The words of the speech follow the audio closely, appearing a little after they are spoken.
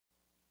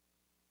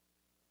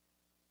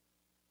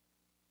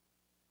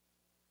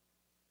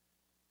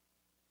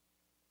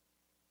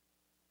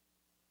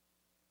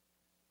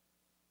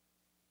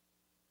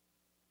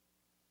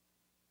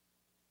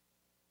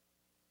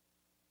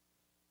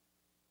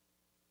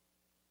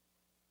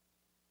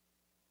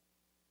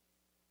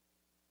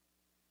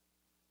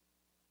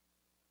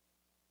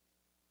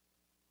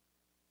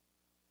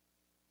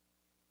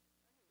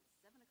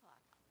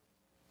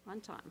Fun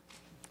time.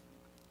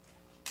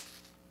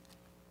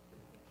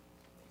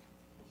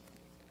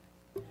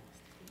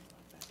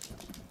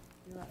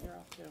 You're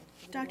off too.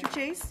 Dr.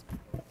 Chase?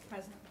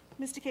 Present.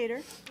 Ms. Decatur?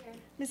 Here.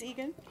 Ms.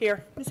 Egan?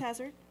 Here. Ms.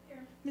 Hazard?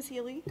 Here. Ms.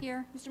 Healy?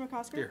 Here. Mr.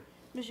 McCosker? Here.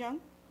 Ms. Young?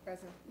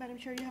 Present. Madam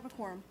Chair, you have a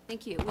quorum.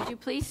 Thank you. Would you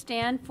please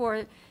stand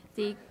for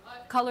the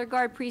color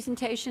guard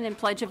presentation and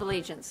Pledge of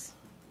Allegiance?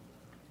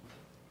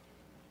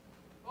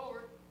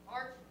 Forward,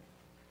 march.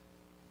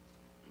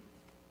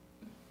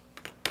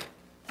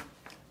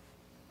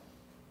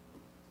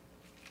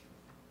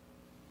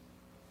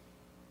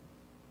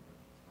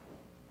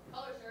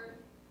 Color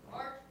shirt,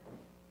 march.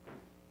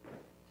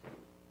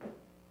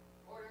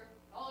 Order,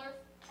 colors.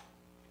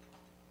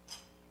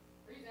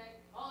 Present,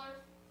 colors.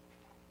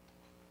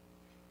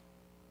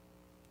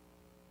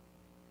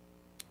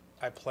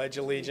 I pledge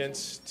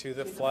allegiance to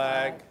the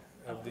flag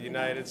of the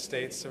United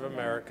States of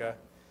America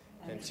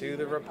and to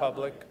the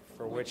republic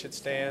for which it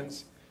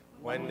stands,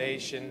 one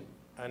nation,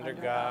 under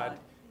God,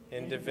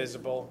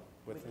 indivisible,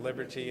 with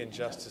liberty and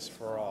justice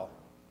for all.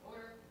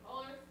 Order,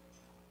 colors.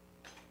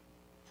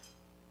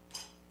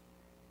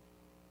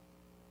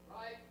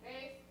 Right,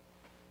 face.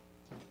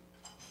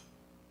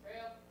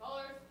 Trail,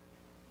 colors.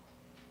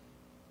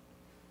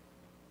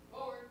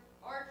 Forward,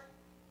 march.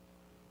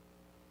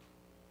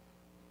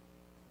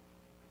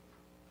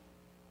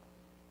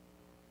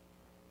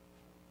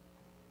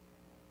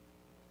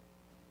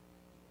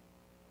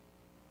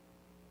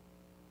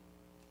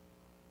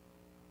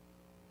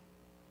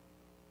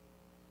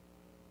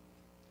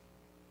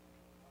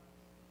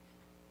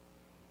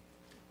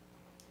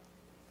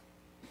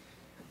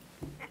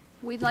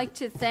 We'd like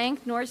to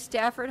thank North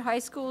Stafford High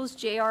School's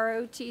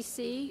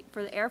JROTC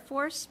for the Air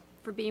Force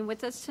for being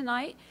with us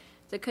tonight.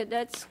 The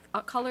cadets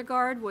color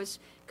guard was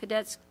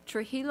Cadets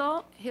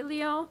Trujillo,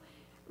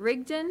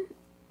 Rigdon,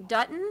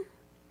 Dutton,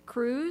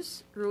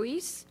 Cruz,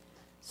 Ruiz,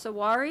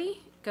 Sawari,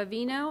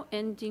 Gavino,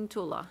 and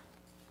Dintula.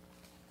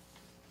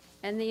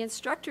 And the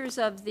instructors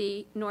of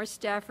the North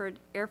Stafford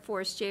Air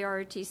Force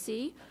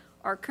JROTC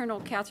are Colonel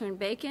Catherine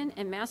Bacon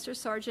and Master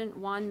Sergeant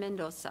Juan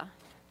Mendoza.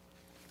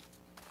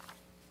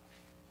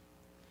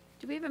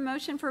 Do we have a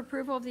motion for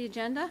approval of the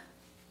agenda?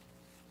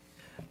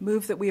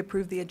 Move that we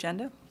approve the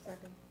agenda.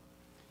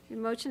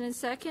 Second. Motion and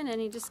second.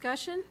 Any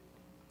discussion?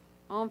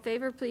 All in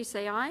favor, please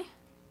say aye.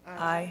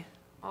 Aye.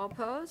 All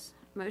opposed?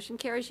 Motion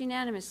carries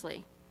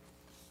unanimously.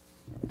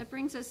 That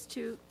brings us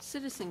to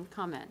citizen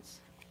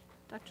comments.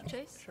 Dr.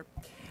 Chase? Sure.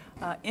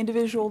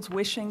 Individuals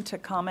wishing to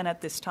comment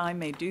at this time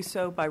may do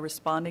so by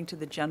responding to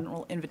the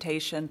general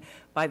invitation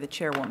by the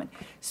chairwoman.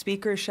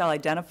 Speakers shall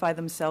identify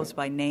themselves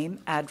by name,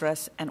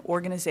 address, and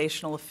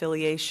organizational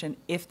affiliation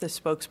if the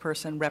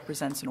spokesperson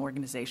represents an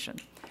organization.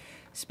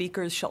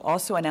 Speakers shall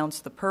also announce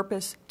the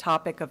purpose,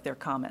 topic of their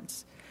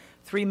comments.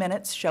 3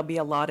 minutes shall be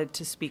allotted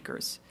to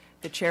speakers.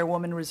 The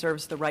chairwoman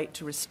reserves the right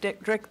to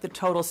restrict the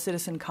total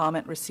citizen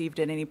comment received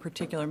at any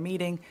particular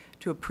meeting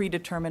to a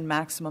predetermined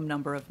maximum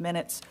number of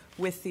minutes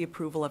with the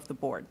approval of the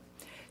board.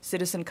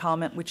 Citizen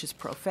comment which is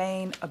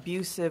profane,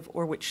 abusive,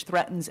 or which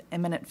threatens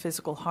imminent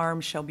physical harm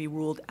shall be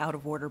ruled out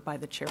of order by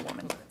the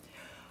chairwoman.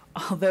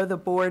 Although the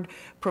board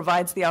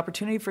provides the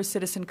opportunity for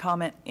citizen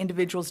comment,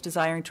 individuals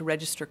desiring to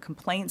register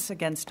complaints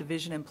against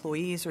division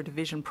employees or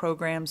division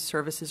programs,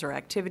 services, or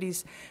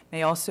activities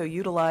may also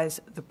utilize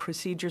the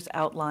procedures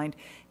outlined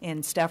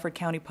in Stafford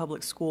County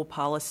Public School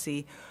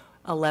Policy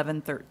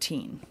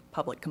 1113,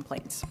 Public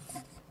Complaints.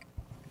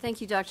 Thank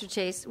you, Dr.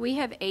 Chase. We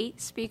have 8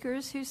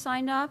 speakers who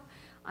signed up.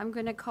 I'm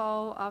going to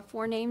call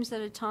 4 names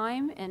at a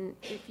time, and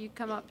if you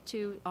come up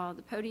to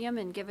the podium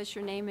and give us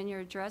your name and your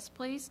address,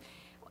 please.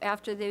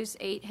 After those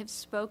 8 have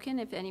spoken,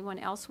 if anyone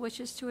else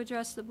wishes to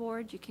address the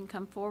board, you can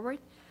come forward.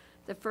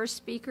 The first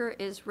speaker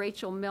is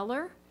Rachel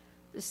Miller.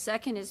 The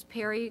second is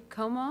Perry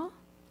Como.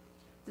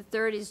 The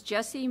third is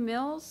Jesse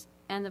Mills.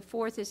 And the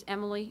fourth is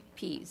Emily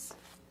Pease.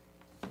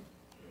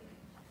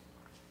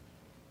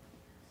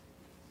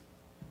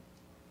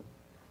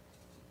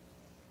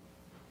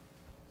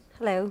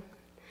 Hello.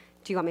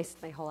 Do you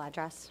want my whole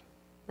address?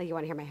 Like you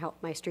want to hear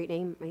my street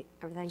name,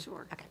 everything?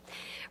 Sure. Okay.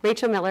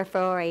 Rachel Miller,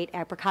 408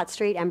 Apricot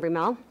Street, Embry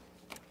Mill.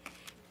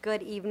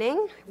 Good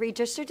evening.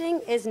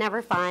 Redistricting is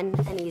never fun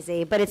and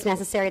easy, but it's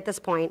necessary at this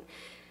point.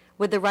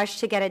 With the rush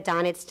to get it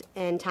done, it's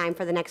in time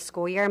for the next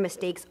school year.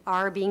 Mistakes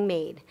are being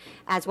made.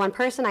 As one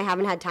person, I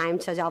haven't had time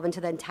to delve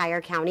into the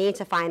entire county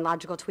to find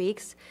logical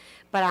tweaks,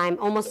 but I'm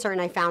almost certain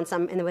I found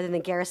some within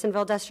the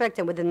Garrisonville district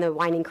and within the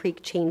Winding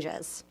Creek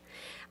changes.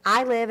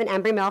 I live in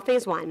Embry Mill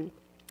Phase 1.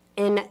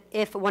 And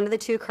if one of the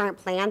 2 current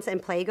plans in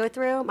play go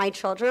through, my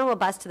children will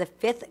bus to the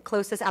 5th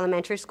closest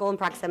elementary school in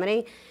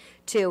proximity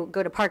to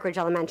go to Park Ridge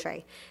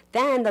Elementary.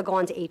 Then they'll go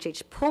on to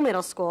H.H. Poole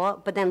Middle School,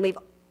 but then leave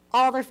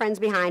all their friends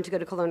behind to go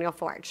to Colonial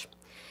Forge.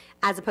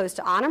 As opposed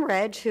to Autumn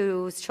Ridge,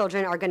 whose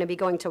children are going to be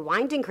going to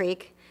Winding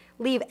Creek,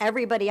 leave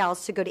everybody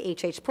else to go to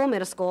H.H. Poole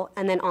Middle School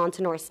and then on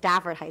to North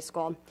Stafford High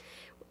School.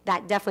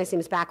 That definitely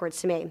seems backwards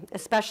to me,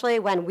 especially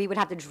when we would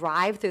have to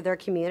drive through their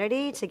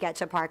community to get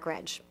to Park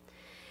Ridge.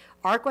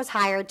 ARC was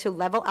hired to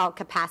level out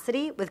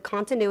capacity with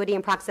continuity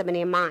and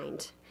proximity in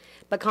mind.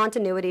 but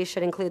continuity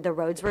should include the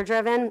roads we're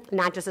driven,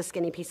 not just a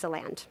skinny piece of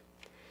land.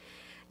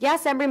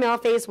 Yes, Embry Mill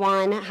Phase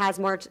 1 has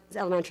more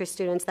elementary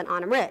students than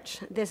Autumn Ridge.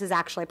 This is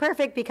actually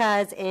perfect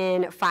because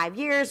in 5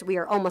 years, we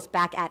are almost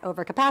back at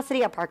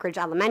overcapacity at Park Ridge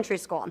Elementary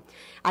School.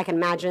 I can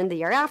imagine the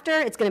year after,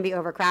 it's going to be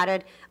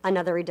overcrowded,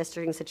 another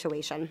redistricting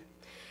situation.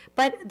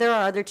 But there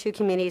are other 2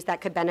 communities that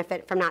could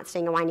benefit from not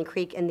staying in Winding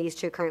Creek in these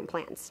 2 current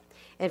plans.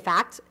 In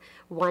fact,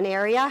 one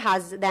area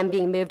has them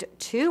being moved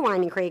to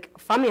Winding Creek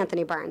from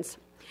Anthony Burns.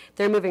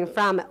 They're moving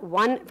from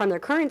their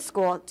current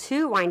school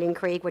to Winding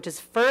Creek, which is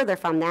further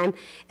from them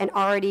and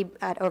already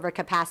at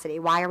overcapacity.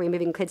 Why are we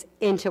moving kids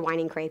into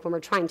Winding Creek when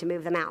we're trying to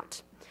move them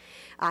out?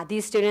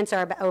 These students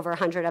are over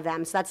 100 of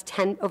them, so that's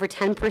over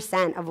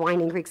 10% of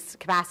Winding Creek's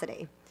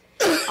capacity.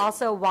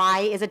 Also,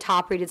 Y is a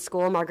top-rated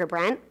school, Margaret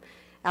Brent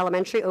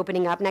Elementary,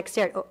 opening up next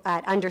year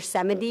at under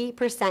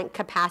 70%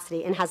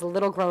 capacity and has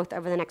little growth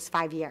over the next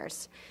 5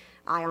 years.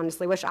 I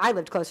honestly wish I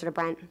lived closer to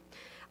Brent.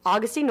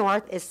 Augustine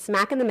North is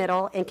smack in the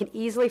middle and can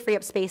easily free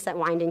up space at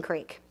Winding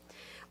Creek.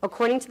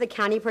 According to the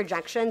county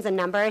projections and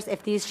numbers,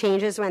 if these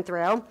changes went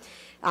through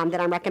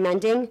that I'm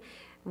recommending,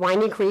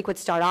 Winding Creek would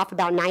start off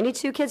about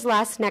 92 kids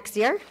less next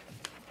year.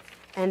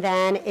 And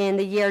then in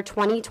the year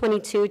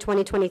 2022,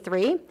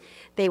 2023,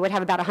 they would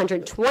have about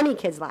 120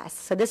 kids less.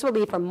 So this will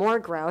lead for more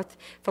growth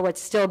for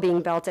what's still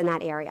being built in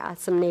that area,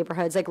 some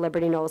neighborhoods like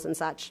Liberty Knolls and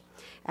such,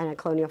 and a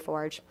Colonial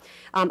Forge.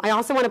 I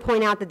also want to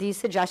point out that these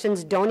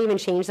suggestions don't even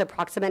change the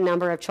approximate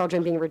number of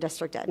children being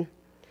redistricted.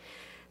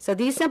 So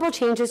these simple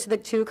changes to the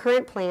 2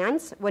 current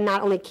plans would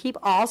not only keep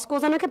all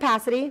schools under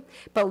capacity,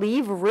 but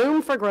leave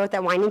room for growth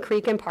at Winding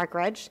Creek and Park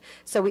Ridge,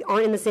 so we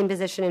aren't in the same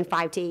position in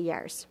 5 to 8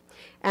 years.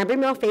 Embry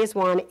Mill Phase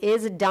 1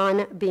 is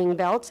done being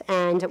built,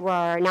 and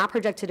we're not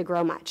projected to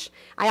grow much.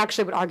 I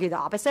actually would argue the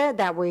opposite,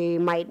 that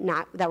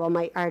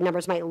our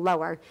numbers might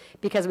lower,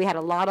 because we had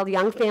a lot of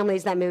young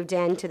families that moved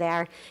into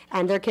there,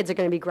 and their kids are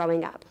going to be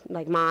growing up,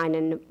 like mine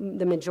and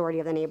the majority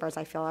of the neighbors,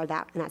 I feel, are in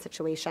that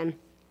situation.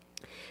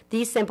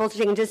 These simple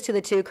changes to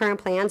the 2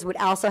 current plans would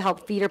also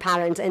help feeder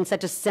patterns in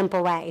such a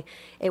simple way.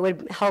 It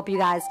would help you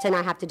guys to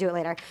not have to do it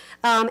later.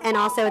 And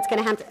also, it's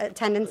going to have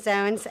attendance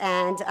zones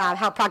and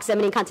help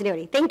proximity and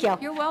continuity. Thank you.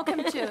 You're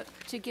welcome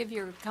to give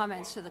your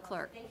comments to the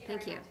clerk.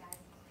 Thank you.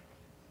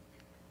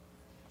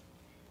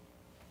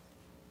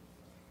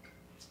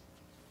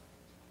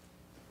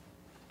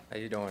 How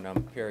you doing?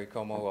 I'm Perry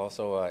Como,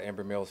 also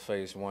Embry Mills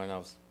Phase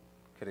 1.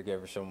 Could have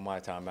gave her some of my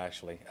time,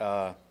 actually.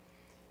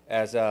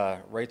 As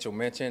Rachel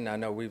mentioned, I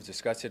know we've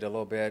discussed it a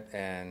little bit,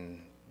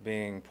 and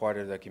being part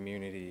of the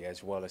community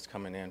as well as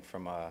coming in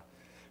from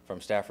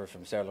Stafford,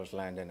 from Settlers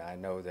Landing, I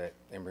know that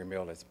Embry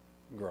Mill is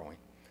growing.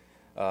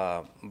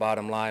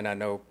 Bottom line, I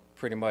know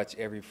pretty much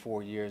every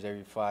 4 years,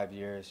 every 5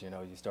 years, you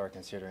start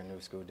considering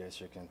new school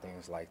district and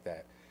things like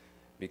that.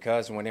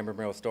 Because when Embry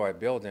Mill started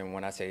building,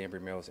 when I say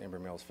Embry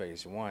Mills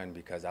Phase 1,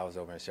 because I was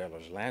over in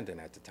Settlers Landing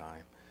at the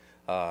time,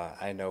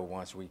 I know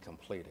once we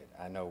completed,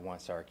 I know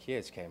once our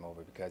kids came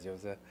over, because it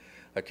was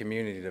a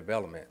community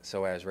development.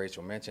 So as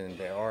Rachel mentioned,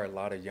 there are a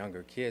lot of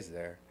younger kids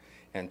there,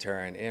 and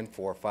turn in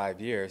 4 or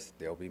 5 years,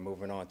 they'll be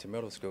moving on to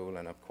middle school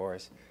and, of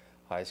course,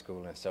 high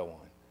school and so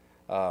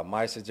on.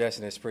 My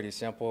suggestion is pretty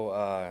simple.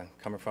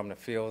 Coming from the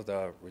field,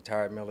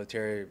 retired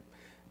military,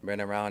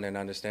 been around and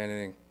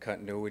understanding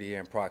continuity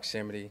and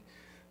proximity,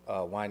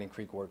 Winding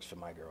Creek works for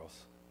my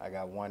girls. I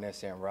got one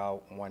that's en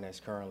route, one that's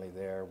currently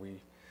there.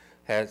 We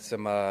had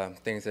some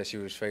things that she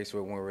was faced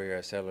with when we were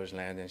at Settlers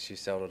Landing. She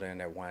settled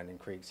in at Winding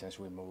Creek since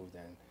we moved,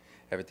 and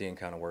everything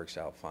kind of works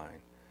out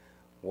fine.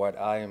 What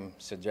I am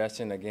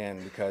suggesting,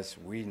 again, because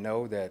we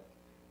know that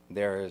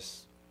there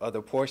is other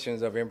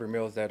portions of Embry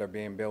Mills that are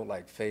being built,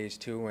 like Phase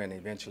 2 and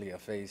eventually a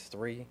Phase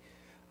 3,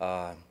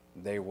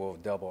 they will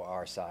double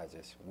our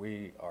sizes.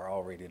 We are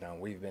already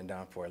done. We've been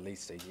done for at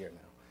least a year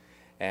now.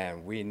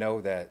 And we know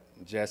that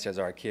just as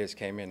our kids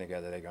came in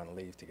together, they're going to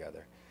leave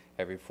together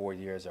every 4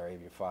 years or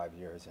every 5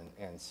 years,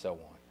 and so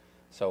on.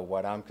 So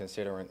what I'm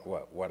considering,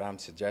 what I'm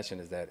suggesting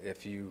is that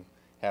if you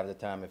have the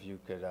time, if you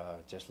could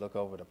just look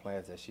over the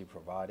plans that she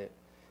provided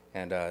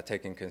and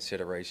take in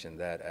consideration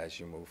that as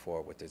you move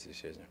forward with this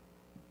decision.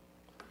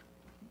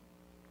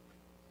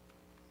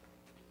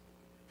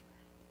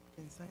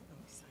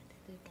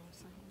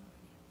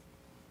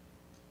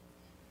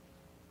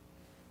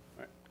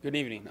 Good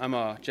evening.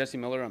 I'm Jesse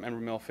Miller. I'm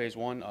Embry Mill Phase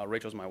 1.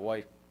 Rachel's my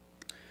wife.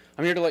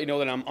 I'm here to let you know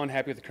that I'm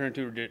unhappy with the current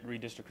 2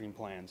 redistricting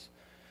plans.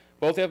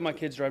 Both have my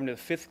kids driving to the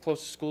 5th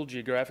closest school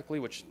geographically,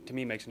 which to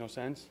me makes no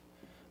sense.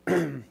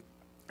 And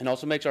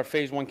also makes our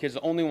Phase 1 kids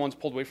the only ones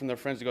pulled away from their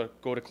friends to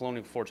go to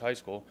Colonial Forge High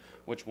School,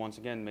 which once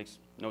again makes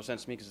no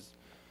sense to me.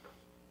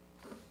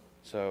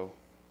 I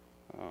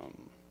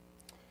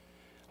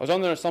was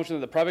under the assumption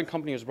that the private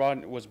company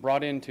was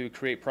brought in to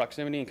create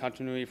proximity and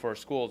continuity for our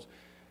schools.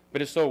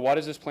 But if so, why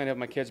does this plan have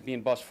my kids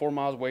being bused 4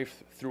 miles away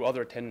through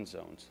other attendance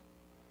zones?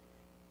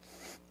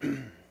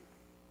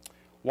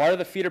 Why are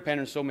the feeder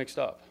patterns so mixed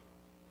up?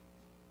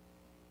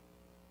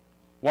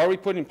 Why are we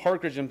putting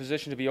Park Ridge in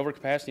position to be over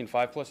capacity in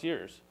 5+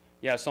 years?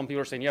 Yeah, some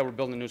people are saying, yeah, we're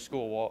building a new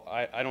school. Well,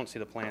 I don't see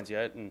the plans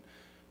yet. And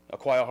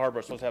Aquia Harbor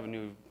is supposed to have a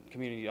new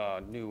community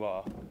new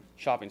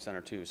shopping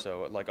center too.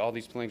 So like all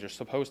these things are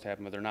supposed to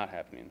happen, but they're not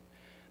happening.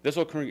 This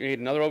will create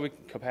another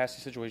overcapacity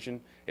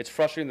situation. It's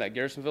frustrating that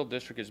Garrisonville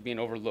District is being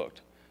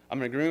overlooked. I'm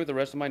in agreement with the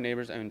rest of my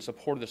neighbors and in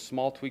support of the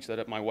small tweaks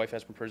that my wife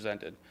has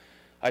presented.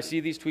 I see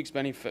these tweaks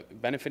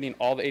benefiting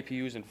all the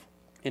APUs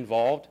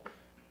involved.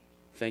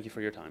 Thank you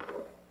for your time.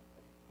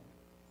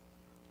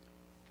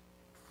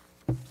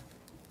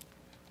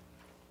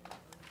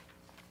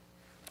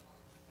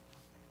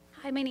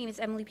 Hi, my name is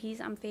Emily Pease.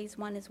 I'm Phase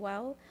 1 as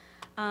well.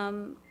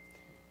 I'm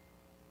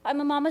a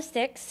mom of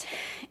 6,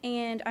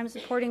 and I'm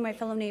supporting my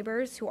fellow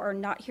neighbors who are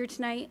not here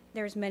tonight.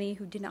 There's many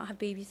who did not have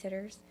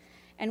babysitters.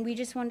 And we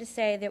just wanted to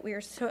say that we are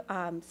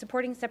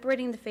supporting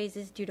separating the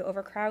phases due to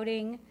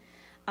overcrowding.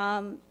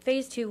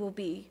 Phase 2 will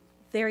be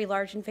very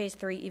large, and Phase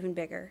 3 even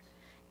bigger.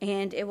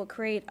 And it will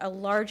create a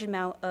large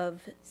amount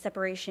of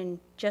separation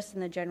just in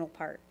the general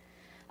part.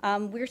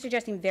 We're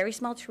suggesting very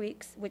small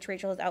tweaks, which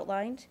Rachel has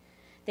outlined.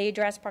 They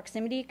address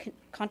proximity,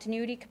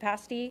 continuity,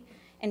 capacity,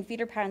 and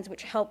feeder patterns,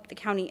 which help the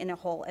county in a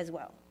whole as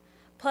well.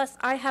 Plus,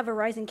 I have a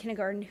rising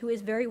kindergarten who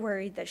is very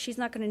worried that she's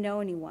not going to know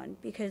anyone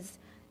because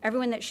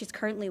everyone that she's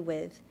currently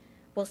with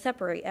will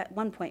separate at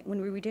one point when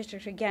we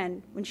redistrict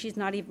again when she's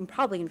not even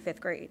probably in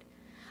 5th grade.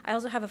 I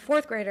also have a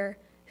 4th grader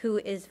who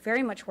is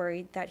very much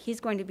worried that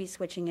he's going to be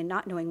switching and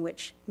not knowing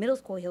which middle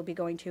school he'll be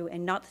going to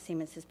and not the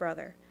same as his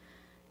brother.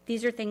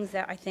 These are things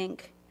that I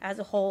think, as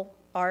a whole,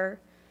 our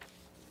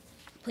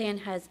plan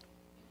has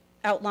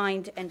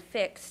outlined and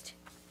fixed,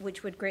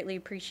 which would greatly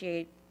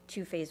appreciate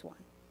to Phase 1.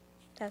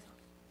 That's all.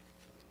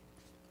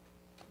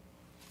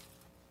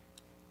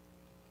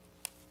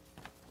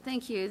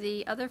 Thank you.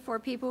 The other 4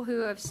 people who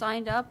have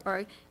signed up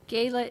are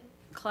Gayla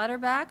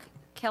Clatterback,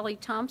 Kelly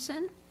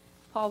Thompson,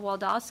 Paul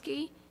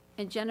Waldowski,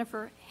 and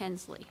Jennifer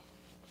Hensley.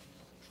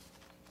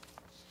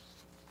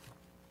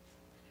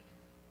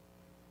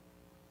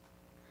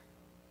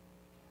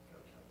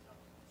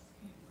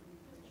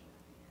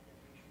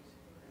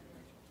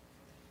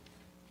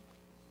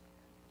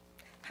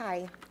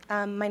 Hi,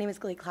 my name is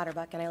Glee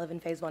Clatterbuck, and I live in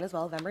Phase 1 as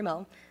well of Embry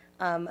Mill.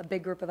 A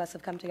big group of us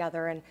have come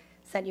together and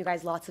sent you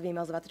guys lots of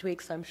emails about the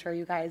tweaks, so I'm sure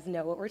you guys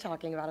know what we're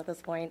talking about at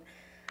this point.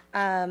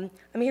 I'm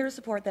here to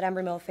support that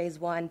Embry Mill Phase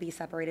 1 be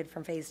separated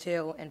from Phase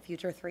 2 and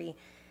future 3,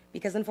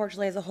 because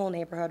unfortunately, as a whole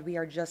neighborhood, we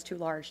are just too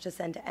large to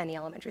send to any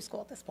elementary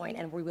school at this point,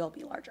 and we will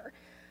be larger.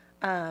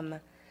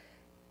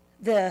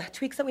 The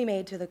tweaks that we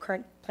made to the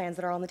current plans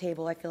that are on the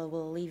table, I feel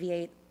will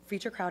alleviate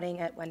future crowding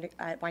at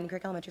Winding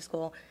Creek Elementary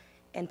School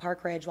and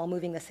Park Ridge while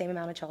moving the same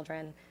amount of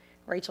children.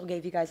 Rachel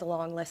gave you guys a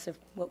long list of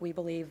what we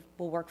believe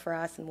will work for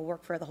us and will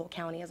work for the whole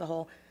county as a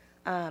whole.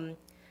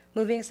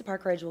 Moving us to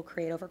Park Ridge will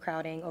create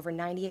overcrowding, over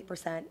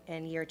 98%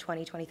 in year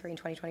 2023 and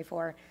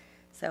 2024.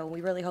 So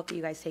we really hope that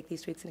you guys take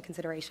these tweaks into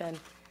consideration.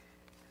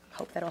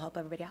 Hope that'll help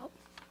everybody out.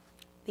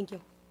 Thank you.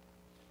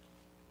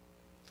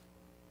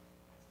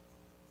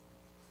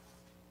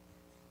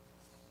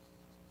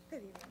 Good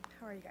evening.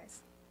 How are you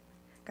guys?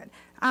 Good.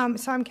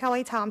 So I'm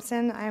Kelly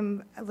Thompson.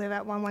 I live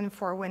at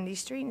 114 Wendy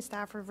Street in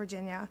Stafford,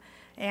 Virginia.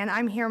 And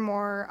I'm here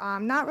more,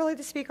 not really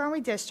to speak on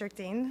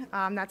redistricting.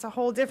 That's a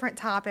whole different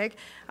topic.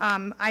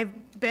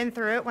 I've been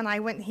through it when I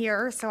went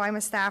here. So I'm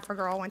a Stafford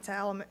girl, went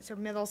to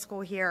middle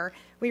school here.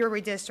 We were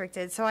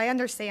redistricted. So I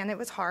understand it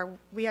was hard.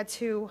 We had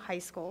 2 high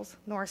schools,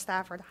 North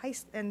Stafford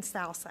and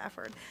South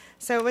Stafford.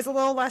 So it was a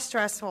little less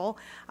stressful.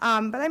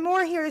 But I'm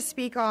more here to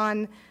speak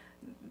on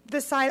the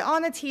side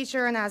on a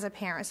teacher and as a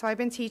parent. So I've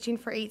been teaching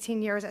for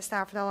 18 years at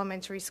Stafford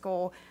Elementary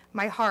School.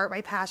 My heart,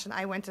 my passion,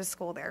 I went to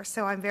school there.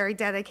 So I'm very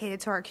dedicated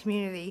to our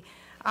community.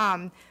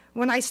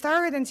 When I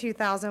started in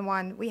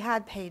 2001, we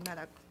had paid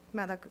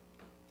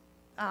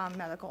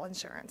medical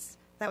insurance.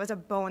 That was a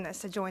bonus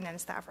to join in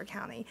Stafford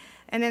County.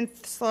 And then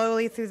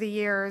slowly through the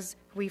years,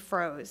 we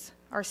froze.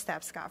 Our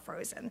steps got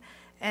frozen.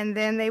 And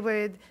then they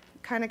would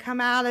kind of come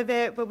out of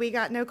it, but we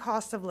got no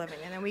cost of living,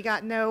 and then we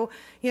got no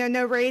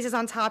raises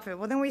on top of it.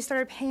 Well, then we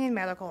started paying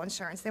medical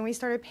insurance. Then we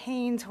started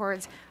paying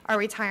towards our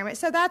retirement.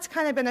 So that's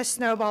kind of been a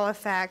snowball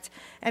effect.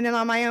 And then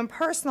on my own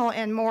personal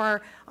and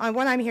more on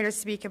what I'm here to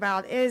speak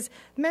about is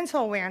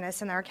mental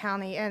awareness in our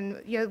county, and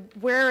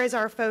where is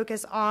our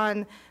focus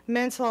on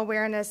mental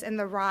awareness and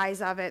the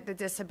rise of it, the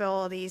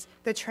disabilities,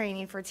 the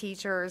training for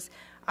teachers.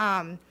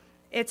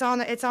 It's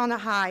on a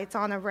high, it's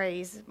on a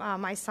raise.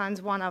 My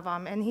son's one of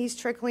them, and he's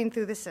trickling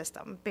through the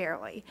system,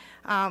 barely.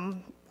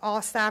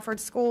 All Stafford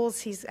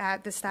schools, he's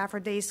at the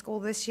Stafford Day School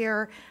this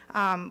year.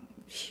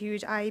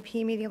 Huge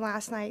IEP meeting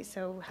last night,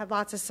 so had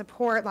lots of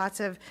support, lots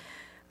of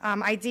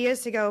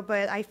ideas to go,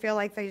 but I feel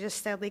like they just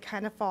steadily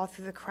kind of fall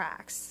through the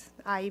cracks.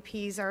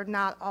 IEPs are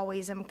not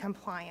always in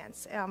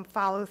compliance.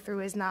 Follow through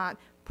is not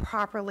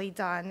properly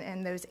done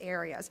in those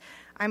areas.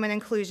 I'm an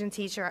inclusion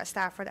teacher at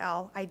Stafford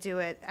L. I do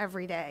it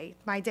every day.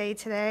 My day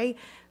today,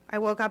 I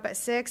woke up at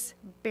 6,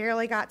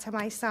 barely got to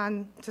my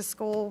son to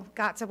school,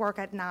 got to work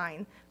at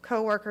 9.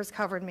 Coworkers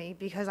covered me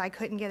because I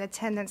couldn't get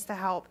attendance to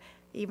help,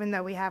 even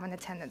though we have an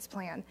attendance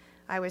plan.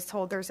 I was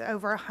told there's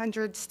over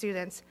 100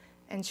 students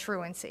in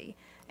truancy,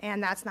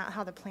 and that's not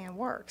how the plan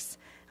works.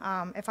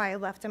 If I had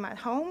left him at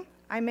home,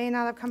 I may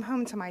not have come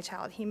home to my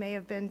child. He may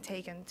have been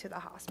taken to the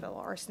hospital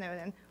or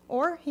Snowden,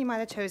 or he might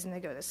have chosen to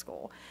go to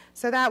school.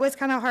 So that was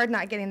kind of hard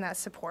not getting that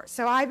support.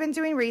 So I've been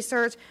doing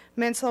research,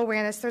 mental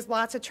awareness. There's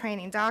lots of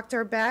training.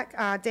 Dr.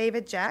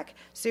 David Jack,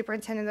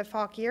 Superintendent of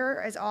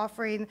Fauquier, is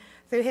offering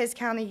through his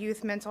county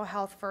youth mental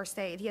health first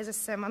aid. He has a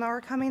seminar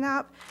coming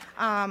up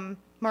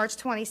March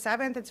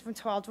 27th. It's from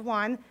 12 to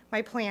 1,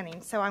 my planning.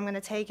 So I'm going to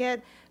take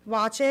it,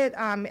 watch it,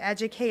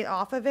 educate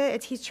off of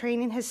it. He's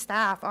training his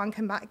staff on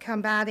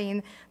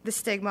combating the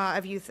stigma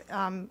of youth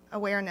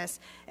awareness.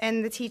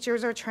 And the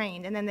teachers are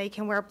trained, and then they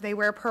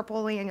wear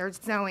purple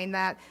lanyards knowing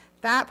that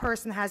that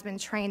person has been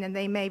trained and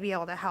they may be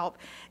able to help.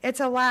 It's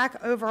a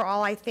lack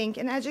overall, I think,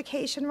 in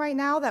education right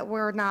now that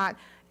we're not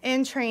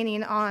in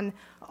training on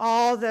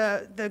all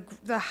the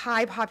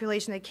high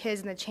population of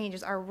kids and the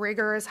changes. Our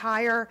rigor is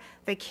higher,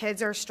 the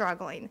kids are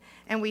struggling,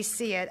 and we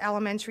see it.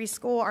 Elementary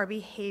school, our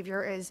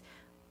behavior is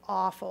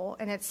awful,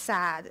 and it's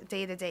sad,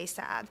 day-to-day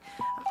sad.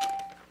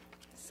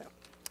 So,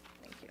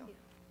 thank you.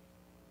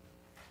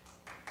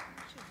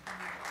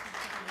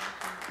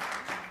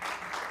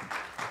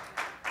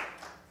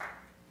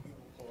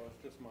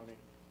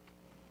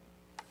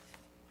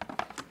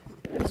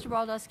 Mr.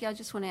 Waldowski, I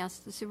just want to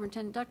ask the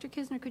superintendent, Dr.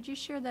 Kisner, could you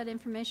share that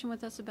information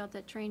with us about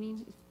that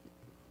training?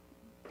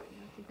 I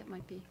think that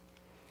might be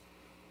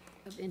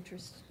of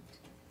interest.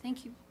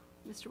 Thank you,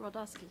 Mr.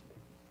 Waldowski.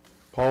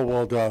 Paul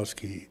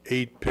Waldowski,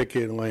 8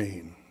 Pickett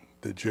Lane,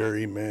 the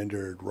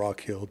gerrymandered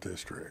Rock Hill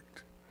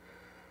District.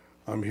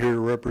 I'm here to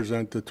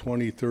represent the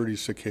 2030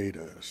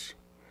 Cicadas.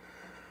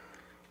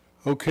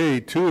 Okay,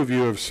 2 of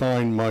you have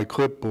signed my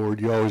clipboard.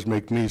 You always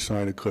make me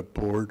sign a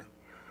clipboard.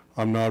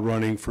 I'm not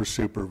running for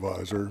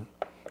supervisor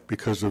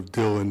because of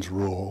Dylan's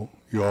rule.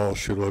 You all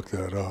should look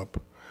that up.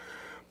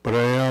 But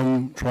I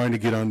am trying to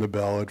get on the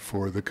ballot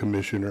for the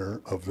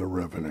Commissioner of the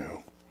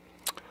Revenue.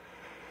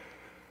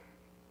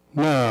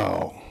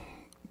 Now,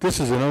 this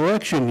is an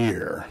election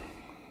year.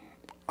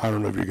 I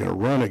don't know if you're going to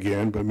run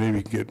again, but maybe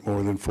you can get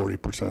more than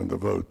 40% of the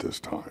vote this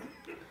time.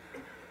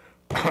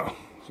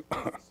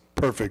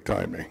 Perfect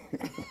timing.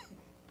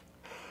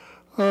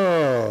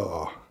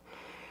 Oh.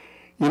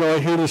 You know, I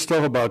hear this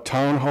stuff about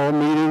town hall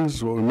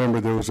meetings. Well,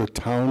 remember, there was a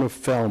town of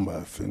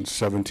Falmouth in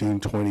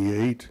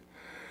 1728.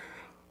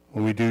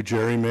 When we do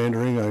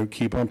gerrymandering, I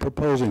keep on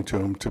proposing to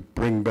them to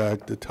bring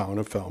back the town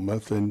of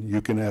Falmouth, and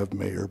you can have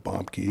Mayor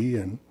Bomke,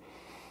 and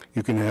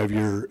you can have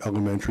your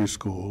elementary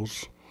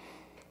schools,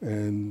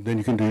 and then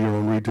you can do your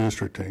own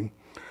redistricting.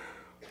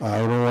 I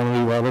don't want to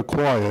leave out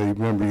Aquia.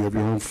 Remember, you have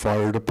your own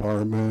fire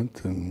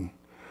department and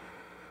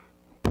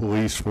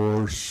police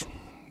force.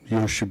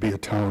 Yours should be a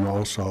town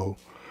also.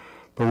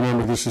 But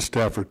remember, this is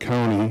Stafford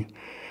County.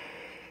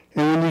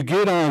 And when you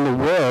get on the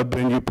web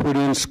and you put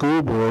in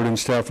school board in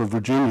Stafford,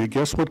 Virginia,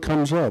 guess what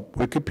comes up?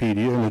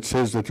 Wikipedia, and it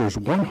says that there's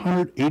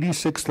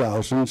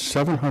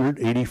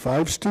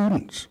 186,785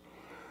 students.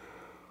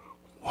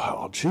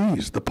 Wow,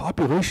 geez, the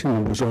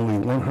population was only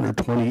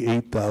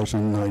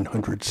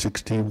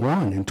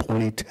 128,961 in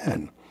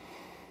 2010.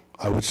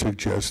 I would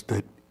suggest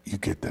that you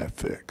get that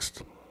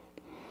fixed.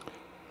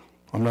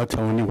 I'm not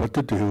telling you what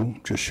to do,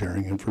 just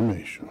sharing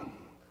information.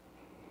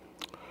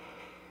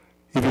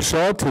 If you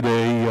saw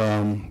today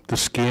the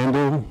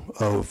scandal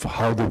of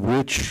how the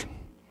rich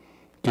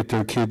get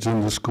their kids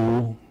into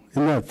school,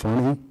 isn't that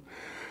funny?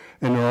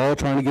 And they're all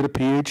trying to get a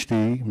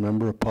PhD,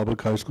 remember, a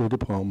public high school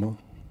diploma.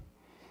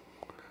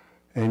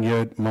 And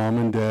yet mom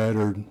and dad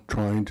are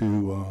trying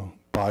to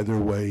buy their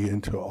way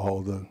into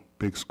all the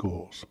big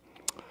schools.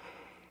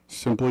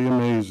 Simply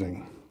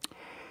amazing.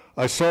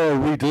 I saw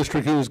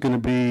redistricting is going to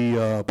be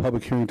a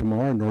public hearing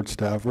tomorrow in North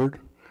Stafford.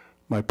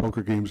 My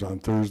poker game's on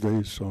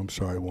Thursday, so I'm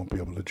sorry I won't be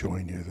able to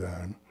join you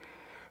then.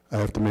 I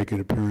have to make an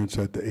appearance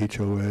at the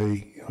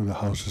HOA, the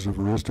Houses of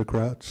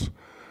Aristocrats,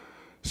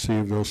 see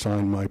if they'll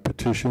sign my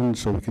petition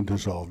so we can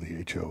dissolve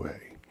the HOA.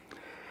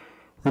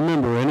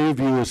 Remember, any of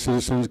you as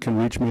citizens can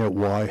reach me at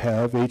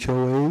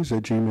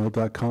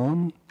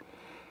yhavehoas@gmail.com.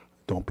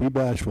 Don't be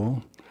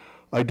bashful.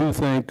 I do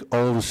thank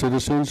all the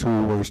citizens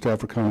who were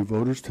Stafford County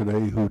voters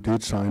today who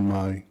did sign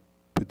my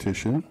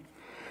petition.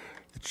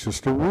 It's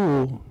just a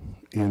rule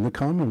in the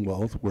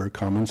Commonwealth where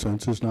common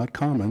sense is not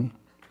common.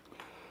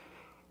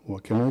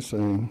 What can I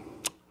say?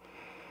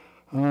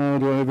 Do I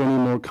have any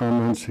more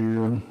comments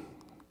here?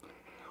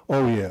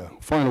 Oh yeah,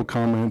 final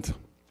comment.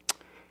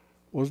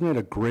 Wasn't it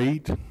a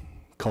great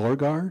color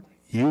guard?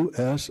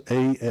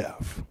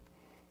 USAF.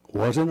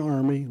 Wasn't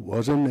Army,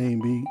 wasn't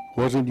Navy,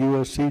 wasn't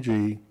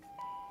USCG.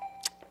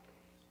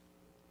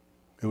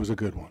 It was a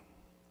good one.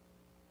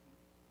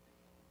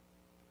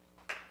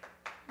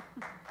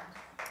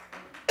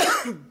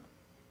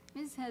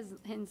 Ms.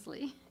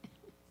 Hensley.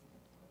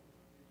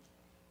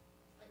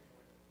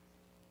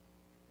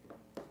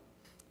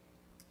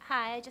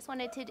 Hi, I just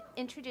wanted to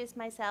introduce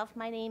myself.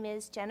 My name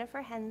is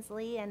Jennifer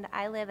Hensley, and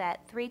I live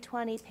at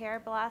 320 Pear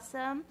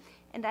Blossom,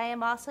 and I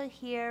am also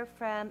here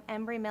from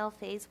Embry Mill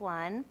Phase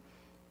 1.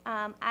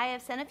 I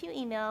have sent a few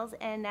emails,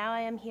 and now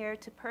I am here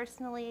to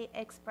personally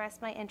express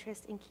my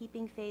interest in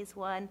keeping Phase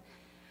 1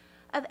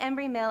 of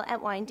Embry Mill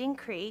at Winding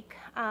Creek.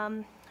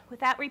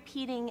 without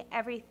repeating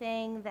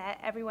everything that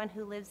everyone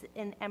who lives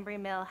in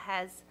Embry Mill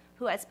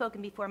who has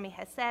spoken before me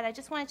has said, I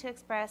just wanted to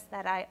express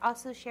that I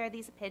also share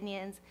these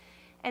opinions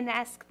and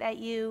ask that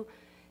you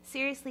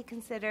seriously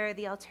consider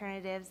the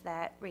alternatives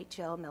that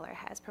Rachel Miller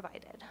has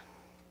provided.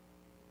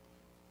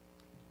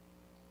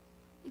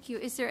 Thank you.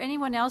 Is there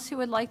anyone else who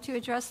would like to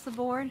address the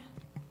board?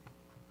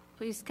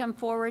 Please come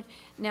forward.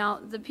 Now,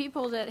 the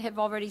people that have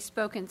already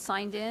spoken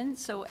signed in,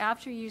 so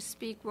after you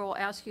speak, we'll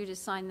ask you to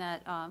sign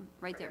that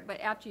right there, but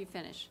after you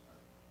finish.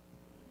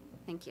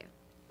 Thank you.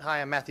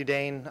 Hi, I'm Matthew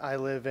Dane. I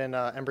live in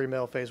Embry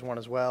Mill, Phase 1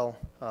 as well,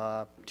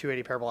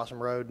 280 Pear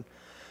Blossom Road.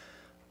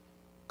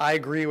 I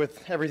agree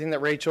with everything that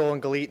Rachel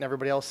and Galit and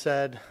everybody else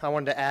said. I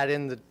wanted to add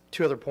in the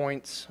 2 other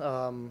points.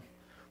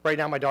 Right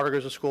now, my daughter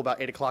goes to school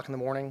about 8 o'clock in the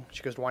morning.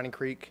 She goes to Winding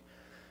Creek.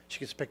 She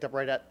gets picked up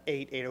right at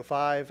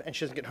 8:05, and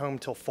she doesn't get home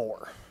till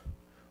 4.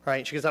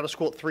 Right? She gets out of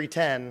school at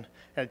 3:10,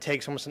 and it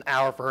takes almost an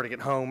hour for her to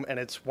get home, and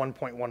it's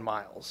 1.1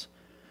 miles.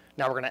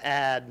 Now we're going to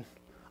add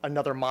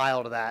another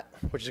mile to that,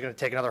 which is going to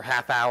take another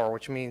half hour,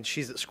 which means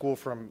she's at school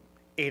from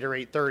 8 or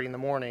 8:30 in the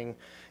morning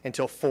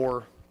until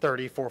 4:30,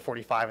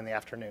 4:45 in the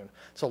afternoon.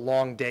 It's a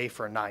long day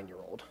for a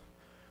 9-year-old.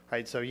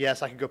 Right? So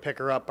yes, I could go pick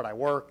her up, but I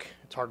work.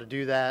 It's hard to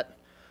do that.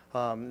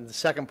 The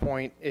second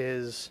point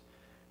is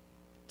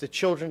the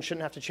children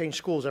shouldn't have to change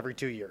schools every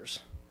 2 years.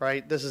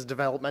 Right? This is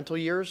developmental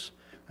years.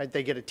 Right?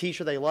 They get a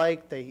teacher they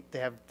like, they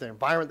have the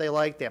environment they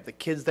like, they have the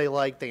kids they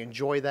like, they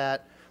enjoy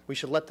that. We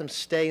should let them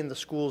stay in the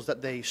schools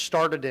that they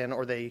started in,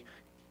 or they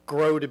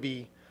grow to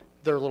be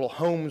their little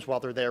homes while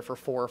they're there for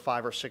 4 or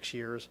 5 or 6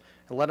 years,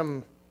 and let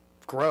them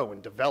grow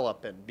and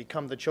develop and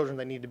become the children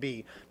they need to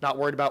be. Not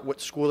worried about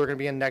what school they're going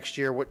to be in next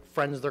year, what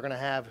friends they're going to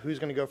have, who's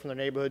going to go from their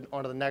neighborhood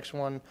onto the next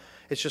one.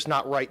 It's just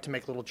not right to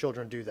make little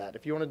children do that.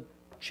 If you want to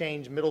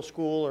change middle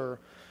school or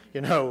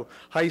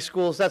high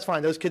schools, that's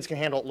fine. Those kids can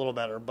handle it a little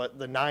better. But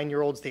the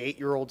 9-year-olds, the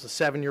 8-year-olds, the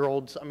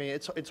 7-year-olds, I mean,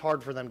 it's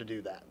hard for them to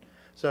do that.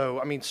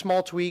 So, I mean,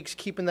 small tweaks,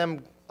 keeping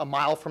them a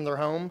mile from their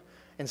home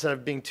instead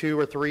of being 2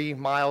 or 3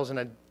 miles in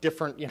a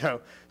different,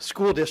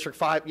 school district,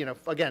 5,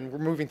 again, we're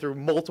moving through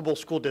multiple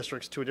school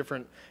districts to a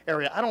different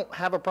area. I don't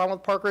have a problem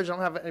with Park Ridge. I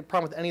don't have any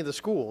problem with any of the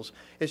schools.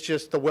 It's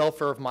just the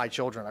welfare of my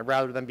children. I'd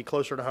rather them be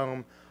closer to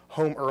home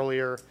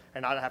earlier,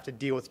 and not have to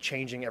deal with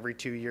changing every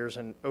 2 years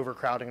and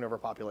overcrowding and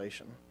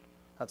overpopulation.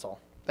 That's all.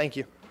 Thank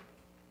you.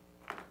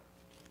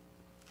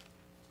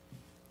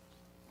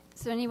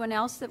 Is there anyone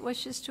else that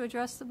wishes to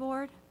address the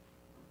board?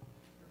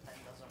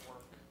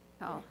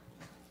 Oh,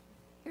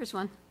 here's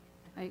one.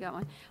 Oh, you got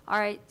one. All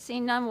right,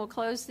 seeing none, we'll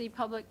close the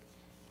public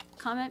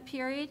comment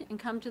period and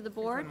come to the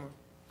board.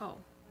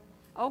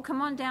 Oh,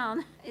 come on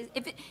down.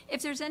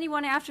 If there's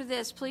anyone after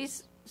this,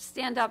 please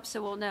stand up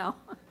so we'll know.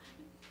 All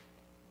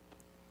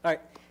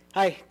right.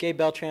 Hi, Gabe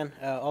Beltran,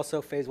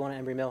 also Phase 1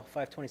 at Embry Mill,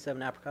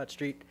 527 Apricot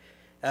Street.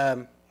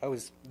 I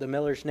was the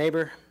Miller's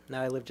neighbor.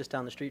 Now I live just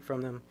down the street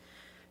from them.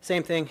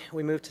 Same thing.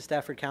 We moved to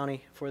Stafford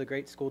County for the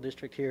great school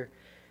district here.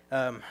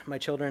 My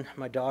children,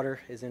 my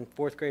daughter is in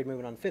 4th grade,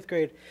 moving on to 5th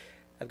grade.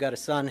 I've got a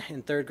son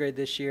in 3rd grade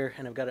this year,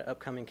 and I've got an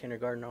upcoming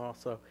kindergartner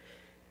also.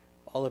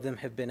 All of them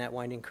have been at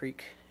Winding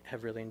Creek,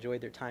 have really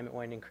enjoyed their time at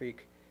Winding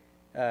Creek.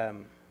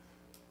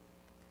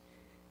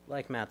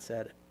 Like Matt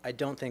said, I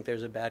don't think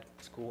there's a bad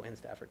school in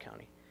Stafford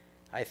County.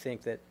 I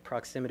think that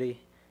proximity,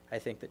 I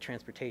think that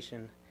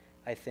transportation,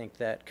 I think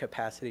that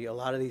capacity, a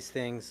lot of these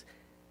things,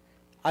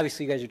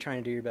 obviously you guys are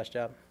trying to do your best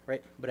job,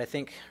 right? But I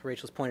think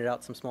Rachel's pointed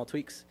out some small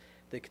tweaks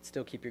that could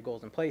still keep your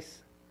goals in place,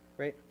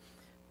 right?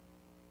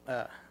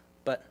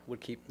 But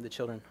would keep the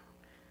children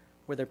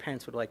where their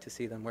parents would like to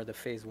see them, where the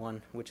Phase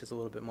 1, which is a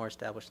little bit more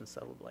established and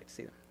settled, would like to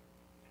see them.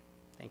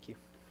 Thank you.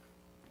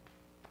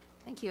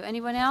 Thank you.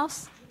 Anyone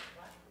else?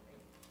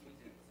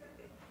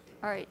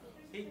 All right.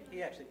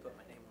 He actually put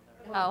my name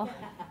on there.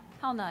 Oh,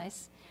 how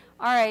nice.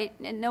 All right,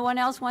 and no one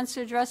else wants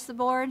to address the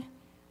board?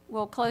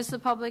 We'll close the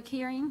public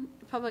hearing.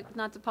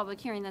 Not the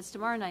public hearing, that's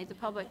tomorrow night, the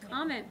public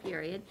comment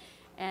period.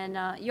 And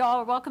you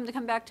all are welcome to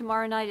come back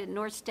tomorrow night at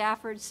North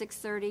Stafford,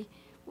 6:30.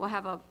 We'll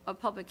have a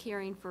public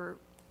hearing for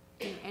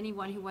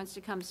anyone who wants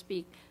to come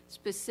speak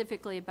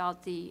specifically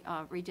about the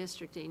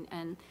redistricting.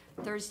 And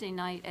Thursday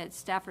night at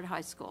Stafford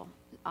High School,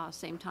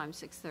 same time,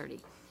 6:30.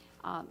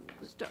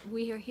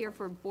 We are here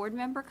for board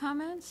member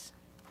comments.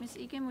 Ms.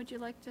 Egan, would you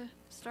like to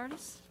start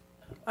us?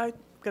 I'm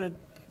going to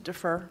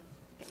defer.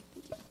 Okay,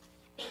 thank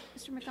you.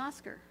 Mr.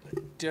 McOsker.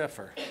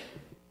 Defer.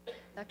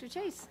 Dr.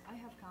 Chase. I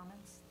have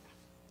comments.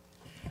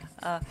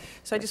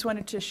 So I just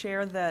wanted to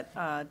share that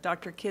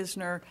Dr.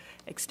 Kisner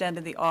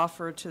extended the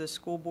offer to the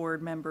school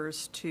board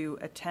members to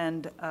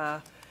attend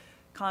a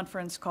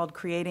conference called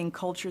Creating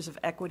Cultures of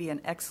Equity and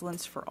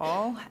Excellence for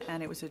All,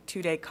 and it was a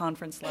 2-day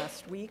conference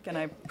last week, and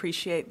I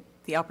appreciate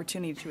the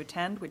opportunity to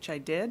attend, which I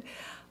did,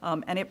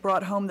 and it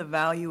brought home the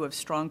value of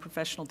strong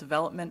professional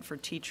development for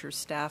teachers,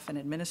 staff, and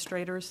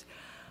administrators.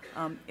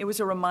 It was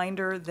a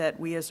reminder that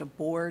we as a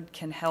board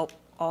can help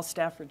all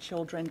Stafford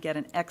children get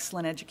an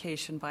excellent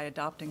education by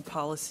adopting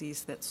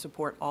policies that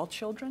support all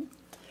children.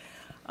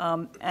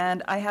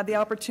 And I had the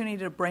opportunity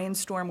to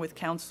brainstorm with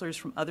counselors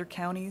from other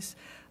counties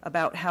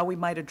about how we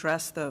might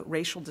address the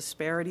racial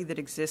disparity that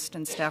exists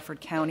in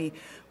Stafford County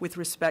with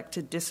respect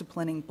to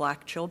disciplining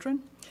black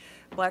children.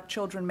 Black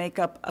children make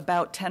up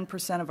about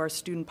 10% of our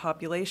student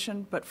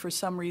population, but for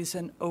some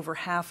reason, over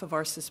half of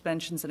our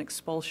suspensions and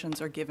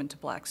expulsions are given to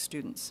black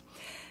students.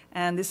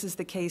 And this is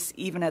the case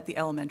even at the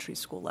elementary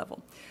school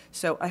level.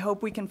 So I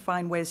hope we can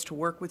find ways to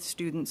work with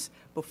students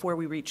before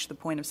we reach the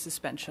point of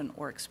suspension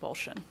or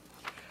expulsion.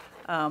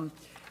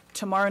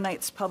 Tomorrow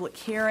night's public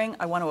hearing,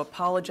 I want to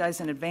apologize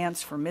in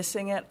advance for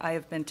missing it. I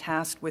have been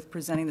tasked with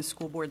presenting the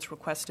school board's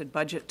requested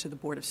budget to the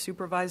Board of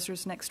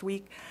Supervisors next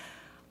week.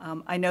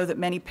 I know that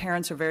many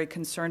parents are very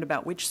concerned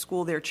about which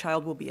school their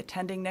child will be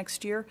attending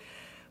next year,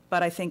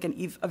 but I think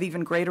of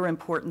even greater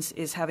importance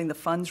is having the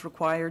funds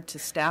required to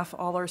staff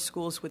all our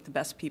schools with the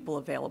best people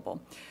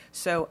available.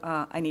 So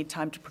I need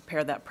time to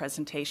prepare that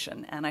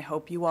presentation, and I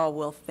hope you all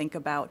will think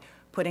about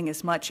putting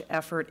as much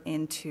effort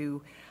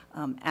into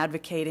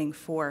advocating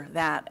for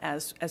that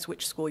as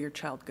which school your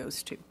child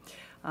goes to.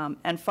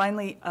 And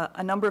finally,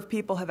 a number of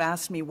people have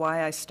asked me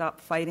why I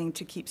stopped fighting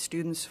to keep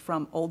students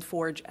from Old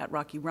Forge at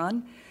Rocky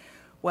Run.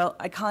 Well,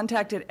 I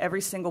contacted every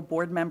single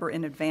board member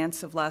in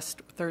advance of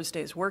last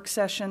Thursday's work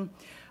session.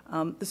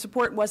 The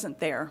support wasn't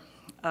there.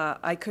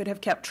 I could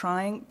have kept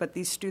trying, but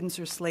these students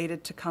are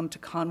slated to come to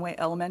Conway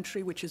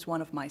Elementary, which is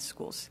one of my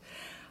schools.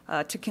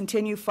 To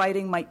continue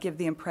fighting might give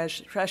the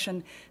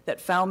impression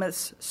that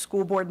Falmouth's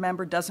school board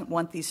member doesn't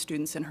want these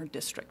students in her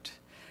district.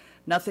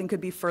 Nothing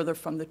could be further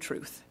from the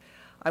truth.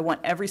 I want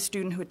every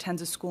student who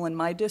attends a school in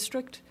my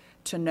district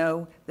to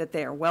know that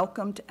they are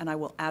welcomed, and I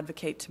will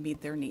advocate to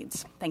meet their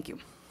needs. Thank you.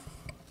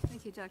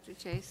 Thank you, Dr.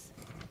 Chase.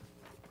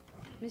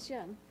 Ms.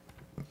 Young?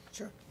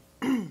 Sure.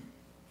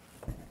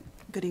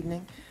 Good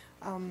evening.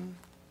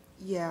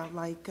 Yeah,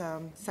 like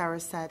Sarah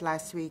said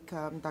last week,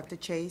 Dr.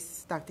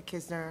 Chase, Dr.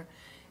 Kisner,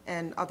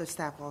 and other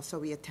staff also,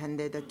 we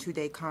attended a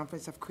two-day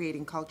conference of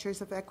creating cultures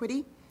of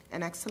equity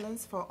and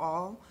excellence for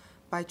all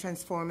by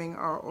transforming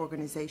our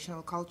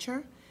organizational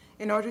culture.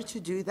 In order to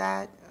do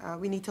that,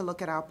 we need to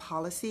look at our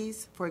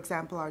policies, for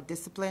example, our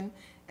discipline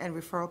and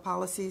referral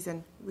policies,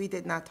 and we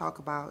did not talk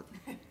about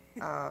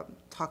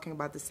talking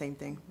about the same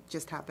thing,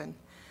 just happened.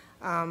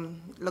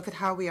 Look at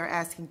how we are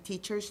asking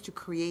teachers to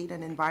create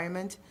an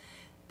environment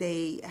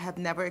they have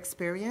never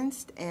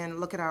experienced, and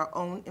look at our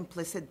own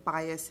implicit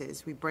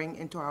biases we bring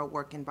into our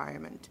work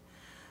environment.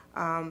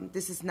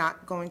 This is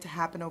not going to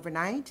happen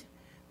overnight.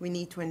 We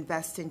need to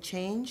invest in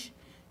change.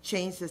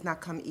 Change does not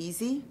come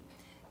easy,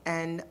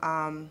 and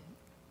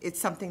it's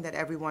something that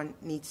everyone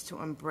needs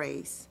to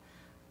embrace.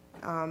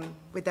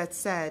 With that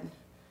said,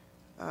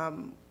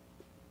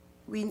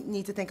 we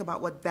need to think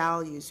about what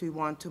values we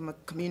want to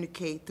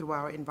communicate through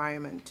our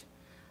environment.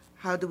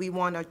 How do we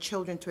want our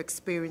children to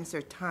experience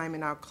their time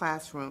in our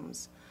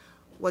classrooms?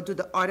 What do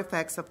the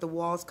artifacts of the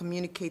walls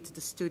communicate to the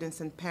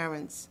students and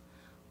parents?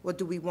 What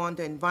do we want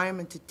the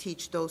environment to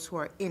teach those who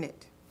are in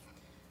it?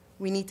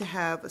 We need to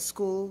have a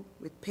school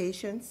with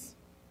patience,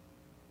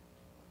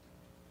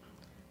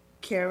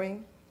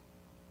 caring,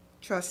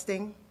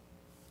 trusting,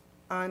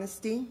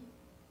 honesty,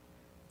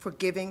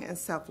 forgiving, and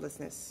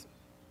selflessness.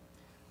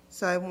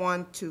 So I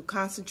want to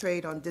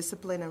concentrate on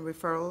discipline and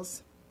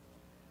referrals,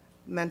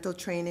 mental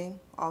training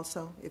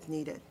also if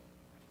needed.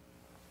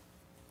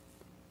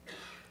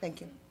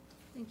 Thank you.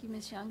 Thank you,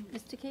 Ms. Young.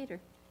 Mr. Cater.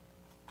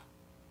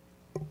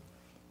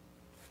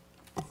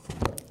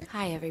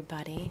 Hi,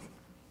 everybody.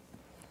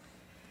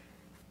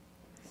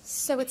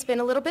 So it's been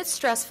a little bit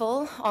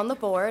stressful on the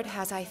board,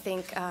 as I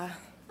think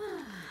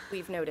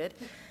we've noted.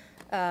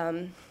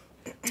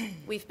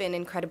 We've been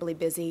incredibly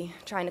busy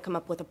trying to come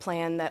up with a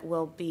plan that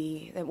will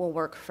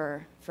work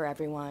for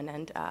everyone.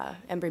 And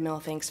Embry Mill,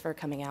 thanks for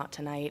coming out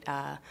tonight.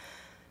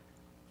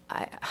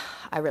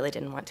 I really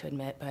didn't want to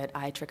admit, but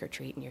I trick or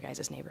treat in your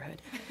guys'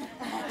 neighborhood.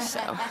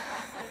 So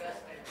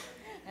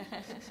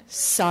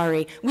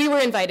sorry, we were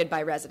invited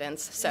by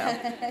residents,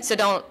 so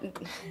don't.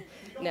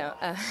 No.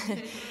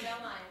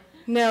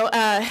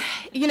 No.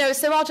 You know,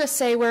 so I'll just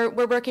say we're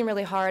working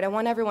really hard. I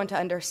want everyone to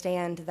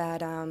understand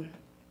that.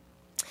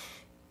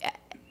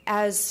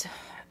 As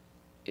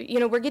you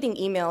know, we're getting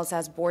emails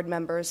as board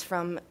members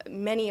from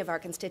many of our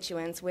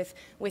constituents with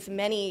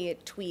many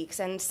tweaks,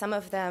 and some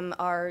of them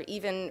are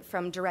even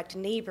from direct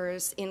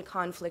neighbors in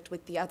conflict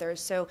with the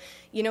others. So,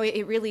 you know,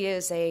 it really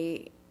is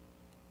a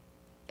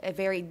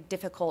very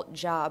difficult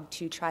job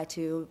to try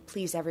to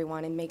please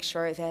everyone and make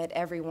sure that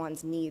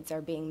everyone's needs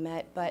are being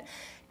met. But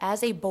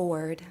as a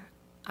board,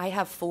 I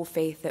have full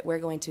faith that we're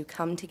going to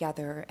come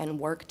together and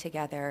work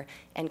together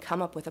and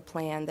come up with a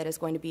plan that is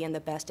going to be in the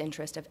best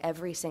interest of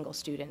every single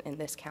student in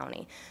this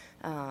county.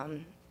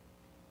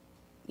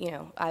 You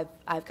know,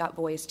 I've got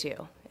boys too,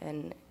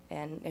 and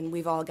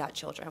we've all got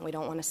children. We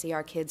don't want to see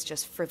our kids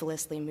just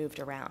frivolously moved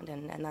around,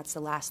 and that's the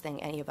last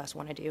thing any of us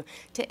want to do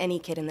to any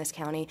kid in this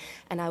county.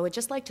 And I would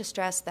just like to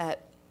stress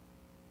that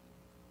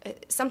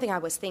something I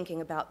was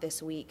thinking about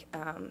this week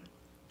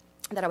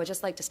that I would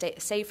just like to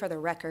say for the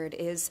record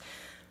is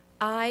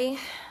I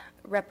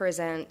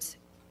represent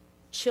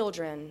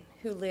children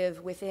who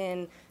live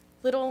within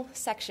little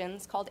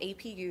sections called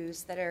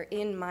APUs that are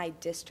in my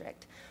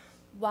district.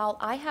 While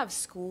I have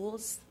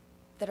schools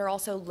that are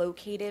also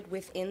located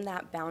within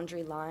that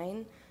boundary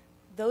line,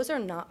 those are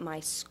not my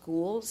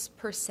schools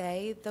per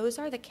se. Those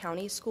are the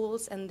county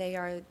schools, and they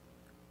are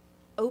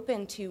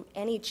open to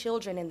any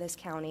children in this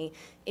county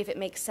if it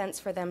makes sense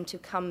for them to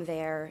come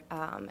there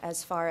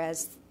as far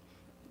as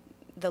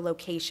the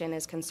location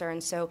is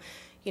concerned. So,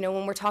 you know,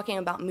 when we're talking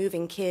about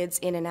moving kids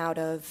in and out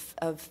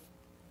of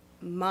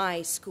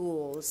my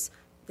schools,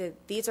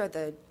 these are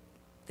the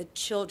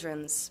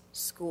children's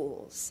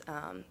schools.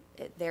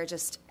 They're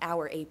just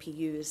our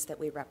APUs that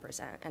we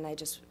represent, and I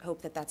just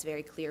hope that that's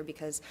very clear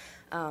because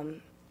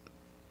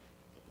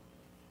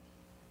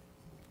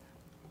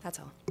that's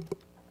all.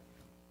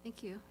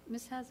 Thank you.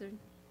 Ms. Hazard?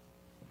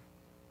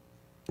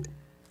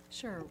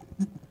 Sure.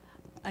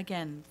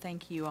 Again,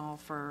 thank you all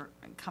for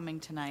coming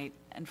tonight,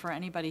 and for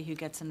anybody who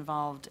gets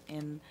involved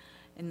in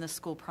the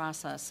school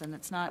process. And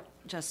it's not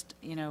just,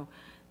 you know,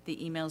 the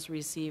emails we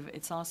receive,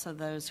 it's also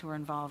those who are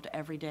involved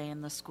every day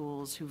in the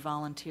schools, who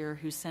volunteer,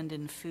 who send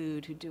in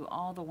food, who do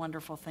all the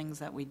wonderful things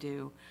that we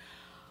do.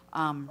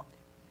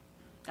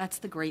 That's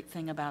the great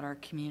thing about our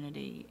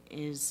community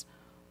is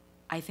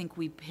I think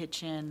we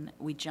pitch in,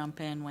 we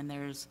jump in when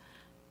there's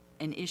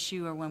an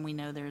issue or when we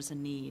know there's a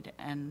need.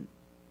 And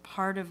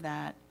part of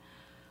that,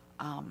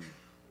 I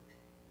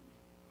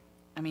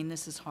mean,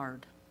 this is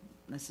hard.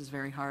 This is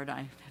very hard.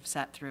 I have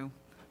sat through,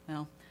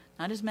 well,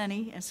 not as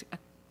many as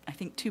I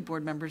think 2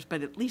 board members,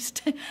 but at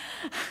least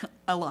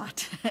a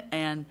lot.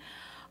 And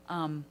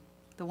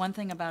the one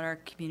thing about our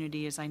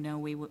community is I know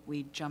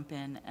we jump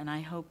in, and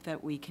I hope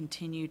that we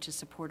continue to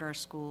support our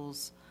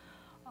schools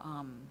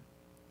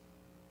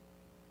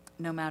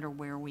no matter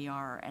where we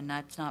are. And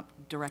that's not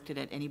directed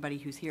at anybody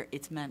who's here.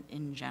 It's meant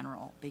in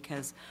general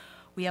because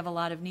we have a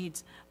lot of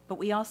needs. But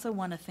we also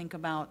want to think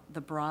about the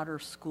broader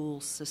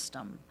school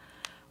system.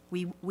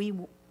 We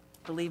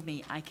believe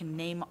me, I can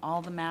name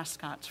all the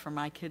mascots for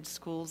my kids'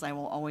 schools. I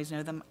will always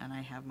know them, and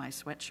I have my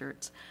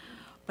sweatshirts.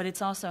 But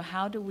it's also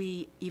how do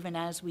we, even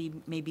as we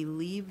maybe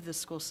leave the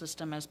school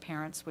system as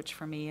parents, which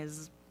for me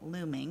is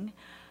looming,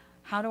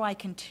 how do I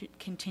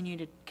continue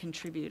to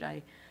contribute?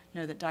 I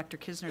know that Dr.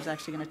 Kisner is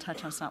actually going to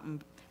touch on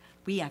something.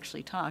 We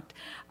actually talked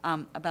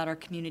about our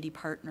community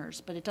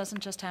partners, but it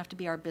doesn't just have to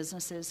be our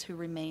businesses who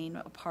remain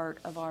a part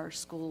of our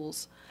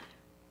schools.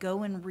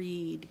 Go and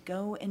read,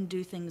 go and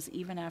do things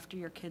even after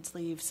your kids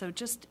leave. So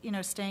just, you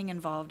know, staying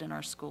involved in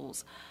our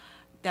schools.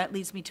 That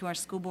leads me to our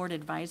school board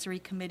advisory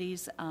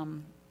committees.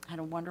 Had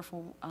a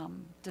wonderful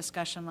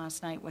discussion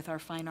last night with our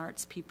fine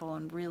arts people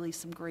and really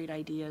some great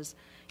ideas.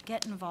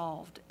 Get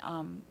involved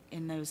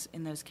in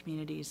those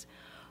communities.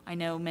 I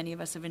know many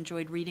of us have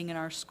enjoyed reading in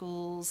our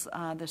schools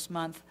this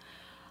month.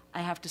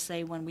 I have to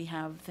say when we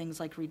have things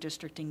like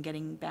redistricting,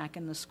 getting back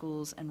in the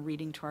schools and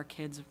reading to our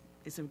kids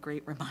is a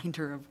great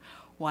reminder of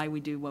why we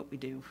do what we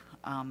do.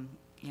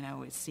 You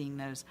know, it's seeing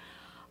those.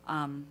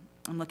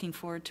 I'm looking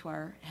forward to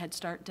our Head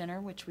Start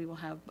dinner, which we will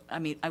have. I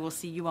mean, I will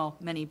see you all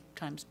many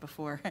times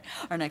before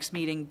our next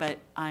meeting, but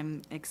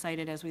I'm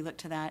excited as we look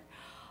to that.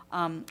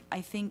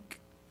 I think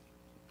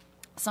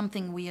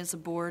something we as a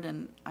board,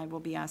 and I will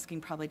be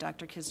asking probably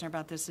Dr. Kisner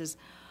about this, is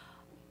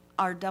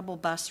our double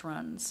bus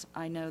runs.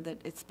 I know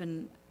that it's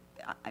been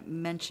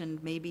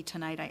mentioned maybe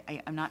tonight.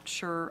 I'm not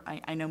sure.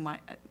 I know my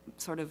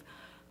sort of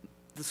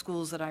the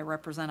schools that I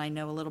represent, I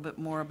know a little bit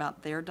more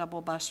about their double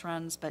bus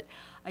runs, but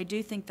I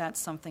do think that's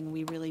something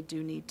we really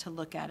do need to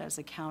look at as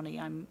a county.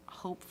 I'm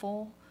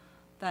hopeful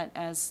that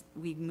as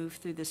we move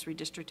through this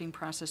redistricting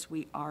process,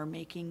 we are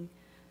making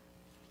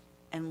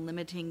and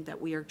limiting, that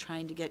we are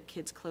trying to get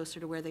kids closer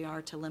to where they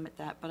are to limit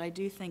that. But I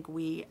do think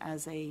we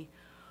as a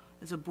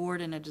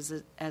board and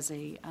as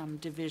a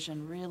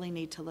division really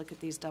need to look at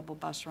these double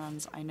bus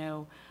runs. I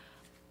know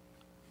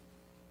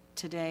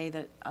today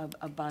that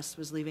a bus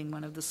was leaving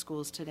one of the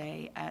schools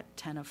today at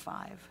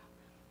 10:05,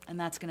 and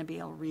that's going to be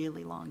a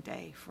really long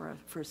day for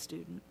a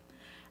student.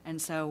 And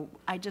so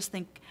I just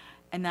think,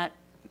 and that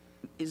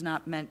is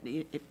not meant,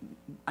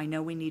 I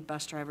know we need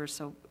bus drivers,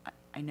 so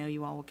I know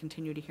you all will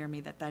continue to hear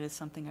me that is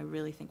something I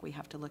really think we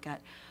have to look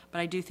at. But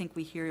I do think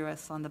we hear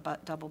us on the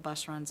double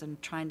bus runs and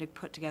trying to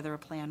put together a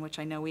plan, which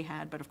I know we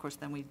had, but of course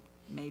then we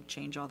may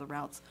change all the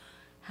routes.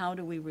 How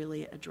do we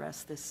really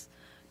address this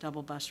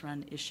double bus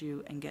run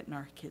issue and getting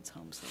our kids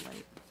home so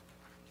late?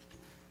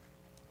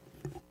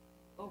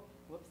 Oh,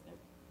 whoops.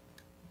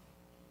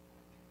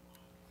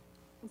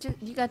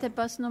 You got that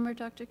bus number,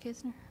 Dr.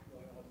 Kisner?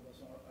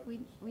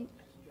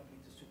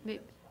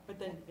 But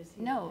then is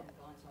he no.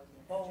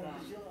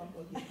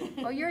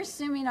 Oh, you're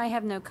assuming I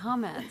have no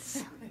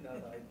comments.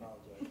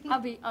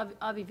 I'll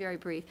be very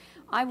brief.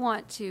 I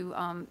want to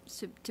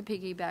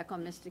piggyback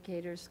on Mr.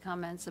 Cater's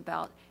comments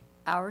about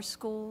our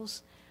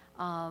schools.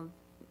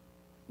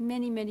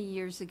 Many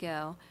years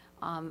ago,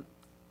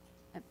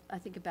 I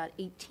think about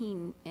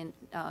 18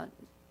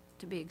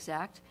 to be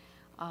exact,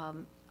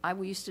 I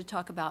used to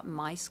talk about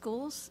my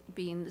schools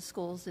being the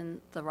schools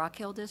in the Rock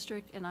Hill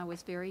district, and I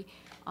was very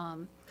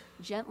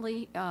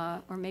gently,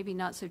 or maybe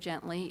not so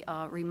gently,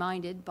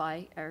 reminded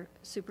by our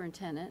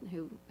superintendent,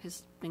 who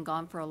has been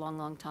gone for a long,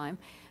 long time,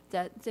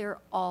 that they're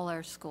all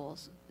our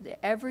schools.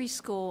 Every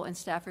school in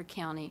Stafford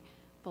County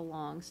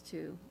belongs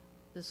to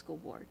the school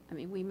board. I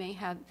mean, we may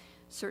have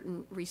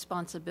certain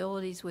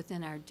responsibilities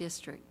within our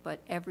district, but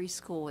every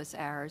school is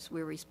ours.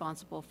 We're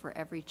responsible for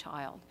every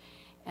child.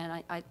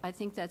 And I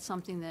think that's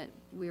something that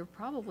we're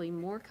probably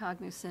more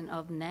cognizant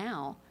of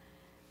now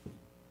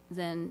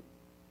than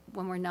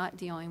when we're not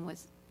dealing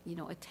with,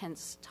 a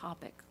tense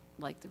topic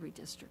like the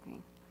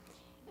redistricting.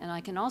 And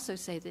I can also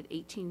say that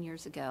 18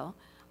 years ago,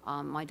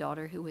 my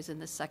daughter, who was in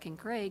the 2nd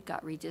grade,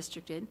 got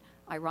redistricted,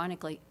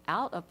 ironically,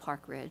 out of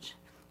Park Ridge,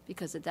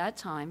 because at that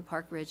time,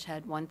 Park Ridge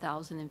had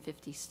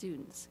 1,050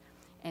 students,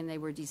 and they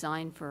were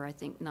designed for, I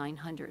think,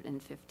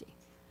 950.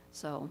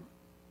 So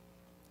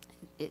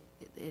it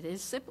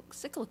is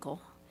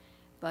cyclical,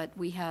 but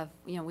we have,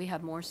 we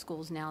have more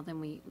schools now than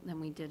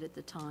we did at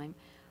the time.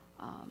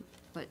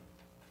 But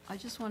I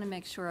just want to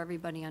make sure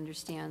everybody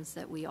understands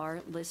that we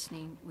are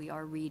listening, we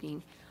are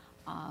reading.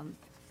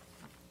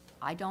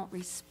 I don't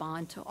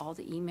respond to all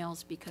the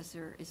emails because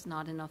there is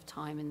not enough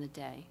time in the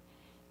day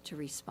to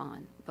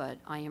respond, but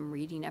I am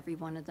reading every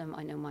one of them.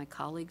 I know my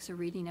colleagues are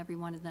reading every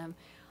one of them.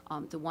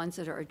 The ones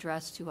that are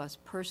addressed to us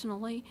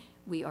personally,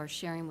 we are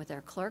sharing with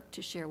our clerk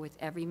to share with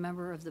every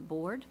member of the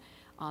board,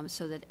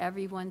 so that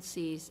everyone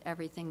sees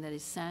everything that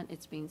is sent.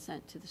 It's being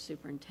sent to the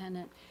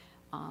superintendent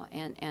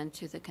and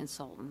to the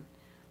consultant.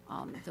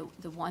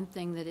 The one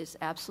thing that is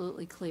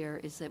absolutely clear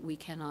is that we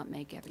cannot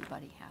make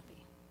everybody happy.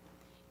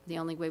 The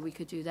only way we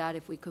could do that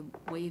if we could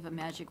wave a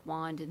magic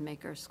wand and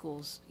make our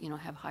schools,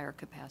 have higher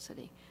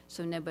capacity,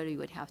 so nobody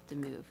would have to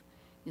move.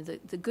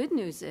 The good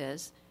news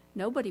is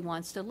nobody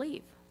wants to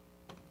leave.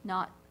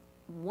 Not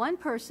one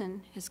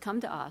person has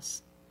come to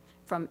us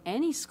from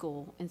any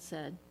school and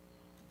said,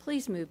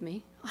 please move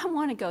me. I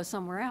want to go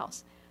somewhere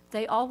else.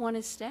 They all want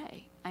to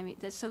stay. I mean,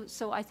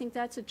 so I think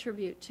that's a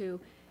tribute to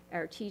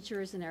our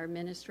teachers and our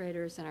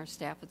administrators and our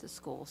staff at the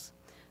schools.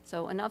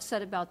 So enough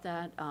said about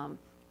that.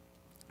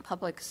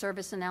 Public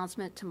service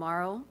announcement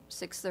tomorrow,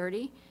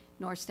 6:30,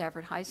 North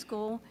Stafford High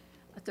School.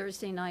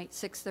 Thursday night,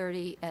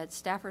 6:30 at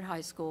Stafford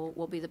High School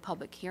will be the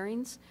public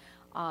hearings.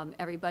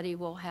 Everybody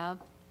will have,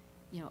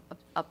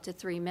 up to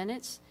 3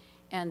 minutes,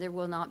 and there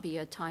will not be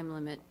a time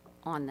limit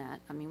on that.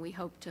 I mean, we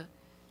hope to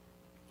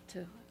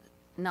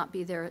not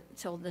be there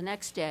till the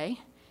next day,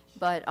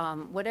 but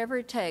whatever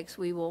it takes,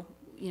 we will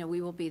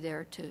be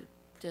there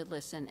to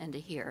listen and to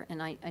hear.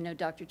 And I know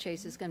Dr.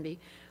 Chase is going to be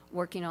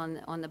working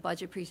on the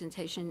budget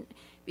presentation.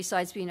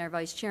 Besides being our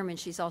vice chairman,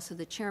 she's also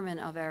the chairman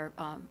of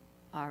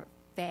our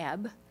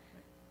FAB,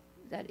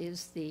 that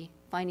is the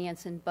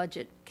Finance and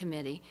Budget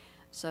Committee.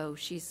 So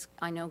she's,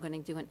 I know, going to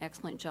do an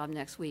excellent job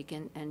next week,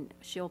 and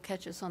she'll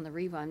catch us on the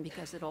rerun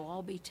because it'll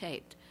all be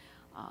taped.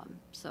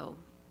 So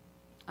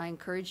I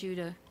encourage you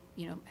to,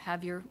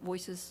 have your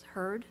voices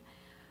heard.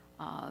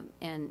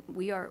 And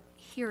we are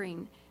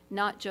hearing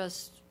not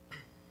just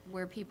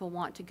where people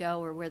want to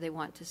go or where they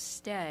want to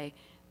stay,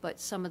 but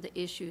some of the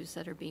issues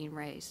that are being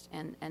raised.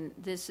 And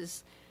this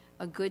is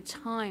a good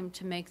time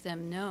to make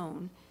them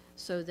known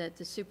so that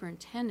the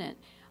superintendent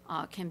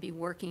can be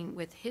working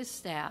with his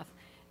staff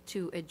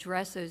to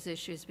address those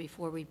issues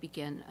before we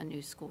begin a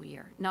new school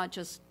year. Not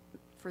just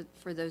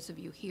for those of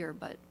you here,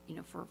 but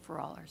for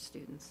all our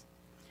students.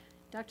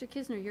 Dr.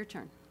 Kisner, your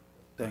turn.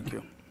 Thank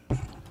you.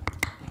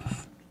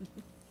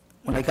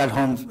 When I got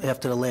home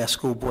after the last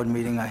school board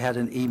meeting, I had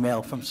an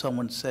email from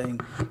someone saying,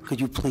 could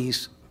you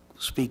please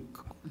speak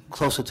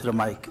closer to the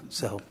mic?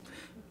 So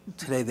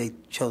today they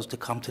chose to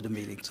come to the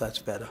meeting, so that's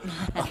better.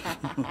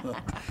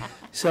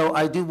 So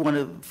I do want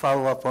to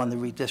follow up on the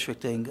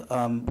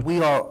redistricting.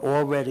 We are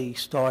already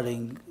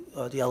starting,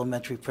 the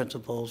elementary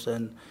principals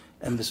and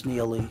Ms.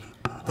 Neely,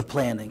 the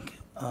planning.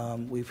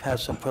 We've had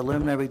some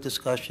preliminary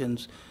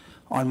discussions.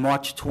 On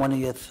March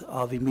 20th,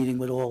 I'll be meeting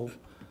with all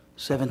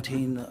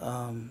 17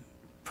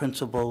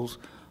 principals,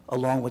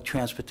 along with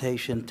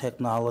transportation,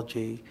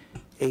 technology,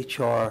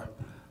 HR,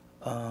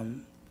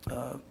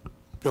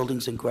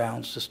 buildings and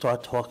grounds, to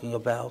start talking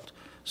about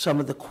some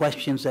of the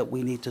questions that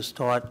we need to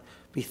start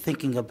be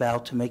thinking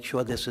about to make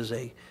sure this is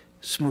a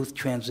smooth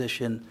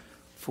transition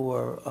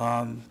for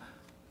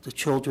the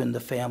children, the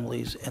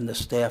families, and the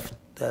staff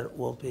that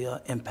will be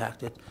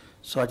impacted.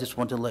 So I just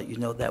want to let you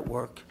know that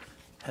work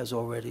has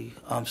already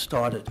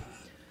started.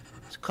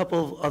 A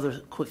couple of other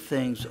quick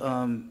things.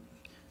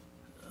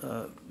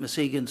 Ms.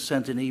 Egan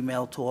sent an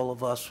email to all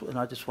of us, and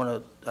I just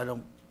want to, I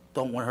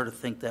don't want her to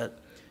think that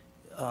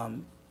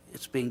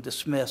it's being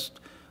dismissed.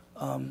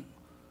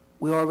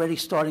 We're already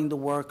starting to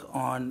work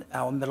on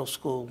our middle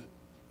school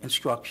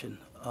instruction.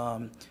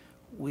 As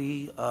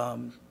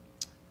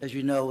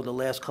you know, the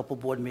last couple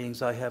board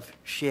meetings I have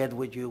shared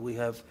with you, we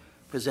have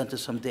presented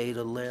some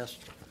data. Last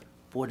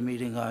board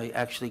meeting, I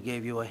actually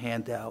gave you a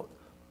handout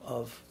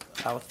of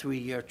our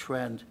 3-year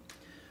trend.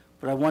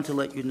 But I want to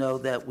let you know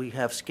that we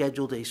have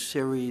scheduled a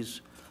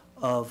series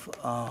of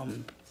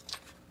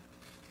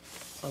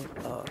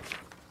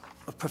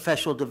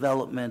professional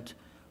development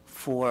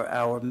for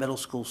our middle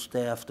school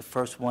staff. The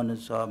first one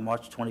is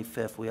March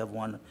 25th. We have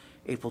one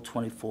April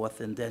 24th,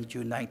 and then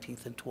June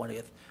 19th and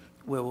 20th,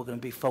 where we're going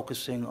to be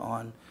focusing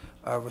on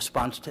our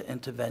response to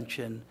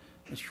intervention,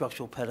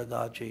 instructional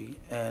pedagogy,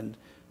 and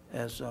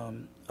as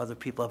other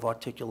people have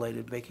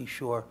articulated, making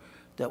sure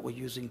that we're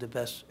using the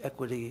best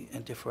equity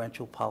and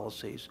differential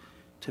policies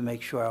to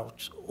make sure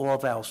all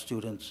of our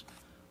students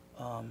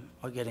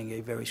are getting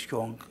a very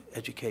strong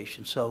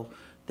education. So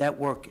that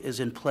work is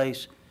in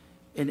place.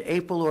 In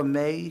April or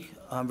May,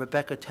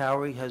 Rebecca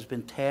Towery has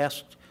been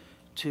tasked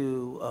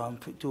to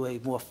do a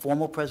more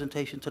formal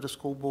presentation to the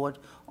school board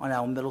on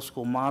our middle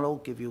school model,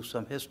 give you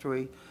some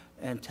history,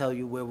 and tell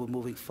you where we're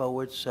moving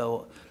forward.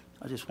 So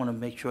I just want to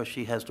make sure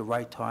she has the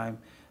right time.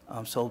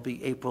 So it'll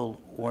be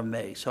April or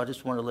May. So I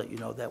just want to let you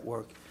know that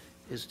work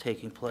is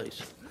taking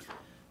place.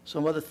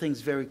 Some other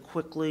things very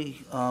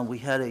quickly. We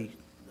had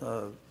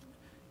a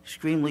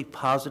extremely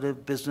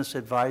positive business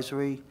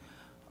advisory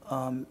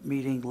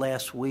meeting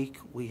last week.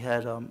 We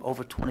had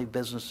over 20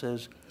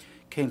 businesses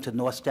came to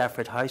North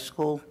Stafford High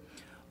School.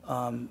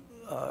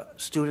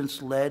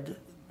 Students led,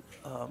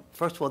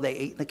 first of all, they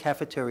ate in the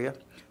cafeteria,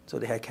 so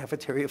they had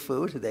cafeteria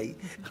food. They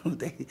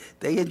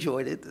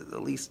enjoyed it.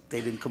 At least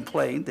they didn't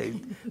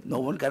complain. No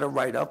one got a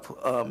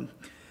write-up.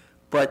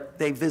 But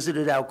they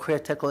visited our career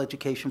technical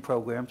education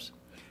programs.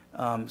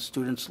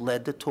 Students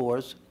led the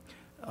tours.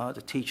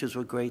 The teachers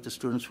were great. The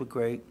students were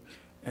great.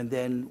 And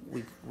then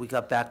we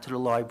got back to the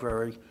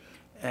library,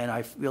 and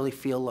I really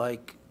feel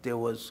like there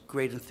was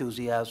great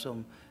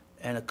enthusiasm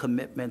and a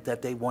commitment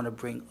that they want to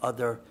bring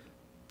other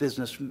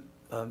business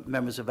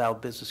members of our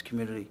business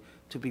community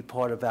to be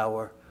part of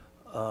our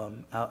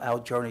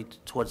journey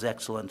towards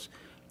excellence.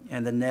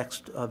 And the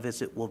next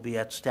visit will be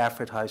at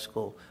Stafford High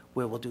School,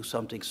 where we'll do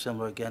something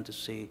similar again to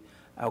see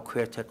our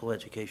career technical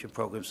education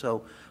program.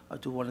 So I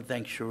do want to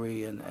thank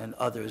Cherie and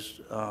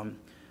others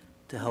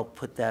to help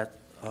put that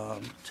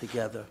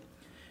together.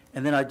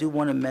 And then I do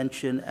want to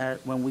mention,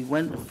 when we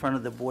went in front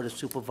of the Board of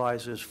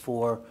Supervisors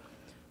for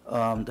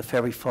the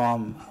Ferry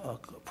Farm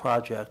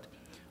project,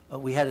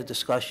 we had a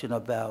discussion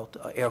about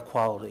air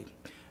quality.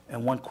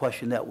 And one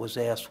question that was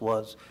asked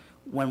was,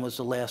 when was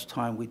the last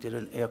time we did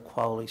an air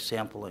quality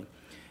sampling?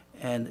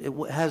 And it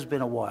has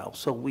been a while.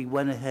 So we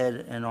went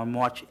ahead, and on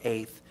March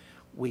 8th,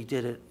 we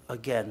did it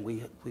again.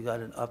 We got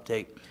an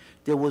update.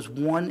 There was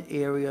one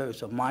area,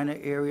 it's a minor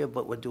area,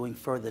 but we're doing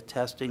further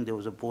testing. There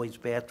was a boys'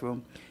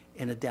 bathroom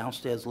in a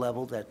downstairs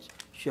level that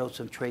showed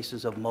some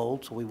traces of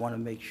mold, so we want to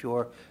make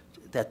sure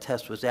that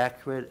test was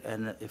accurate,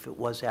 and if it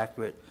was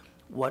accurate,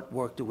 what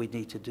work do we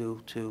need to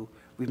do to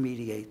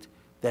remediate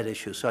that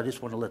issue? So I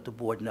just want to let the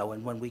board know,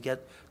 and when we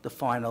get the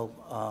final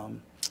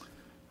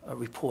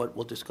report,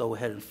 we'll just go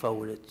ahead and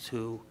forward it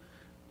to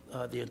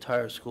the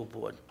entire school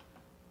board.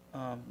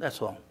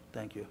 That's all.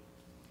 Thank you.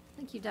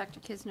 Thank you, Dr.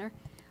 Kisner.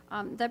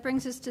 That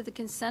brings us to the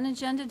consent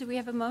agenda. Do we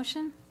have a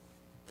motion?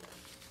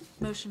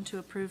 Motion to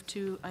approve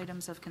 2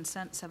 items of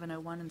consent,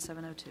 701 and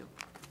 702.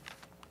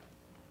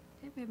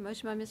 Okay, we have a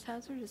motion by Ms.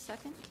 Hazard, a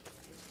second.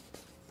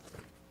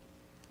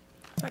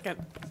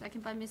 Second.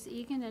 Second by Ms.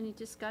 Egan. Any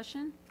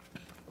discussion?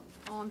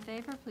 All in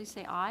favor, please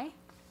say aye.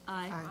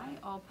 Aye. Aye.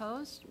 All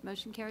opposed?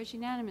 Motion carries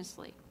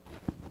unanimously.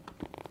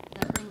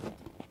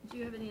 Do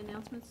you have any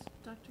announcements,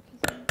 Dr.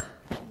 Kisner?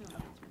 No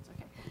announcements,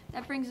 okay.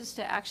 That brings us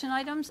to action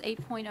items.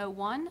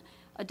 8.01,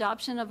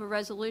 adoption of a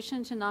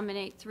resolution to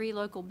nominate 3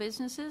 local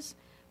businesses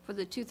for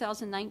the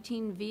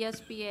 2019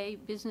 VSBA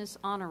Business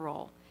Honor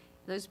Roll.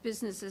 Those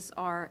businesses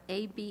are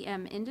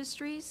ABM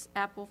Industries,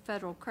 Apple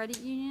Federal Credit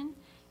Union,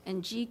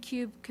 and G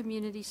Cubed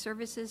Community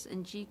Services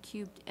and G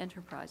Cubed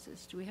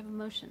Enterprises. Do we have a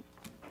motion?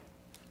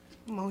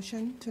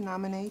 Motion to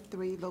nominate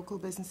 3 local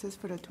businesses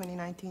for the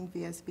 2019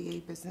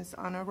 VSBA Business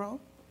Honor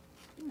Roll.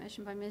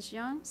 Motion by Ms.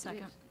 Young.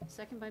 Second.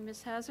 Second by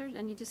Ms. Hazard.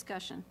 Any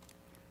discussion?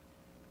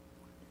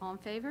 All in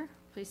favor,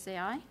 please say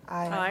aye.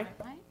 Aye.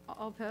 Aye.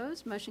 All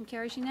opposed? Motion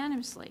carries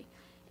unanimously.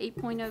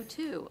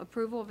 8.02,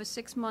 approval of a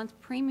 6-month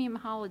premium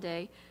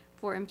holiday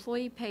for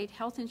employee-paid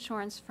health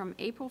insurance from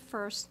April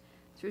 1st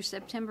through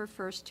September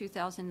 1st,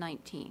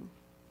 2019.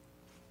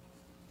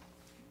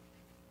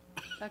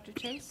 Dr.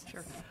 Chase?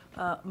 Sure.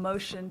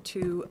 Motion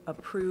to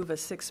approve a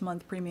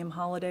 6-month premium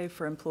holiday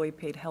for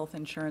employee-paid health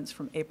insurance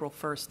from April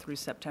 1st through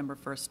September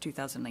 1st,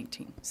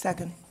 2019.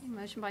 Second.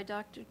 Motion by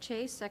Dr.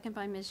 Chase, second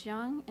by Ms.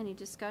 Young. Any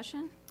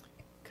discussion?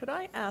 Could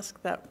I ask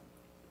that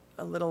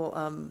a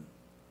little,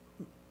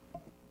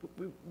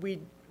 we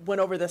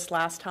went over this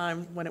last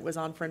time when it was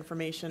on for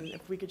information.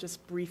 If we could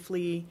just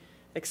briefly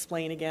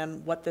explain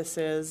again what this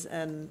is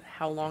and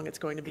how long it's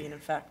going to be in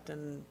effect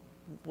and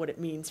what it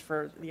means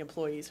for the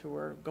employees who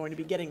are going to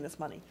be getting this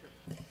money.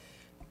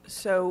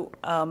 So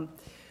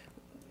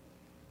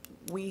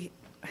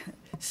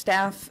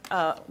staff,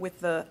 with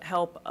the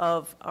help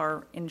of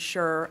our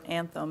insurer,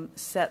 Anthem,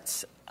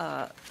 sets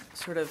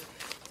sort of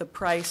the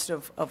price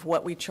of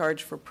what we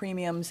charge for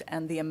premiums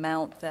and the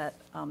amount that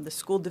the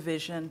school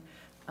division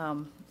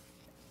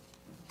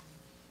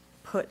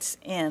puts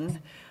in.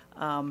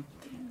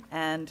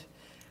 And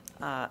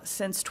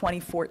since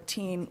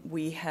 2014,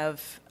 we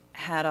have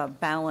had a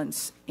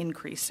balance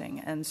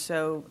increasing. And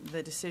so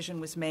the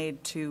decision was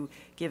made to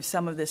give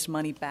some of this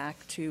money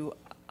back to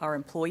our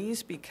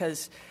employees,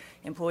 because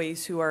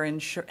employees who are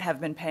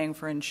have been paying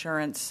for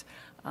insurance,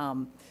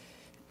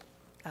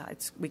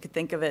 we could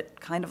think of it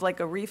kind of like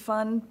a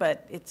refund,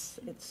 but it's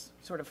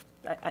sort of,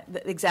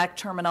 the exact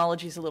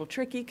terminology is a little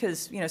tricky,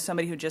 because, you know,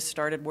 somebody who just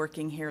started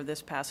working here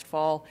this past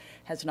fall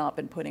has not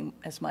been putting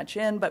as much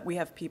in, but we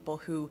have people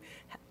who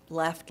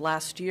left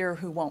last year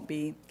who won't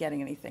be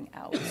getting anything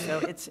out. So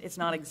it's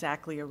not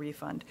exactly a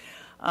refund.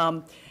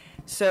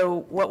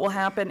 So what will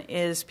happen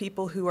is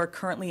people who are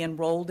currently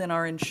enrolled in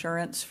our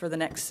insurance for the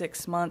next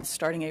 6 months,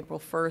 starting April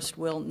 1st,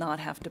 will not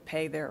have to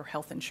pay their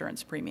health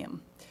insurance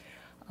premium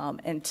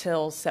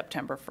until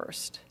September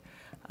 1st.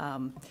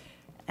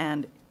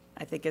 And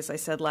I think, as I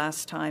said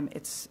last time,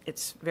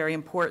 it's very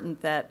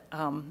important that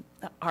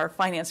our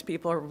finance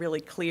people are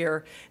really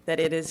clear that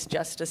it is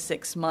just a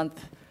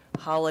 6-month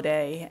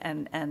holiday,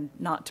 and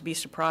not to be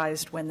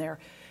surprised when their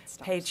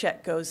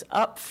paycheck goes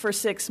up for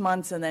 6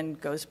 months and then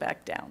goes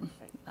back down.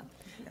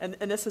 And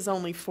this is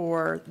only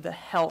for the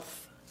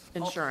health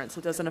insurance.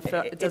 It doesn't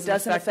affect, It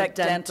doesn't affect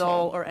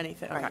dental or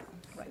anything. Okay.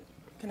 Right.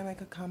 Can I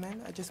make a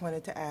comment? I just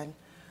wanted to add,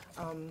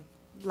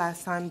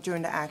 last time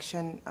during the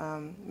action,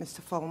 Mr.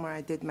 Fulmer,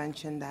 I did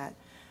mention that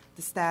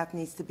the staff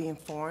needs to be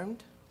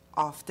informed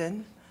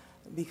often,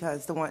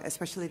 because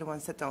especially the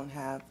ones that don't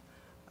have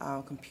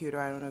computer,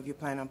 I don't know if you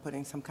plan on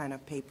putting some kind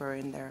of paper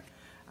in their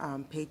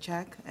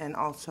paycheck, and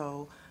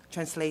also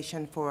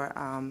translation for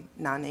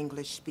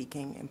non-English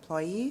speaking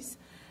employees.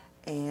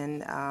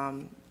 And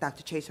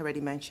Dr. Chase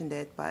already mentioned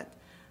it, but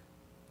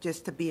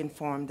just to be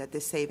informed that the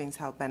savings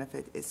health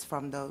benefit is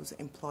from those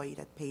employees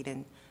that paid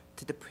in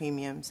to the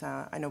premiums.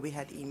 I know we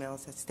had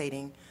emails that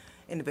stating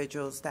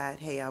individuals that,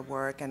 hey, I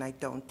work and I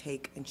don't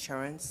take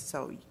insurance,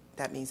 so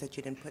that means that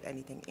you didn't put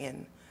anything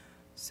in.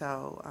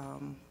 So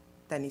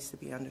that needs to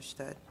be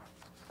understood,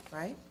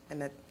 right?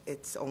 And that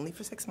it's only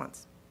for 6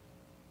 months,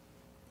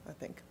 I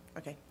think.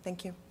 Okay,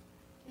 thank you.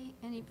 Okay,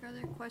 any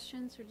further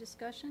questions or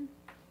discussion?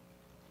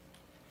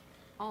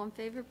 All in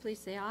favor, please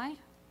say aye.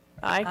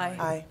 Aye.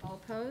 Aye.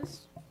 All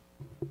opposed?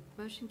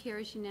 Motion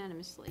carries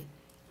unanimously.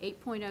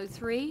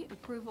 8.03,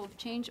 approval of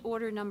change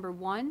order number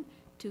 1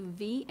 to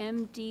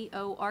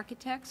VMDO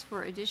Architects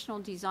for additional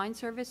design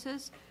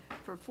services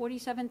for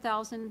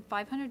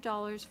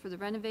 $47,500 for the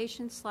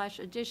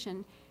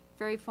renovation/addition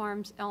Ferry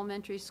Farms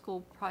Elementary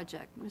School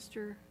project.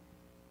 Mr.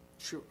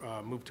 Sure,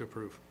 move to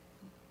approve.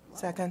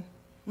 Second.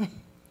 All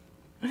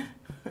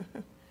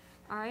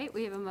right,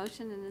 we have a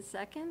motion and a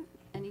second.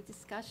 Any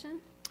discussion?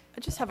 I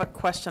just have a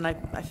question. I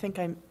think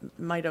I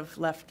might have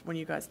left when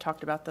you guys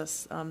talked about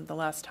this the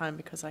last time,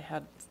 because I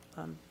had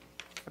a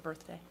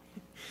birthday.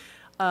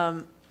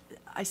 I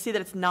see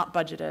that it's not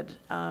budgeted,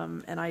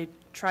 and I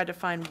tried to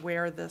find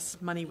where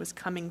this money was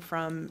coming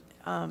from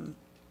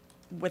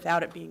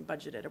without it being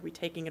budgeted. Are we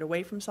taking it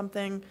away from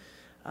something?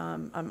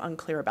 I'm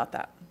unclear about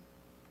that.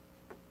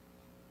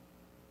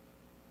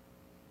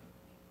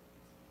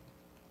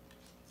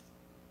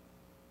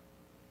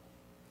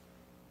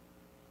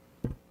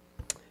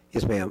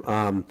 Yes, ma'am.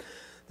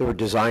 There were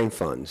design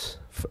funds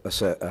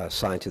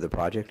assigned to the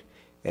project,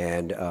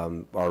 and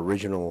our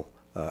original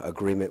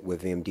agreement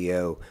with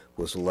VMDO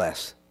was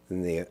less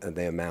than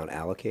the amount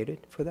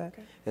allocated for that.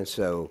 Okay. And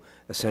so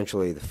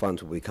essentially the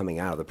funds will be coming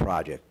out of the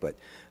project, but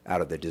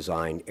out of the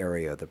design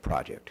area of the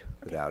project,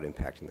 without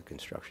impacting the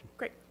construction.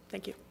 Great,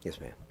 thank you. Yes,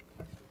 ma'am.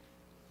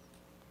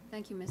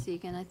 Thank you, Ms.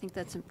 Egan. I think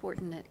that's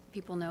important that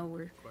people know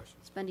we're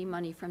spending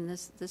money from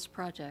this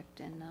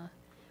project, and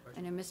I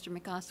know Mr.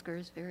 McOsker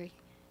is very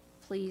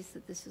pleased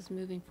that this is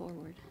moving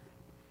forward.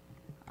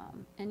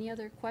 Any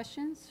other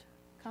questions,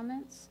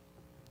 comments?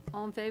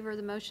 All in favor of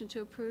the motion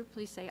to approve,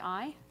 please say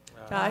aye.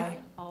 Aye.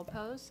 All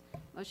opposed?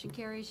 Motion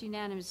carries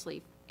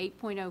unanimously.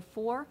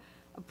 8.04,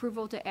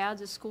 approval to add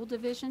the school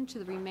division to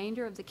the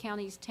remainder of the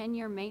county's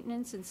 10-year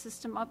maintenance and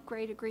system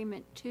upgrade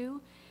agreement 2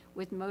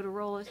 with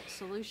Motorola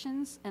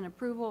Solutions, and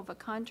approval of a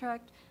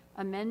contract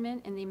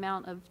amendment in the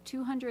amount of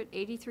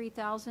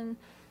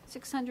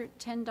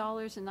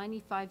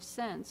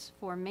 $283,610.95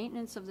 for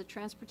maintenance of the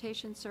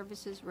Transportation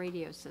Services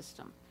radio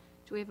system.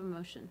 Do we have a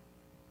motion?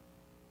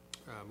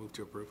 Move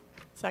to approve.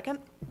 Second?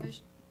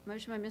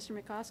 Motion by Mr.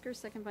 McOsker,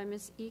 second by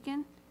Ms.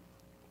 Egan.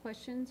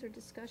 Questions or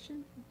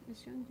discussion?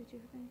 Ms. Young, did you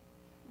have any?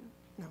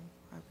 No.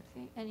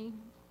 Okay,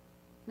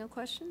 no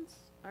questions?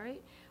 All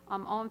right.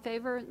 All in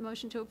favor of the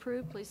motion to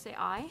approve, please say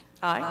aye.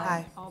 Aye.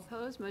 Aye. All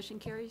opposed, motion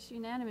carries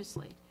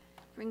unanimously.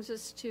 Brings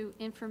us to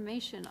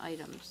information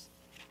items.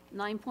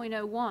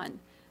 9.01,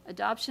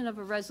 adoption of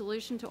a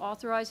resolution to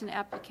authorize an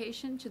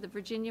application to the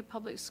Virginia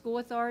Public School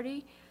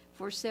Authority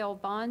for sale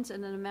of bonds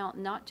in an amount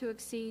not to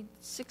exceed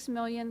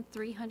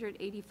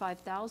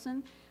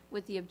 $6,385,000,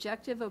 with the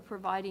objective of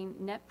providing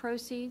net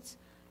proceeds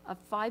of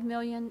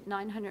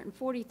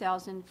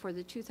 $5,940,000 for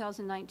the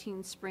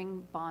 2019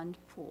 spring bond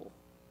pool.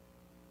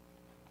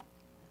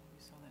 You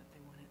saw that they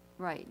wanted.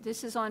 Right.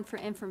 This is on for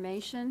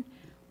information.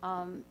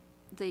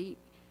 The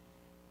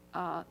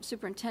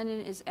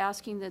superintendent is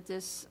asking that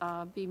this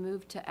be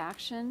moved to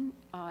action,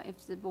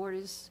 if the board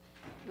is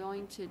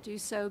willing to do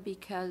so,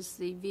 because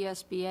the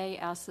VSBA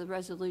asked the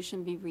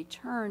resolution be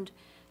returned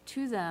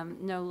to them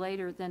no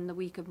later than the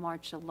week of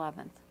March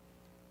 11th,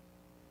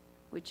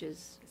 which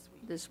is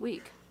this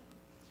week.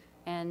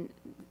 And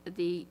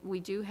we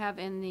do have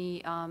in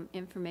the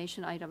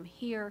information item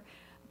here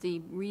the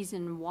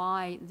reason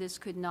why this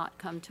could not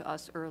come to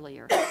us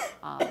earlier.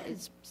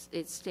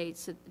 It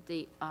states that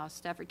the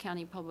Stafford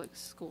County Public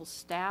Schools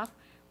staff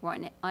were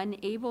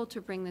unable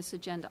to bring this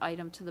agenda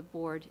item to the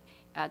board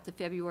at the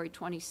February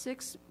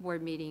 26th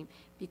board meeting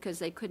because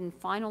they couldn't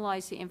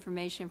finalize the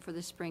information for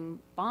the spring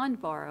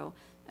bond borrow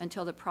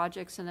until the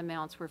projects and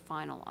amounts were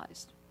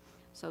finalized.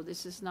 So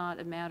this is not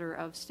a matter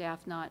of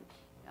staff not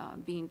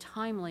being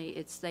timely.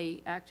 It's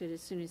they acted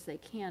as soon as they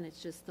can.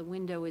 It's just the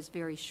window is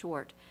very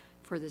short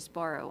for this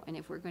borrow. And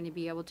if we're going to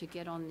be able to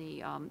get on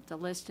the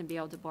list and be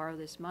able to borrow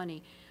this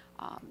money,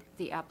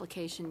 the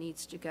application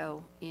needs to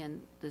go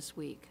in this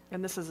week.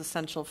 And this is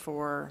essential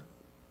for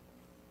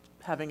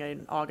having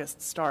an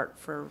August start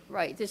for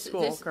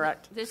school,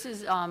 correct? This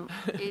is,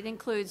 it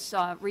includes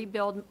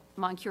rebuild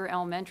Moncure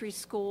Elementary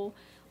School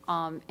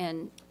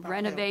and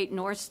renovate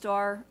North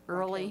Star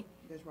early.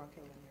 There's Rock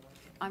Hill in here.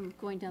 I'm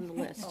going down the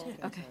list.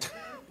 Oh, okay.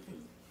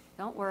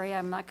 Don't worry,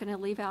 I'm not going to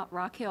leave out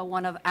Rock Hill,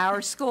 one of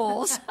our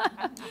schools.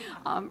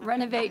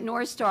 Renovate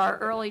North Star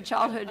Early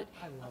Childhood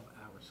I love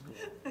our school.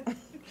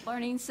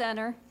 Learning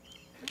Center.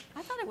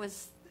 I thought it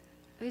was,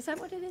 is that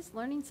what it is?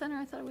 Learning Center?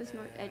 I thought it was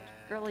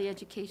Early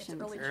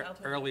Education.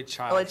 Early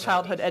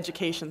Childhood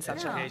Education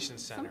Center. Education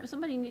Center.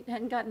 Somebody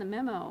hadn't gotten the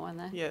memo on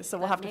that. Yeah, so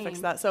we'll have to fix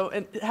that. So,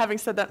 and having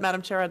said that,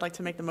 Madam Chair, I'd like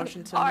to make the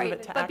motion to move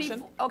it to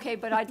action. Okay,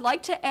 but I'd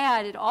like to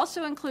add, it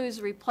also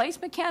includes replace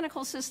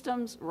mechanical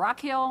systems, Rock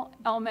Hill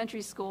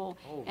Elementary School,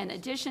 and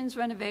additions,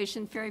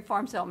 renovation, Ferry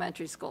Farms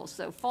Elementary School.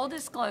 So full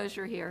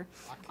disclosure here,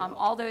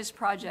 all those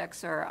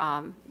projects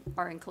are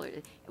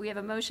included. We have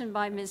a motion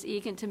by Ms.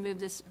 Egan to move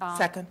this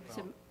Second.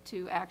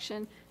 to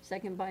action,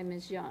 second by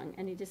Ms. Young.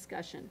 Any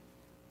discussion?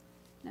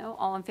 No?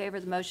 All in favor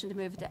of the motion to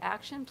move it to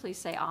action, please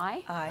say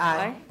aye.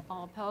 Aye.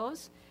 All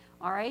opposed?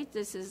 All right,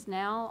 this is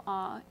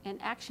now an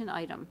action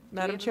item.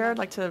 Madam Chair, I'd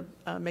like to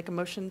make a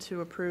motion to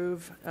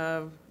approve,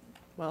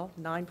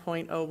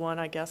 9.01,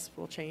 I guess,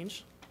 will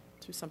change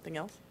to something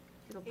else.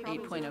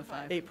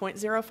 8.05.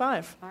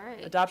 8.05. All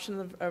right.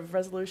 Adoption of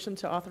resolution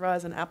to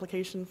authorize an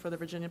application for the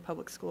Virginia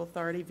Public School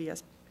Authority,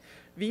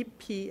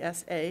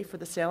 VPSA, for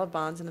the sale of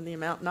bonds in the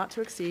amount not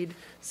to exceed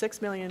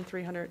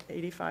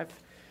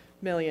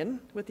 $6,385,000,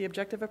 with the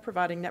objective of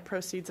providing net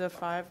proceeds of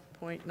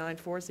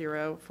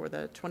 $5.940 for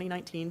the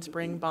 2019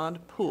 spring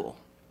bond pool.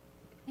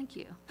 Thank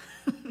you.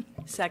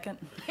 Second.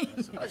 That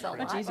was a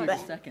Much lot. easier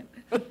second.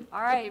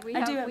 All right, we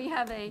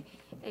have a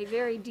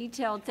very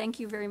detailed, thank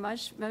you very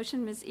much,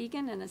 motion, Ms.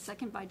 Egan, and a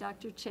second by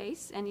Dr.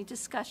 Chase. Any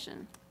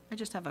discussion? I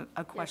just have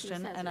a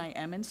question, Ms. and I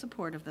am in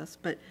support of this,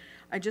 but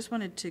I just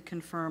wanted to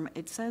confirm,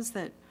 it says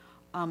that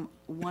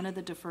one of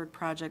the deferred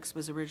projects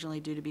was originally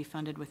due to be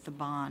funded with the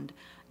bond.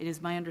 It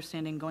is my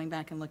understanding, going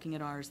back and looking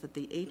at ours, that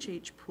the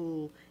HH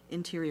Pool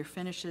interior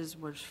finishes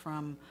was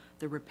from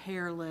the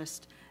repair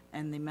list,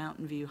 and the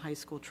Mountain View High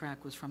School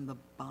track was from the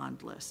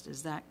bond list.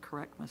 Is that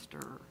correct,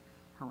 Mr.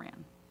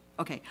 Haran?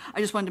 Okay, I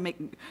just wanted to make,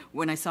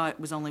 when I saw it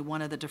was only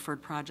one of the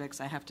deferred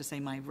projects, I have to say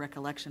my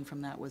recollection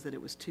from that was that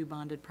it was two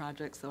bonded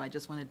projects, so I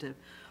just wanted to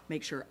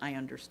make sure I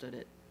understood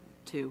it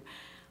too.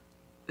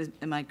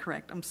 Am I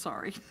correct? I'm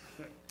sorry.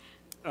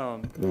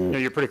 No,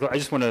 you're pretty clear. I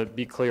just want to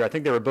be clear. I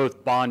think they were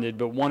both bonded,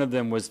 but one of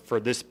them was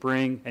for this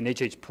spring, and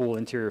HH Pool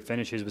interior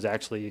finishes was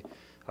actually,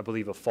 I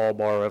believe, a fall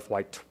borrow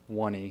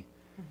FY20.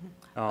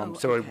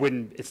 So it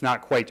wouldn't, it's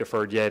not quite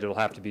deferred yet. It'll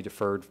have to be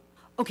deferred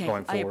Okay,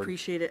 going I forward.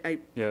 appreciate it.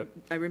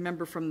 I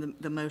remember from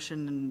the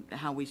motion and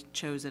how we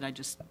chose it. I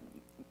just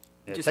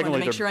wanted to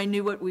make sure I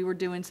knew what we were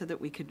doing so that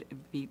we could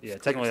be clear.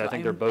 Technically, So I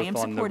think they're both I am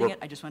on the supporting it.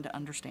 I just wanted to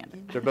understand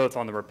it. They're both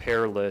on the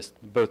repair list,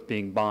 both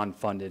being bond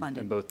funded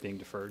and both being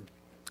deferred.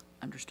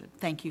 Understood.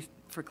 Thank you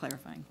for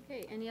clarifying.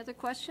 Okay, any other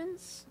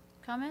questions,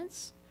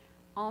 comments?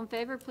 All in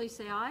favor, please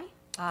say aye.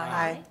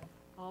 Aye.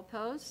 All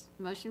opposed?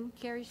 Motion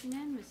carries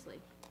unanimously.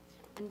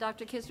 And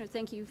Dr. Kisner,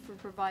 thank you for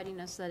providing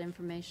us that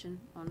information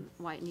on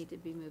why it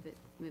needed to be moved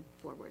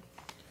forward.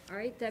 All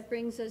right, that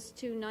brings us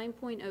to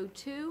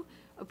 9.02,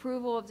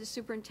 approval of the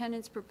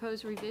superintendent's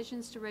proposed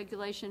revisions to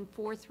Regulation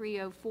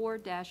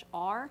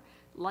 4304-R,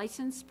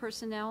 licensed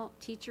personnel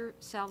teacher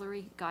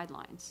salary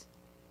guidelines.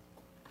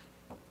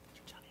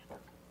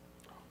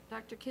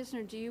 Dr.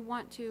 Kisner, do you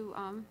want to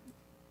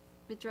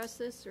address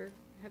this or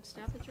have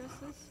staff address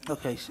this?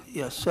 Okay,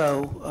 yeah,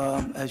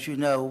 so as you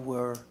know,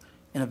 we're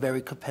in a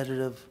very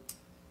competitive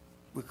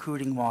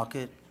recruiting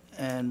market,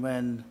 and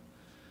when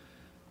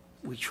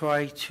we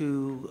try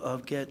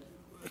to get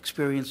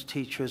experienced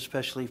teachers,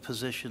 especially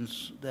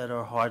positions that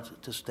are hard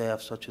to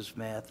staff, such as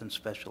math and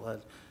special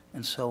ed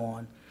and so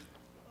on,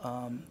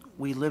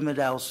 we limit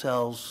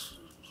ourselves,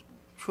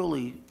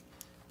 truly,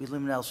 we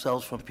limit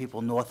ourselves from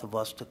people north of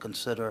us to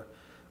consider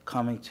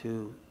coming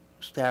to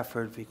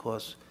Stafford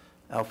because,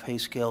 Our pay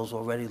scale is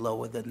already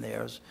lower than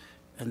theirs.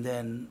 And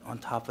then on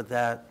top of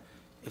that,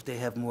 if they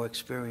have more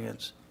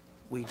experience,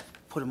 we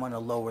put them on a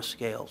lower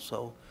scale,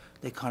 so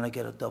they kind of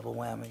get a double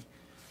whammy.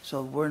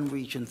 So we're in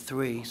Region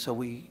 3, so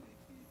we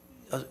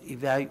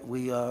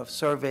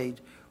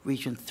surveyed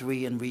Region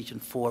 3 and Region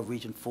 4.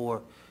 Region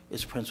 4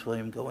 is Prince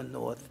William going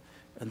north,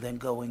 and then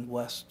going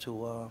west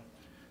to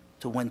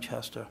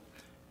Winchester.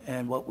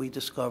 And what we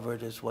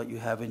discovered is what you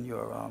have in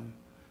your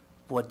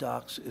board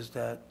docs is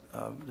that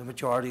the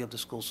majority of the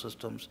school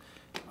systems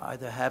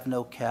either have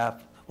no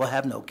cap,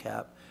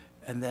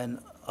 and then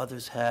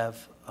others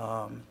have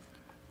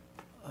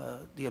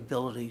the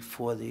ability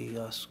for the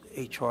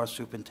HR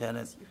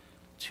superintendent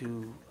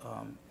to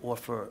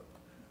offer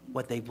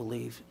what they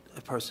believe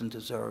a person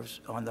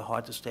deserves on the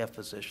hard-to-staff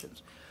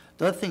positions.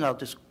 The other thing I'll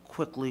just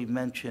quickly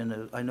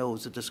mention, I know it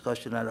was a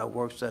discussion at our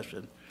work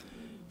session,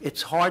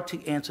 it's hard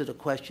to answer the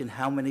question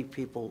how many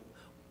people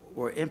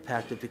were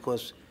impacted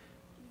because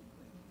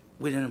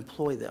we didn't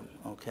employ them,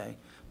 okay?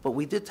 But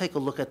we did take a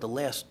look at the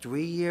last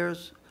 3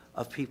 years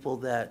of people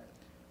that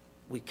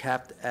we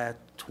capped at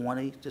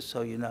 20, just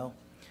so you know.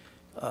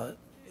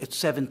 It's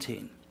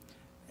 17,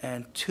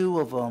 and 2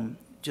 of them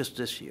just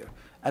this year.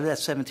 Out of that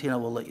 17, I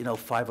will let you know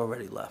 5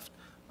 already left,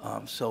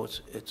 so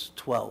it's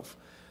 12.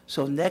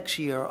 So next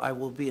year, I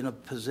will be in a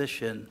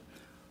position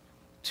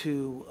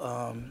to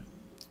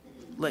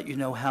let you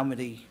know how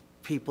many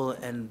people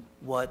and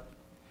what,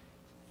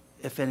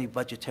 if any,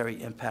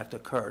 budgetary impact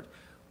occurred.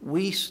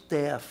 We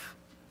staff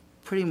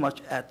pretty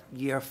much at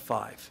year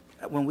 5.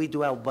 When we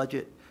do our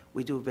budget,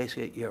 we do it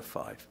basically at year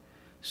 5.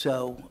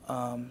 So,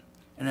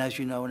 and as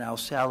you know, in our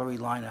salary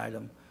line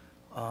item,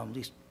 at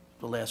least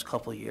the last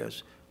couple of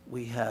years,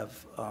 we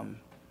have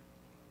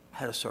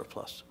had a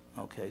surplus,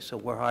 okay? So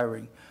we're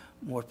hiring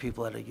more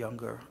people at a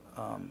younger,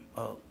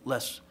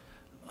 less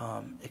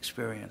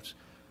experience.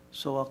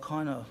 So I'll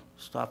kind of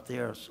stop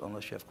there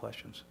unless you have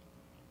questions.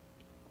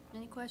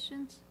 Any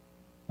questions?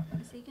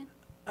 Ms. Egan?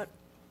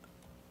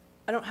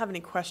 I don't have any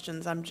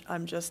questions.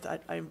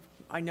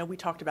 I know we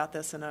talked about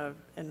this in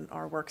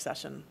our work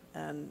session,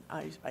 and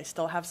I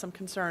still have some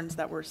concerns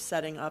that we're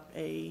setting up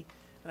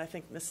and I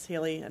think Ms.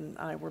 Healy and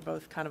I were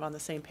both kind of on the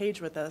same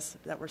page with this,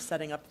 that we're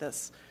setting up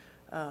this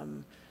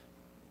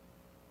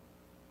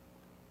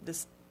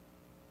this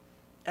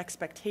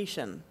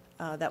expectation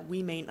that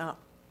we may not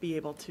be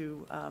able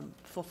to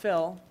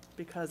fulfill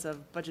because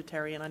of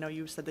budgetary, and I know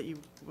you said that you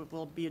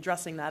will be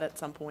addressing that at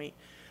some point.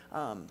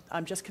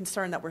 I'm just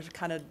concerned that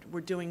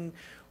we're doing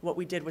what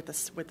we did with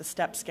the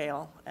step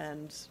scale,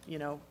 and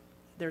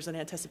there's an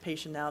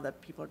anticipation now that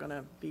people are going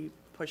to be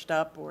pushed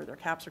up or their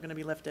caps are going to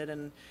be lifted,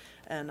 and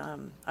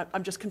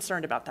I'm just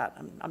concerned about that.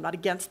 I'm not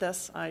against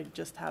this. I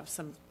just have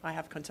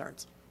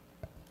concerns.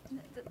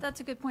 That's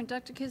a good point.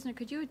 Dr. Kisner,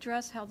 could you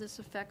address how this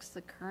affects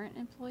the current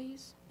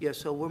employees? Yeah,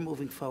 so we're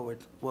moving forward.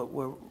 What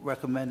we're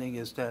recommending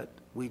is that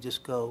we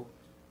just go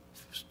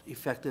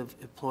effective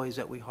employees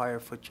that we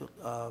hire for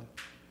the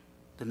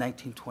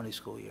 1920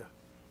 school year.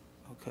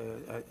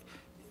 Okay,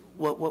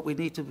 what we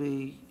need to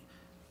be,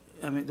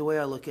 I mean, the way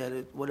I look at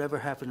it, whatever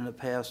happened in the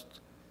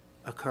past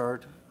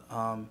occurred,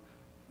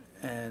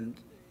 and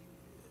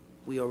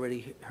we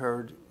already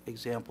heard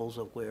examples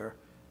of where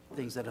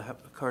things that have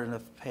occurred in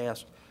the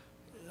past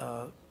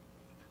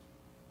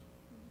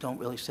don't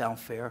really sound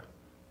fair,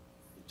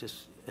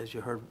 just as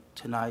you heard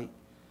tonight.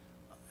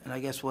 And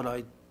I guess what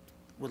I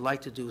would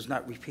like to do is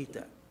not repeat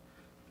that.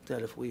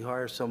 That if we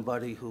hire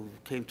somebody who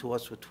came to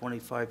us with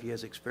 25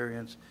 years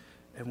experience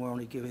and we're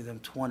only giving them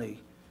 20,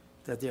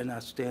 that they're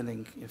not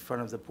standing in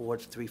front of the board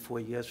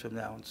 3-4 years from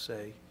now and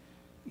say,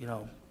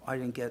 I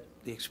didn't get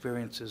the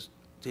experiences,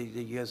 the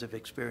years of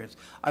experience.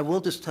 I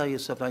will just tell you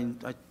something.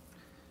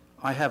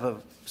 I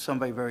have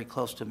somebody very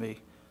close to me,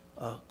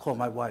 called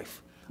my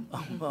wife,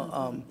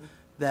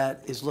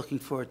 that is looking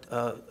for,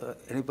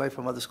 anybody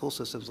from other school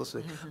systems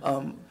listening,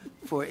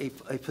 for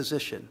a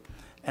position.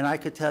 And I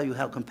could tell you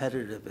how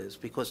competitive it is,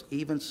 because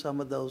even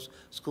some of those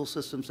school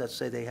systems that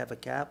say they have a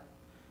cap,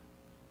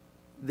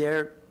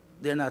 they're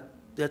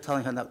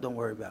telling her, no, don't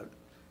worry about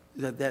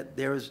it. That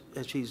there is,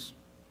 she's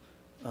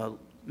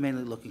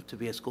mainly looking to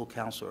be a school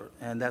counselor,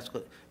 and that's,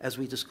 as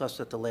we discussed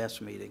at the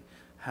last meeting,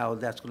 how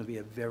that's going to be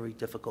a very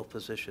difficult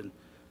position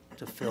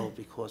to fill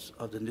because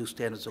of the new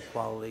standards of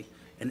quality,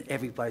 and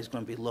everybody's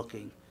going to be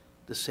looking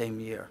the same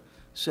year.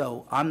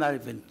 So I'm not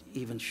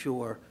even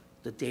sure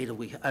the data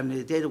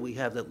the data we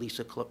have that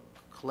Lisa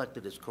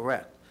collected is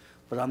correct,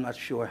 but I'm not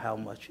sure how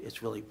much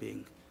it's really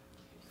being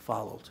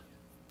followed,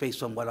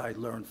 based on what I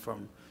learned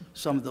from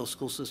some of those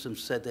school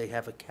systems said they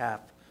have a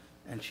cap,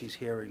 and she's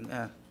hearing,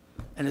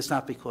 and it's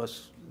not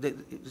because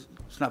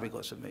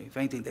of me. If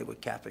anything, they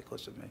would cap it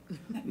because of me.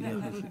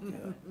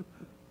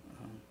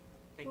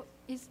 Well,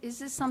 is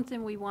this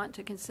something we want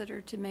to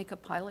consider to make a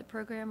pilot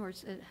program, or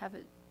have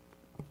it,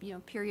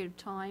 period of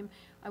time?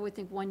 I would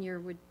think 1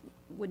 year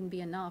wouldn't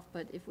be enough,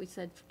 but if we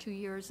said 2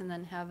 years and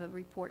then have a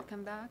report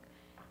come back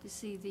to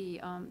see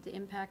the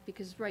impact,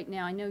 because right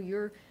now I know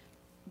your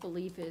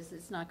belief is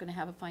it's not going to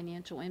have a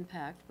financial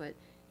impact, but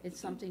it's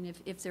something,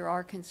 if there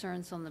are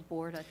concerns on the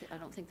board, I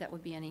don't think that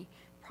would be any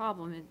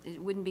problem. It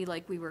wouldn't be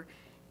like we were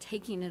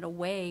taking it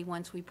away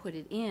once we put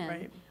it in.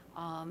 Right.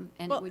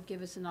 And Well, it would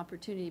give us an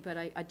opportunity, but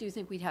I do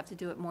think we'd have to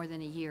do it more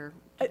than a year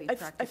to be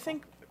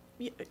practical.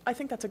 I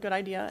think that's a good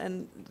idea,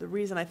 and the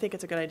reason I think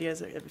it's a good idea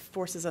is it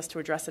forces us to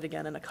address it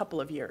again in a couple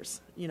of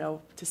years,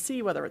 to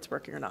see whether it's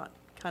working or not,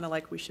 kind of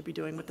like we should be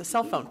doing with the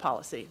cell phone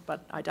policy,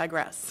 but I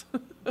digress.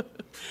 We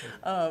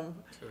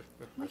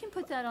can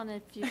put that on a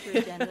future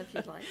agenda if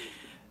you'd like.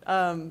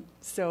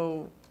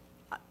 So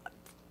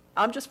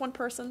I'm just one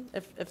person.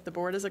 If the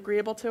board is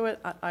agreeable to it,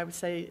 I would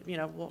say,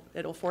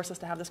 it'll force us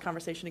to have this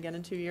conversation again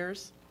in 2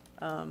 years.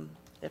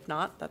 If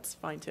not, that's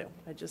fine too.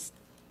 I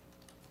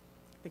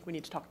think we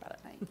need to talk about it.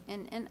 Right.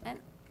 And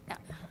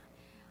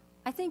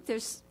I think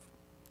there's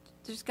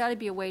got to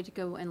be a way to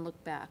go and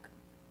look back,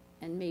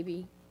 and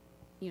maybe,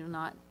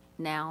 not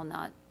now,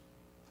 not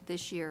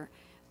this year,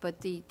 but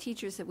the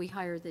teachers that we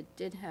hired that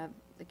did have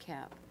the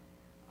cap,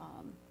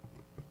 how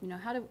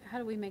do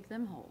we make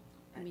them whole?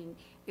 I mean,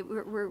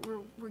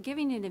 we're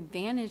giving an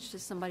advantage to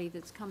somebody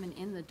that's coming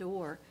in the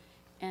door,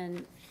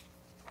 and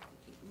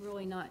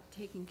really not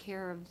taking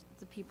care of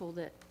the people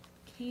that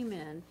came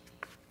in,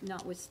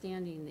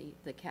 notwithstanding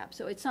the cap.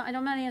 So it's not,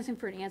 I'm not asking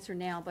for an answer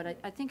now, but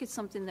I think it's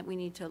something that we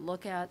need to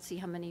look at, see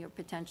how many are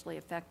potentially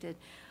affected.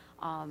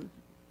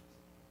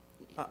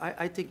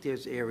 I think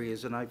there's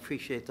areas, and I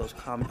appreciate those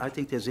comments, I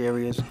think there's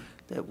areas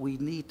that we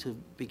need to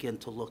begin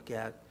to look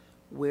at.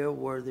 Where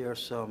were there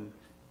some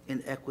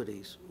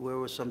inequities? Where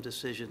were some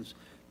decisions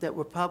that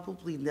were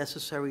probably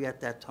necessary at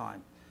that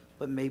time,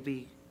 but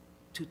maybe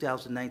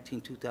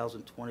 2019,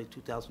 2020,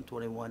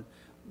 2021,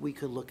 we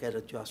could look at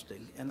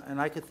adjusting. And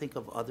I could think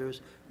of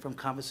others from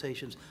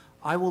conversations.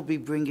 I will be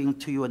bringing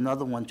to you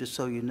another one, just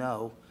so you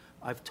know.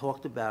 I've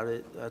talked about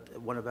it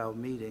at one of our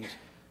meetings,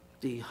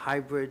 the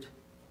hybrid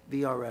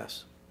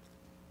VRS.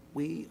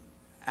 We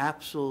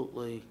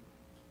absolutely,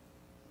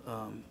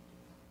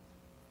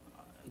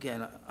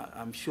 again,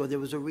 I'm sure there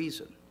was a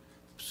reason.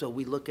 So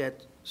we look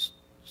at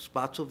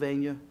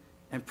Spotsylvania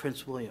and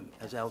Prince William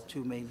as our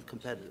two main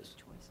competitors.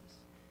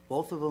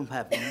 Both of them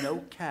have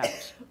no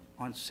caps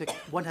on sick.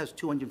 One has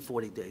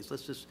 240 days.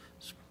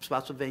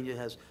 Spotsylvania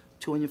has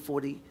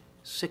 240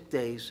 sick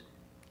days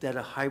that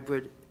are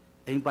hybrid.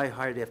 Anybody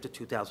hired after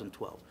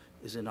 2012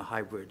 is in a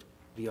hybrid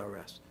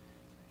VRS.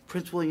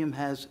 Prince William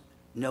has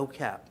no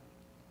cap.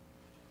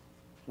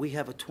 We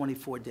have a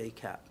 24-day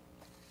cap,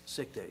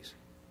 sick days.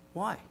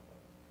 Why?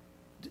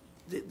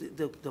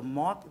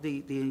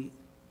 The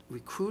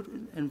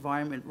recruitment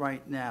environment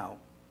right now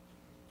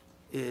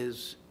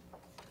is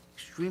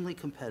extremely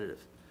competitive.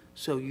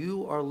 So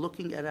you are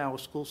looking at our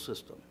school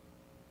system,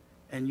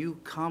 and you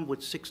come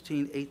with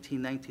 16,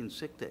 18, 19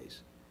 sick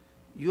days.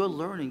 You're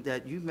learning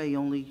that you may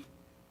only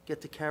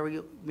get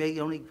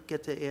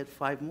to add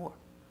 5 more,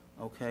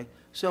 okay?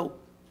 So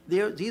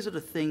these are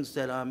the things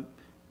that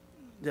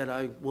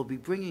I will be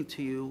bringing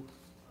to you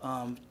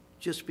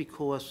just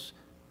because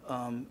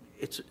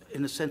it's,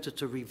 in a sense,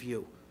 it's a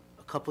review.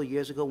 A couple of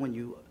years ago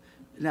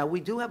now we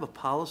do have a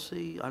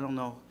policy, I don't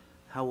know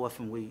how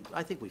often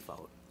I think we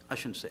follow it. I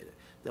shouldn't say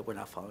that we're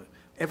not following it.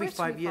 Every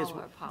 5 years,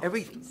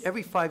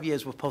 every 5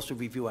 years, we're supposed to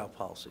review our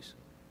policies.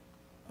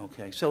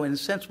 Okay, so in a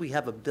sense, we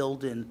have a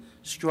built-in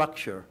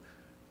structure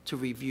to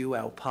review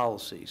our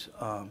policies,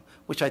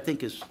 which I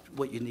think is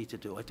what you need to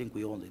do. I think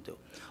we all need to do.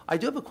 I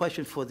do have a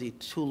question for the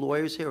 2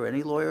 lawyers here, or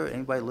any lawyer,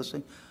 anybody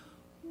listening.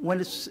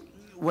 When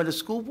a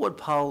school board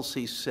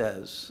policy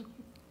says,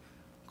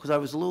 because I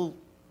was a little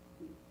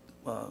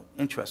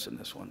interested in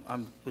this one,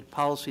 I'm with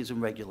policies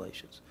and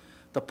regulations.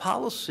 The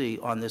policy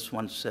on this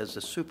one says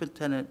the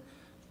superintendent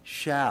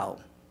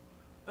shall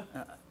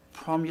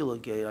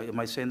promulgate, am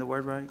I saying the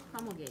word right?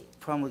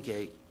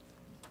 Promulgate.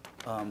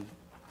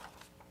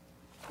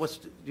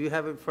 Do you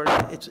have it in front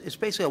of you? It's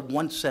basically a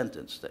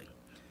one-sentence thing.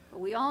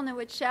 We all know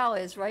what shall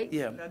is, right?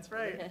 Yeah. That's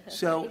right.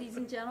 So, ladies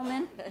and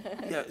gentlemen.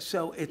 Yeah,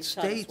 so it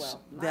states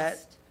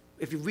that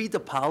if you read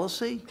the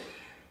policy,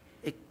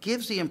 it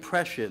gives the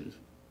impression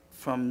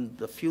from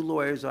the few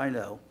lawyers I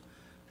know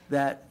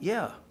that,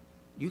 yeah,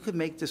 you could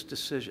make this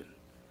decision.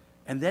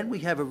 And then we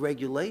have a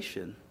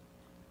regulation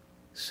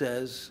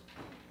says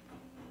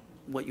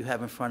what you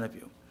have in front of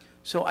you.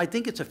 So I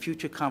think it's a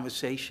future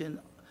conversation.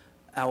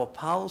 Our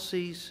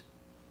policies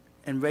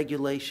and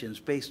regulations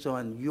based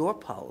on your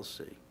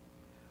policy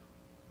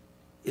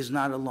is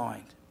not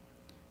aligned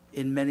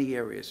in many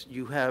areas.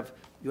 You have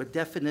your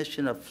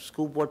definition of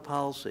school board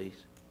policies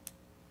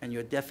and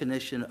your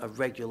definition of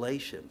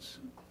regulations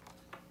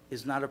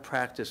is not a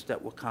practice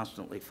that we're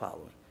constantly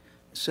following.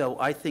 So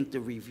I think the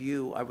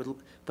review,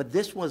 but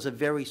this was a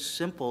very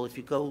simple, if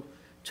you go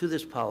to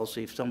this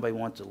policy, if somebody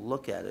wants to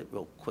look at it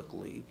real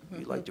quickly,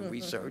 you'd like to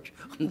research.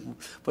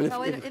 But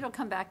No, it'll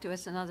come back to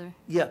us another.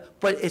 Yeah,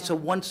 but it's a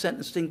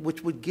one-sentence thing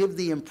which would give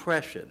the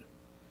impression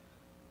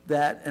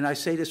that, and I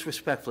say this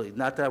respectfully,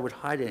 not that I would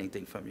hide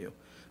anything from you,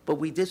 but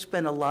we did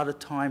spend a lot of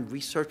time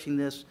researching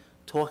this,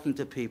 talking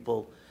to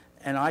people,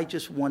 and I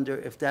just wonder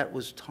if that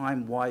was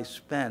time wise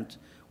spent,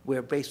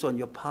 where based on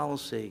your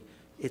policy,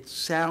 it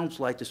sounds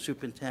like the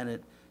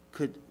superintendent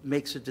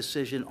makes a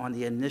decision on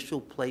the initial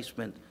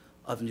placement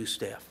of new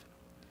staff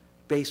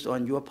based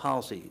on your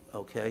policy,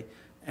 okay?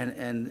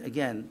 And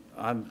again,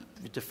 I'm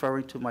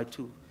deferring to my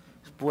two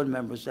board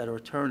members that are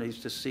attorneys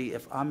to see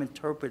if I'm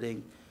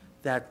interpreting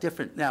that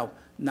different. Now,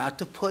 not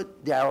to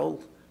put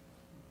Darrell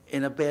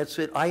in a bad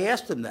fit, I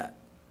asked him that.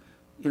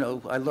 You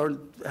know, I learned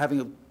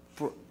having a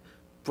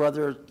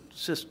brother,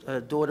 sister,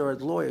 daughter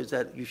as lawyers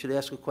that you should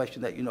ask a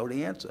question that you know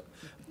the answer.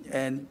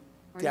 And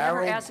Or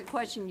Darrell, never ask a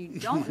question you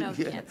don't know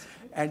the Yeah. answer.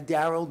 And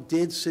Darrell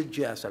did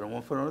suggest, I don't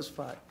want to put it on the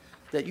spot,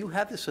 that you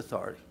have this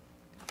authority,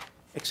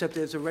 except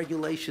there's a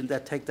regulation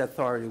that take that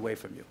authority away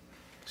from you.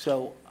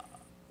 So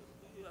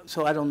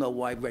I don't know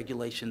why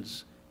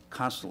regulations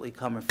constantly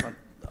come in front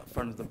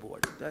of the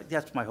board.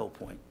 That's my whole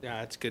point. Yeah,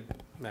 that's good,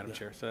 Madam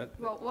Chair. So that,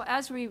 Well,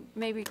 as we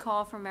may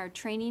recall from our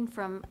training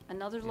from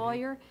another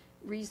lawyer,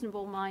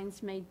 reasonable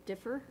minds may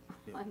differ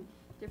on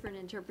different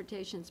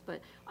interpretations,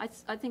 but I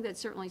think that's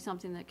certainly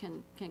something that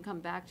can come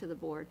back to the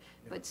board.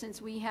 But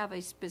since we have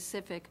a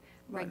specific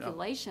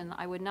regulation,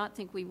 I would not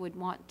think we would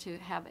want to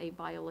have a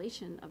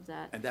violation of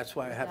that. And that's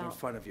why I have it in without-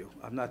 front of you.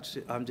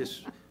 I'm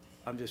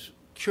just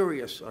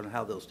curious on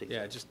how those things.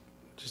 yeah, just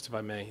if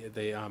I may,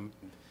 they,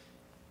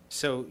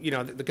 so, you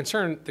know, the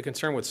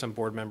concern with some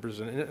board members,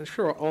 and I'm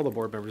sure all the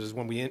board members, is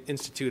when we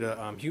institute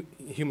a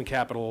human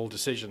capital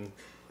decision,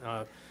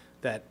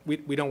 that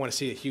we don't want to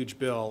see a huge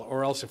bill,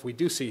 or else if we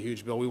do see a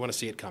huge bill, we want to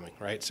see it coming,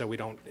 right? So we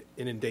don't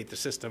inundate the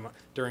system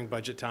during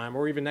budget time,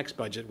 or even next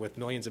budget with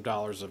millions of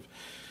dollars of,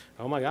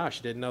 oh my gosh,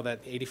 you didn't know that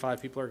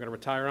 85 people are going to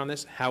retire on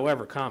this?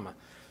 However,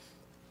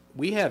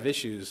 we have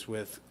issues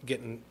with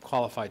getting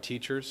qualified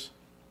teachers,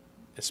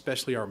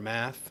 especially our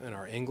math and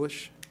our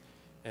English,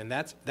 and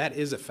that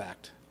is a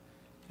fact.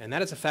 And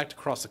that is a fact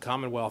across the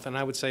Commonwealth, and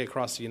I would say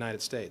across the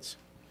United States.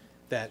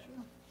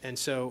 And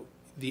so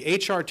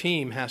the HR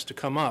team has to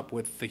come up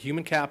with the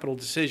human capital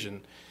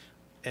decision,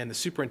 and the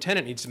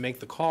superintendent needs to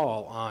make the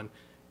call on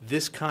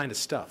this kind of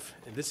stuff.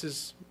 And this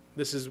is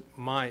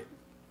my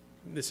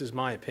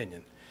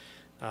opinion.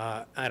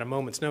 At a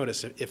moment's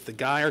notice, if the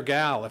guy or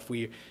gal, if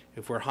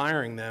we're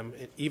hiring them,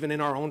 even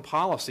in our own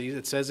policies,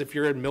 it says if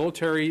you're a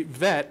military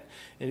vet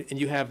and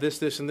you have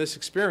this, and this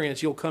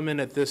experience, you'll come in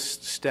at this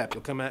step.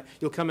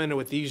 You'll come in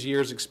with these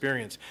years'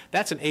 experience.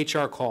 That's an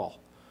HR call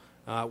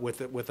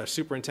with a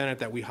superintendent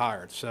that we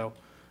hired. So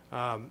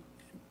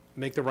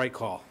make the right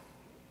call.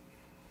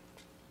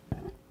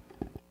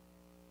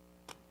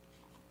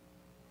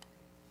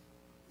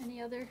 Any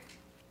other?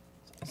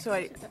 So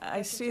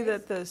I see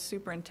that the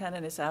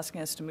superintendent is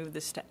asking us to move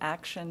this to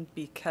action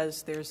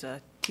because there's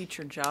a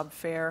teacher job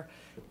fair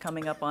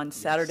coming up on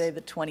Saturday,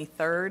 the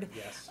 23rd.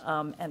 Yes.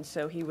 And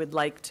so he would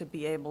like to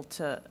be able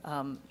to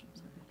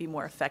be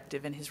more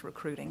effective in his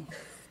recruiting.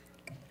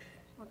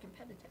 More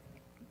competitive.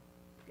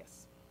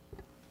 Yes.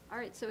 All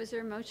right, so is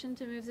there a motion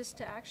to move this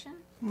to action?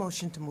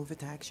 Motion to move it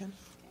to action.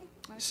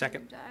 Motion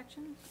Second. to move to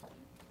action.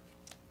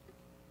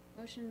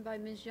 Motion by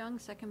Ms. Young,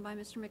 second by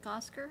Mr.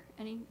 McOsker.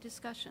 Any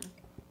discussion?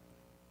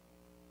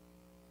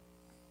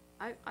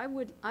 I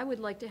would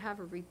like to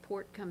have a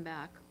report come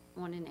back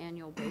on an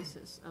annual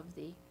basis of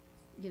the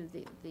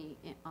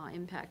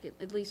impact,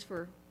 at least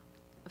for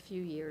a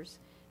few years,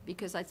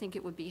 because I think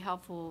it would be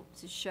helpful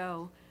to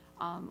show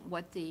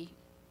what the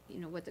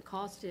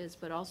cost is,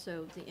 but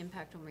also the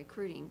impact on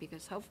recruiting,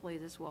 because hopefully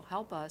this will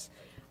help us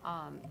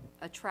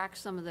attract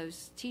some of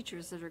those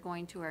teachers that are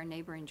going to our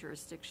neighboring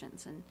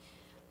jurisdictions, and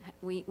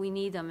we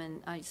need them.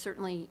 And I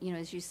certainly,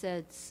 as you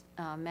said,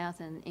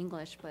 math and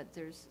English, but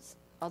there's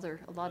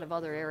a lot of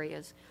other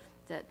areas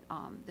that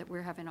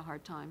we're having a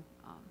hard time,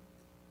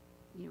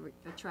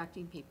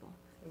 attracting people.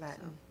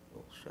 Latin.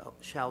 Well,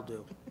 shall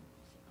do.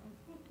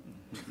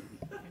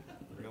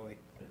 Really?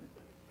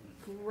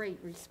 Great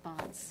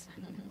response.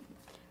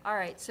 All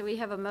right, so we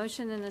have a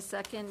motion and a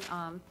second.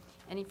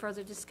 Any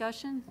further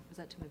discussion? Was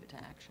that to move it to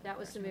action? That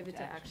was to move it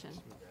to action.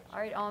 All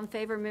right, all in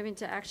favor of moving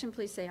to action,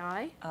 please say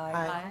aye. Aye.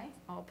 Aye.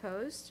 All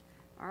opposed?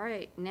 All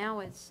right,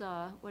 now it's,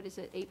 what is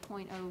it,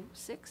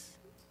 8.06?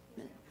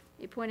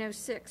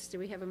 8.06, do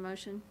we have a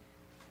motion?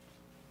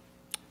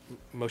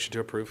 Motion to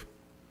approve.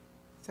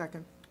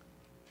 Second.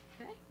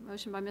 Okay,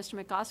 motion by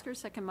Mr. McOsker,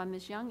 second by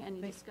Ms. Young. Any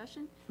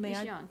discussion? may Ms.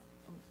 I- Young.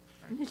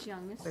 Ms.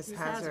 Young, Ms.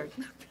 Hazard.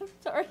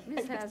 Sorry,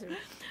 Ms. Hazard.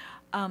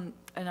 And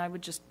I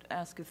would just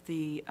ask if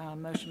the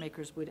motion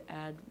makers would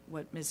add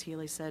what Ms.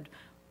 Healy said,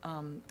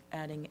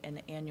 adding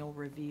an annual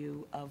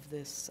review of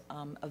this,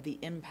 of the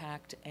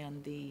impact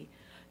and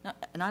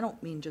and I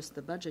don't mean just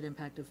the budget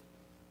impact of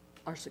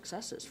our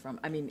successes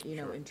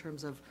in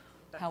terms of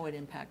how it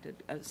impacted.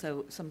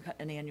 So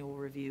an annual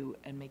review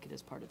and make it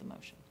as part of the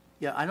motion.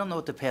 Yeah, I don't know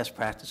what the past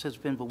practice has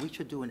been, but we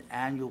should do an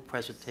annual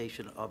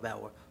presentation of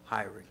our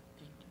hiring.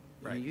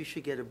 Right. You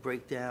should get a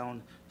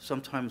breakdown,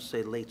 sometimes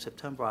say late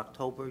September,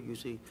 October,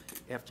 usually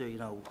after,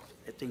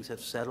 things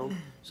have settled.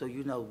 So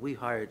we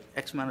hired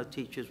X amount of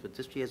teachers with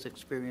this year's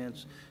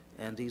experience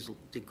and these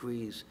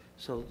degrees.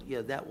 So,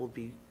 yeah, that will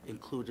be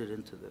included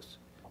into this.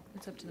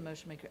 It's up to the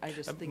motion maker. I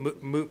just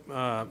think.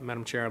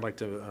 Madam Chair, I'd like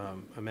to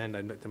amend,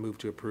 I'd like to move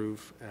to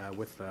approve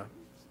with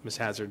Ms.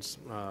 Hazard's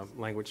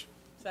language.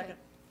 Second.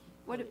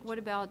 What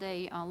about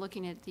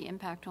looking at the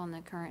impact on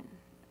the current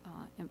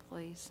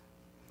employees?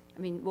 I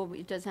mean, well,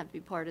 it doesn't have to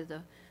be part of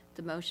the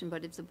motion,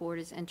 but if the board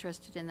is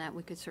interested in that,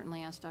 we could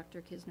certainly ask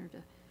Dr. Kisner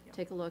to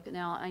take a look.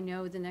 Now, I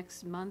know the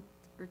next month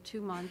or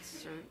 2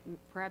 months, or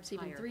perhaps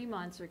even 3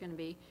 months, are going to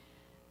be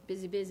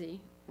busy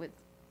with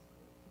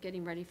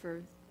getting ready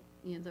for,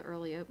 the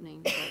early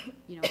opening. But,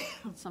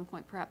 at some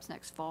point, perhaps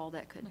next fall,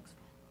 that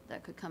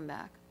could come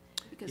back.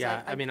 Because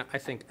Yeah, I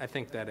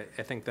think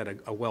that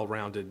a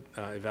well-rounded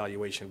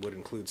evaluation would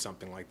include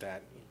something like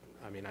that.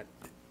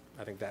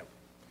 I think that.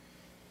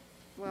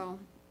 Well,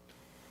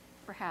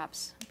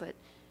 perhaps, but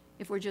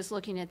if we're just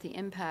looking at the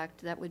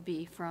impact, that would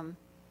be from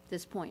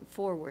this point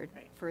forward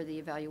for the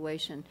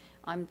evaluation.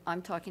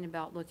 I'm talking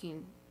about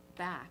looking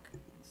back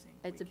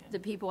at the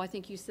people. I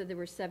think you said there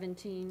were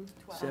 17.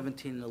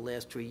 17 in the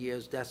last 3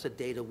 years. That's the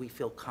data we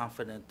feel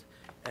confident,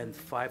 and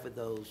 5 of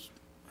those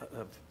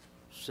have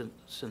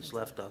since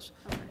left us.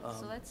 Okay,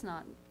 so that's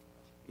not.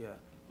 Yeah.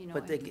 You know,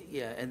 But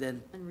and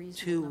then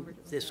unreasonable 2 number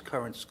to this look at.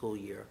 current school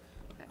year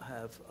Okay.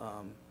 have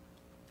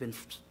been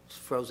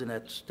frozen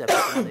at step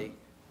 20,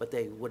 but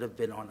they would have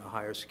been on a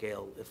higher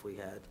scale if we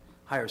had,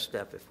 higher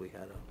step if we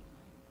had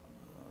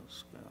a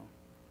scale.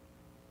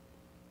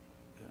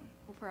 Yeah.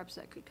 Well, perhaps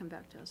that could come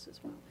back to us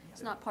as well.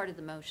 It's not part of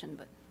the motion,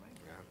 but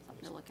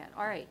something to look at.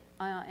 All right,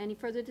 any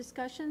further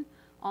discussion?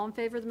 All in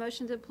favor of the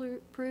motion to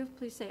approve,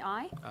 please say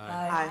aye.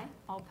 Aye.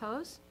 All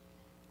opposed?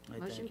 Aye,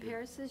 Motion thank you.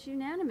 passes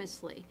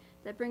unanimously.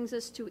 That brings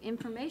us to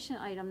information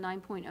item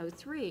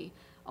 9.03,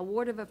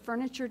 award of a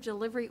furniture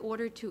delivery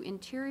order to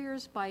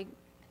Interiors by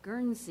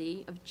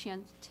Guernsey of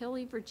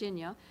Chantilly,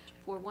 Virginia,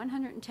 for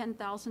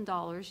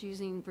 $110,000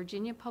 using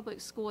Virginia Public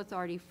School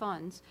Authority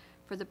funds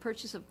for the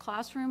purchase of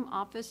classroom,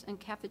 office, and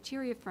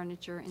cafeteria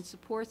furniture in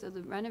support of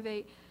the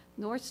Renovate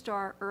North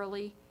Star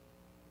Early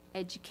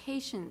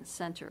Education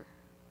Center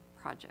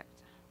project.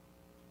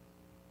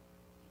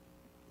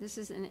 This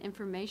is an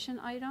information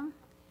item,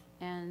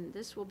 and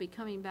this will be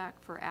coming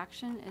back for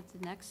action at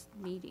the next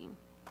meeting.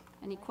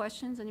 Any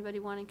questions? Anybody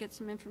want to get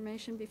some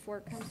information before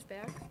it comes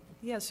back?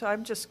 Yeah, so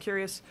I'm just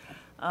curious.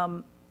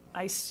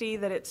 I see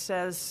that it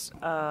says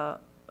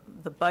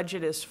the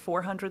budget is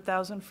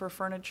 $400,000 for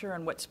furniture,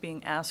 and what's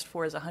being asked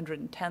for is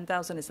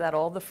 $110,000. Is that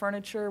all the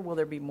furniture? Will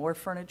there be more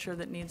furniture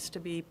that needs to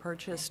be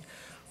purchased,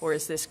 or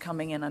is this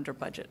coming in under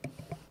budget?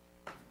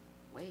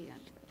 Way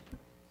under.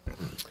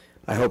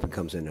 I hope it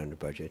comes in under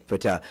budget.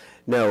 But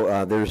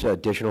no, there's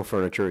additional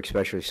furniture,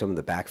 especially some of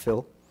the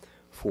backfill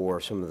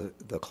for some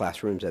of the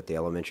classrooms at the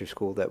elementary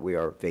school that we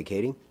are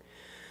vacating.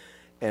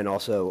 And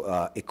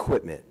also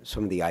equipment,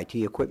 some of the IT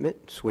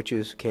equipment,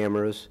 switches,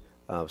 cameras,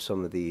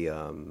 some of the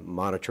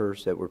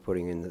monitors that we're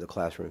putting into the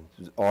classroom.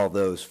 All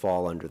those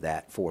fall under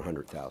that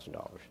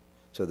 $400,000.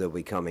 So they'll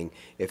be coming,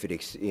 if it,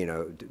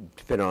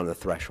 depending on the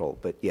threshold.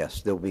 But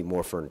yes, there'll be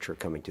more furniture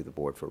coming to the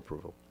board for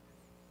approval.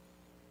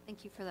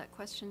 Thank you for that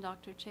question,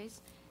 Dr.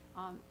 Chase.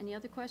 Any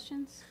other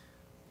questions?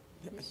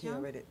 Ms. You Young?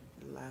 already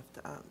left.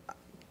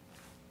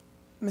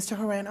 Mr.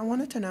 Horan, I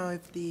wanted to know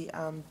if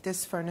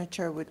this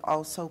furniture would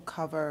also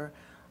cover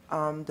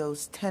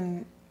those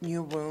 10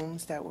 new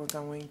rooms that were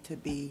going to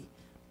be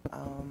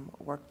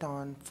worked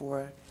on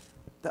for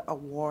the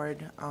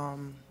award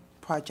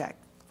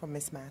project for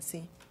Ms.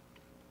 Massey.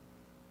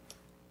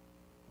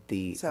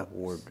 The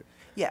award.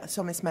 Yeah,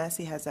 so Ms.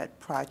 Massey has that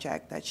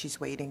project that she's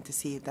waiting to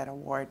see if that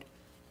award.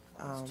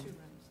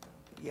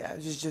 Yeah,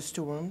 it's just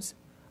 2 rooms?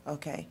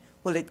 Okay.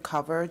 Will it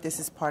cover, this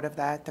is part of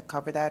that, to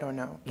cover that or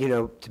no?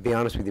 To be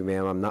honest with you,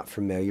 ma'am, I'm not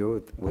familiar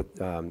with what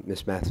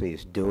Ms. Massey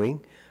is doing,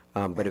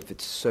 but if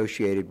it's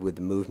associated with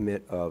the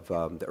movement of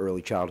the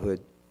early childhood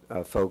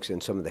folks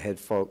and some of the Head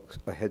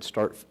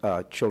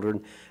Start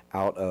children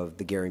out of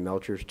the Gary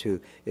Melchers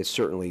too, it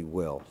certainly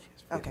will.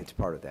 Okay. It's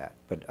part of that.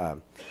 But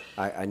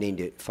I need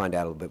to find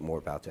out a little bit more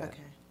about that.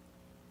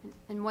 Okay.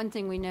 And one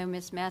thing we know,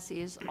 Ms.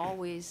 Massey is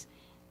always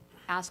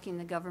asking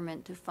the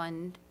government to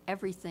fund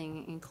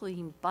everything,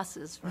 including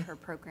buses for her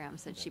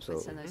programs that she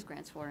puts in those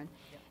grants for. And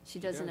she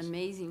does an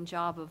amazing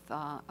job of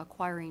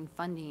acquiring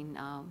funding.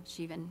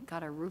 She even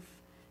got a roof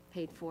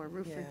paid for,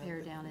 roof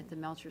repair down at the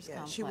Melchers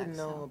complex. She wouldn't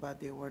know so. about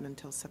the award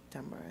until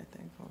September, I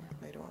think, or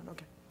later on.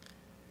 Okay.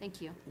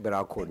 Thank you. But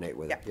I'll coordinate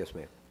with it. Yes,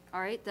 ma'am.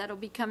 All right, that'll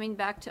be coming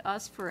back to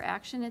us for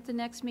action at the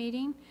next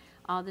meeting.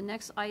 The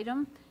next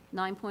item,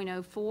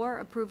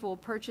 9.04, approval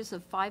of purchase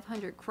of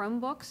 500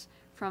 Chromebooks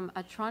from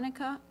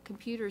Atronica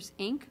Computers,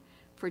 Inc.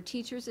 for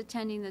teachers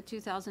attending the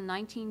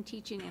 2019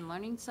 Teaching and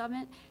Learning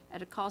Summit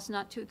at a cost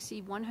not to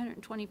exceed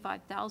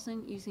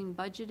 $125,000 using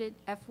budgeted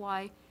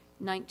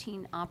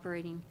FY19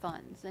 operating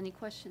funds. Any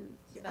questions?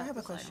 I have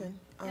a question.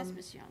 Yes,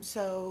 Ms. Young.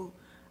 So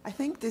I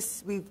think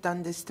we've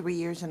done this 3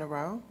 years in a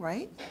row,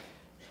 right?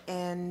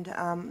 And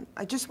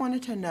I just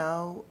wanted to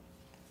know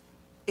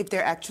if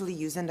they're actually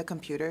using the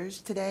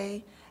computers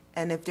today,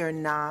 and if they're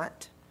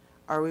not,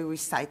 are we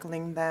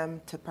recycling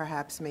them to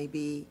perhaps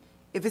maybe,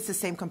 if it's the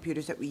same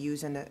computers that we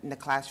use in the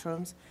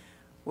classrooms,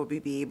 will we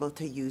be able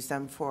to use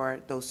them for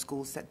those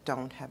schools that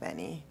don't have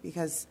any?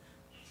 Because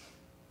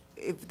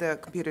if the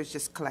computer's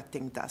just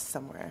collecting dust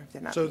somewhere,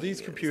 they're not So being these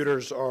used.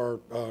 computers are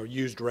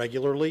used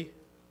regularly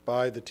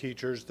by the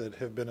teachers that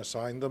have been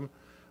assigned them.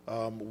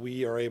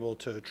 We are able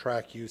to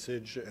track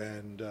usage,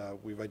 and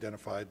we've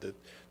identified that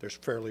there's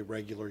fairly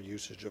regular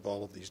usage of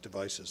all of these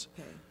devices.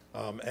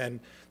 Okay. And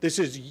this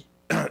is,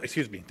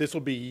 excuse me, this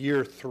will be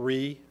year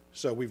 3.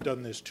 So we've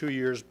done this 2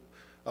 years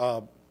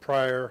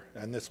prior,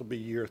 and this will be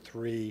year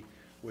 3,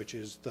 which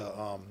is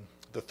the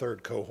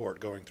third cohort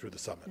going through the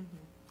summit.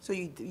 So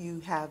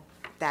you have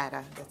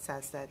data that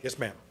says that Yes,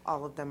 ma'am.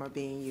 all of them are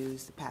being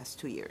used the past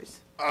 2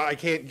 years? I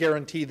can't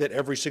guarantee that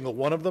every single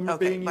one of them are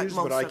Okay, being but used,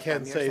 but most I of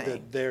can them, you're say saying.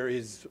 that there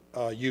is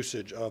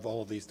usage of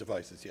all of these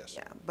devices, yes.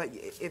 Yeah, but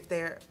if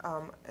they're,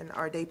 and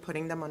are they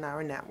putting them on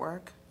our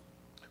network?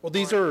 Well,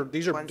 these are ones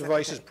that-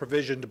 devices okay.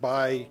 provisioned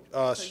by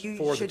us So you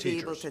for the should be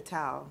able teachers. to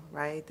tell,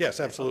 right?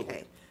 Yes, absolutely.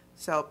 Okay.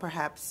 So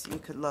perhaps you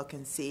could look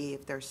and see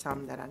if there's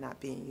some that are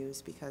not being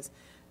used, because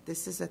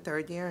this is the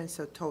 3rd year, and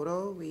so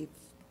total, the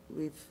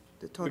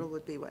total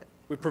would be what?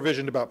 We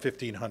provisioned about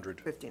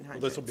 1,500.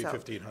 1,500. This will be So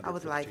 1,500 I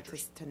would for the like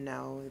teachers. to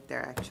know if there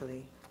are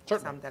actually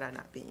Certainly. some that are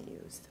not being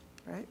used,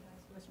 right?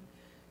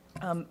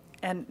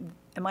 And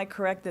am I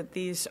correct that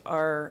these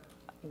are,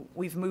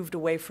 we've moved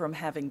away from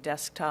having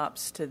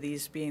desktops to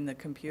these being the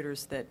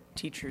computers that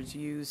teachers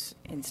use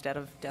instead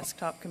of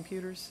desktop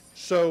computers?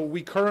 So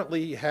we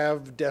currently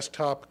have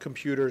desktop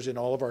computers in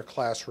all of our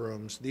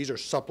classrooms. These are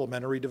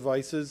supplementary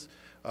devices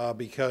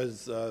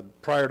because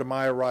prior to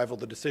my arrival,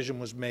 the decision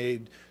was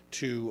made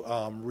to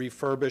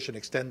refurbish and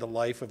extend the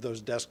life of those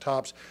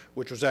desktops,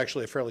 which was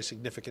actually a fairly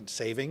significant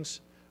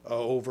savings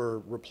over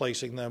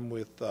replacing them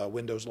with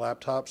Windows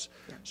laptops.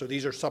 So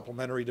these are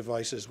supplementary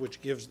devices,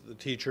 which gives the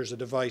teachers a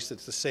device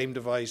that's the same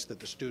device that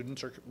the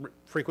students are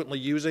frequently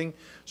using,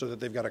 so that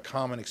they've got a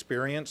common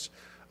experience.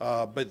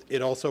 But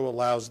it also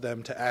allows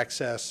them to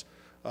access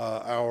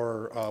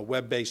our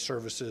web-based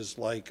services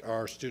like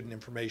our student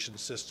information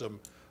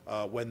system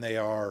when they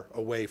are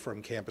away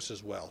from campus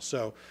as well.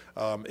 So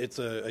it's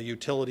a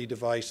utility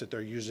device that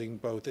they're using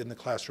both in the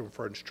classroom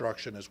for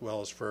instruction as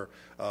well as for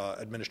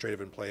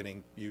administrative and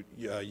planning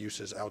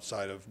uses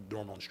outside of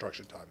normal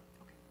instruction time.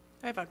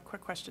 I have a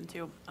quick question,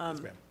 too.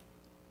 Yes, ma'am.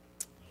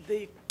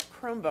 The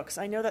Chromebooks,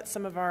 I know that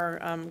some of our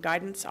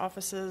guidance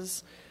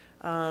offices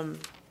aren't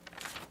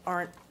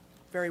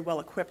very well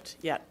equipped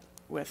yet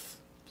with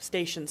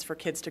stations for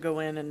kids to go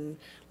in and,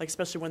 like,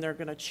 especially when they're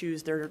going to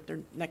choose their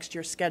next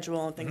year's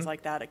schedule and things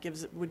like that.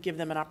 Would give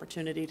them an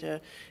opportunity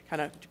to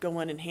kind of go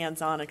in and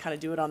hands-on and kind of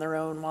do it on their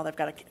own while they've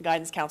got a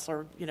guidance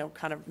counselor,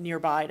 kind of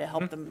nearby to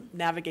help them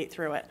navigate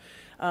through it.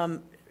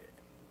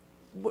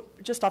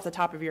 Just off the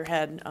top of your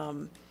head,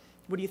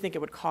 what do you think it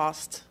would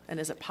cost, and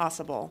is it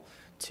possible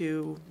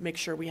to make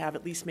sure we have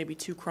at least maybe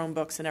 2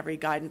 Chromebooks in every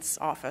guidance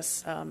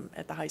office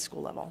at the high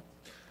school level?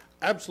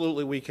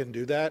 Absolutely, we can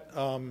do that.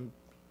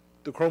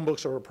 The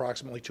Chromebooks are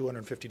approximately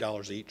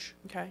 $250 each.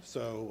 Okay.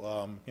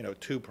 So,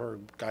 2 per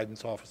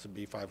guidance office would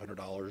be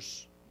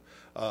 $500.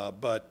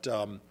 But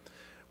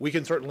we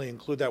can certainly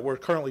include that. We're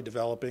currently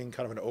developing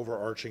kind of an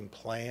overarching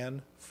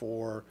plan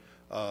for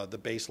the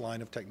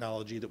baseline of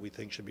technology that we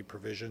think should be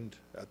provisioned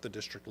at the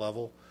district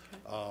level.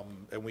 Okay.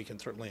 And we can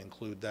certainly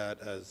include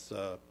that as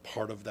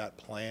part of that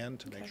plan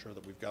to make sure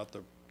that we've got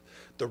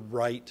the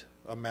right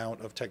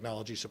amount of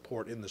technology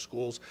support in the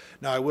schools.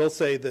 Now, I will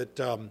say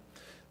that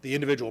the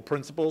individual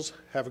principals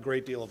have a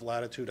great deal of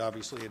latitude,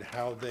 obviously, in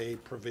how they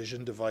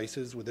provision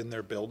devices within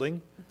their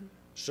building.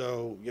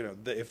 So,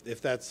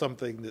 if that's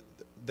something that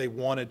they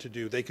wanted to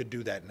do, they could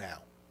do that now.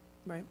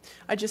 Right.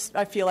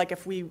 I feel like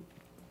if we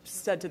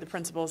said to the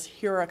principals,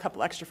 here are a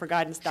couple extra for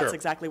guidance, that's Sure.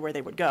 exactly where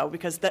they would go.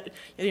 Because that,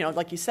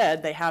 like you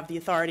said, they have the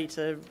authority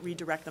to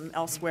redirect them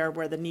elsewhere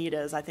where the need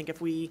is. I think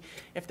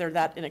if they're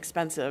that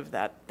inexpensive,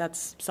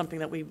 that's something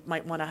that we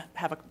might want to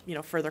have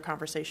a further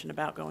conversation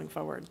about going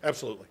forward.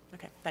 Absolutely.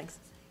 Okay, thanks.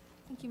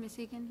 Thank you, Ms.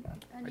 Egan.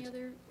 Any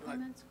other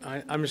comments?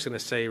 I'm just going to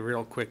say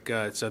real quick,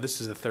 so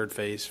this is the third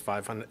phase,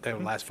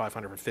 500, last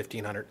 500 for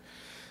 1,500.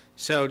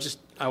 So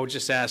I would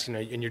just ask,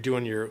 and you're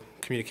doing your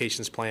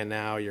communications plan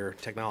now, your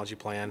technology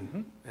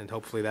plan, and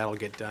hopefully that'll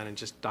get done. And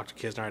just Dr.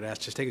 Kisner, I'd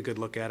ask, just take a good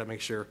look at it,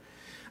 make sure.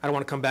 I don't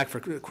want to come back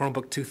for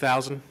Chromebook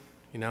 2000,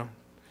 I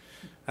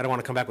don't want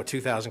to come back with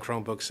 2,000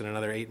 Chromebooks in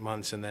another 8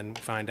 months and then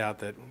find out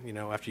that,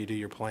 after you do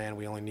your plan,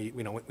 we don't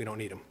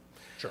need them.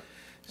 Sure.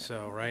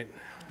 So, right?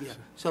 Yeah.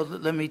 So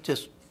let me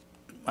just,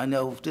 I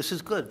know this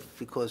is good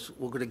because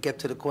we're going to get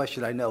to the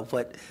question, I know,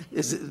 but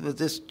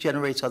this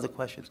generates other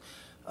questions.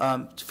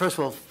 First of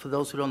all, for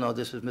those who don't know,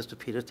 this is Mr.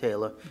 Peter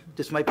Taylor.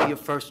 This might be your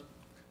first.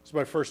 It's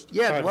my first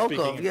Yeah, time welcome.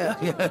 speaking.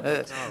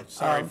 Yeah. Oh,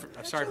 sorry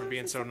for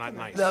being so not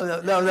nice.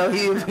 No,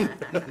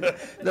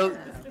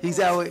 he's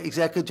our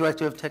executive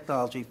director of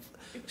technology.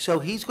 So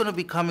he's going to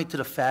be coming to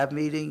the FAB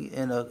meeting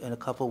in a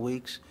couple of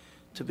weeks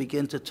to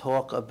begin to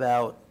talk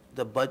about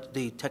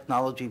the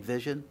technology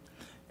vision,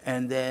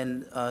 and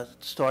then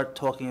start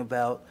talking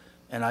about.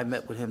 And I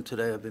met with him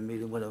today. I've been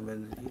meeting with him,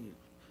 and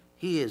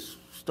he has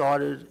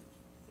started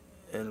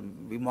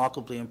and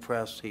remarkably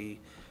impressed.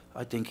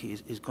 I think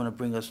he's going to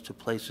bring us to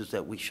places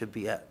that we should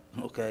be at,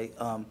 okay?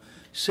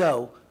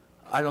 So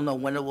I don't know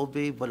when it will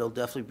be, but it'll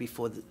definitely be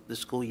before the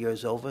school year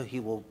is over. He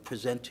will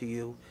present to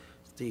you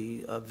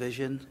the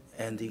vision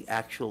and the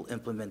actual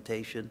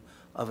implementation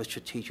of a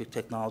strategic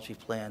technology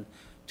plan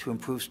to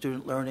improve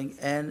student learning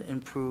and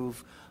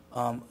improve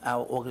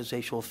our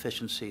organizational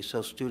efficiency.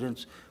 So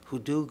students who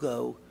do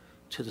go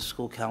to the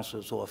school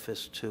counselor's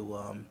office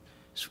to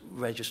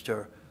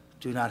register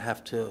do not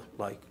have to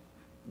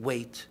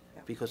wait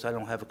because I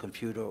don't have a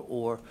computer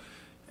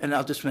and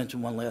I'll just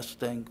mention one last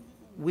thing.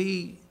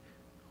 We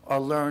are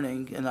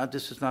learning, and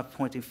this is not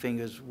pointing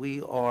fingers, we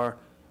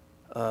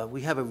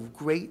have a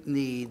great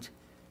need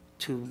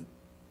to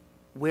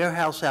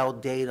warehouse our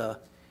data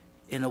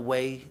in a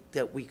way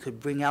that we could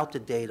bring out the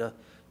data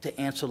to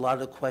answer a lot of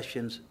the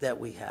questions that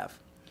we have.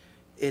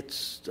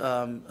 It's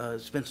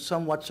been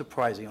somewhat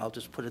surprising, I'll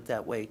just put it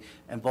that way,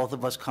 and both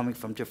of us coming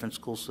from different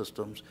school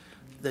systems.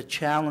 The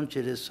challenge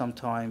it is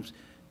sometimes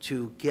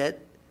to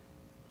get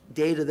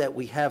data that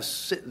we have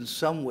sitting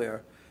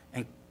somewhere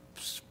and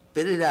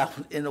spit it out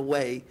in a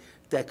way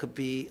that could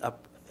be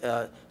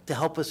to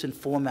help us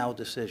inform our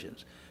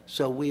decisions.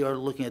 So we are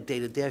looking at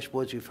data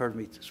dashboards. You've heard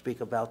me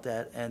speak about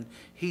that, and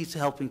he's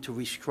helping to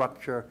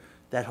restructure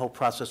that whole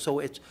process.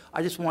 So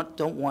I just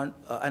don't want,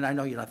 and I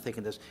know you're not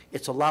thinking this,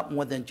 it's a lot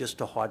more than just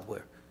the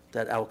hardware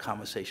that our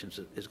conversations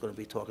is going to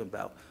be talking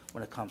about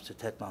when it comes to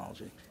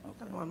technology.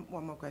 Okay.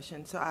 One more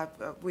question. So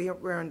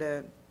we're on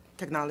the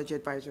Technology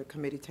Advisory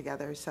Committee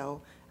together,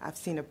 so I've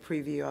seen a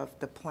preview of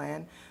the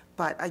plan,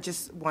 but I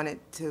just wanted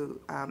to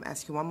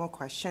ask you one more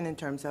question in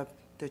terms of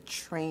the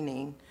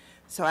training.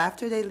 So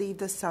after they leave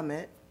the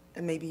summit,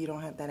 and maybe you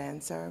don't have that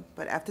answer,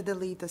 but after they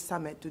leave the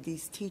summit, do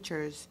these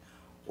teachers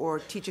or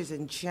teachers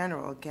in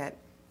general get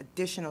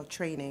additional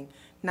training,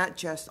 not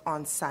just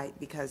on site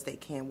because they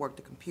can't work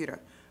the computer,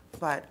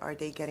 but are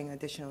they getting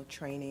additional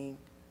training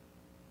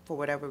for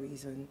whatever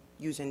reason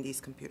using these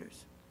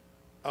computers?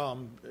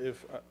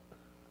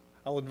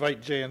 I'll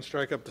invite Jan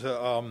Strike up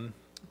to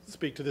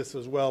speak to this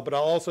as well, but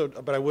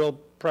I will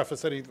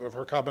preface any of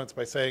her comments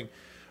by saying,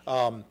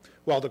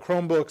 while the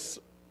Chromebooks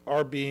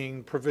are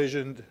being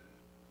provisioned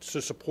to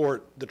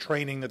support the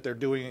training that they're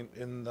doing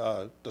in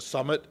the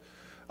summit,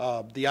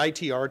 the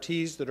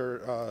ITRTs that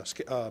are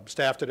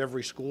staffed at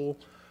every school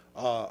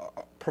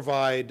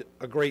provide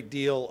a great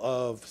deal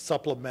of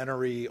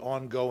supplementary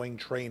ongoing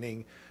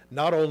training,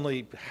 not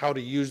only how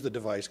to use the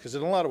device, because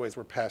in a lot of ways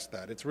we're past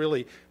that. It's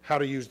really how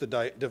to use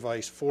the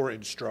device for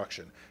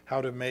instruction, how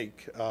to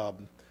make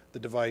the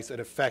device an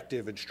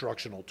effective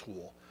instructional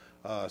tool.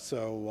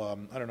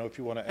 So I don't know if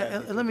you want to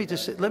add. Let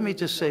me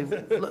just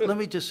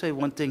say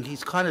one thing.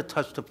 He's kind of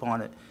touched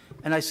upon it,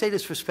 and I say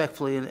this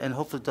respectfully, and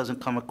hopefully it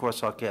doesn't come across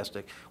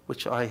sarcastic,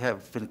 which I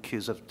have been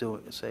accused of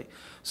doing.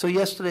 So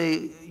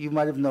yesterday, you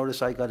might have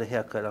noticed I got a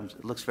haircut.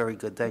 It looks very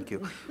good. Thank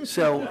you.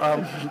 So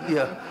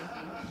yeah.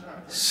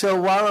 So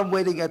while I'm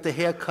waiting at the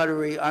hair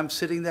cuttery, I'm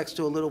sitting next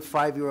to a little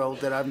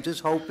 5-year-old that I'm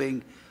just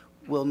hoping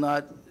will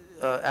not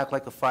act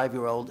like a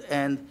 5-year-old,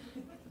 and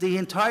the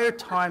entire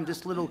time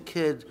this little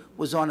kid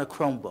was on a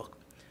Chromebook.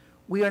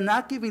 We are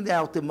not giving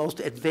out the most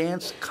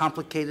advanced,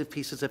 complicated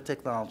pieces of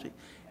technology.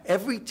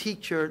 Every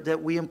teacher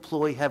that we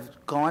employ have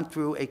gone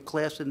through a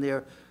class in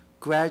their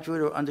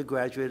graduate or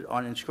undergraduate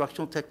on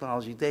instructional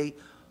technology. They,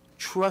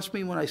 trust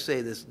me when I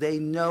say this, they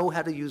know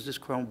how to use this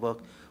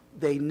Chromebook.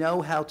 They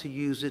know how to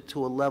use it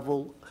to a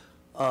level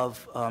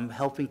of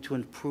helping to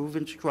improve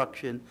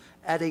instruction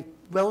at a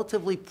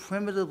relatively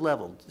primitive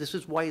level. This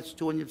is why it's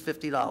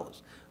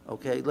 $250.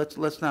 Okay,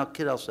 let's not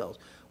kid ourselves.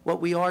 What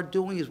we are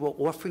doing is we're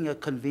offering a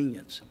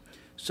convenience.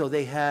 So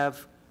they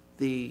have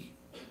the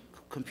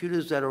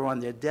computers that are on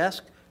their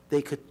desk.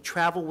 They could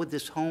travel with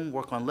this home,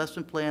 work on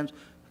lesson plans,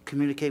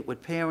 communicate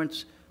with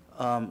parents,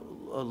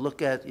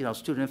 look at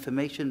student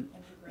information,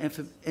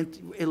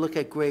 look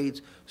at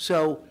grades.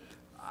 So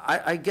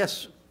I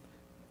guess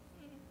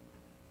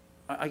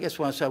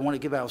when I say I want to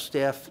give our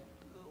staff,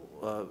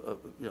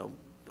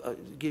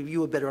 give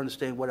you a better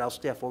understanding what our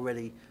staff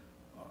already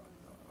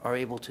are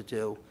able to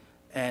do.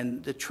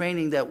 And the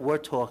training that we're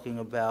talking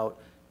about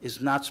is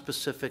not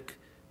specific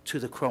to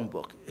the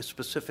Chromebook. It's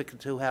specific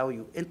to how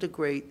you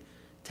integrate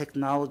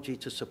technology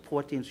to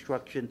support the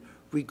instruction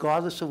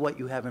regardless of what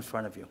you have in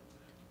front of you.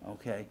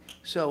 Okay?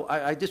 So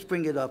I just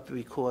bring it up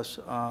because,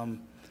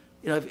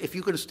 if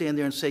you're going to stand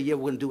there and say, yeah,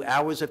 we're going to do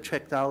hours of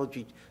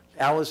technology,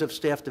 hours of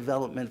staff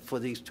development for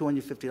these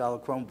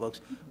 $250 Chromebooks,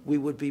 we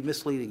would be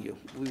misleading you.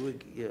 We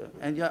would, yeah.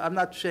 And I'm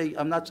not saying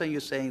you're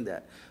saying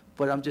that,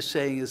 but I'm just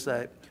saying is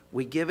that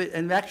we give it,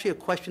 and actually a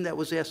question that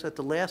was asked at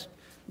the last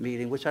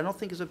meeting, which I don't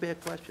think is a bad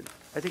question.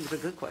 I think it's a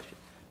good question.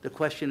 The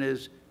question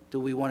is, do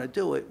we want to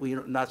do it?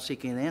 We're not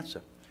seeking an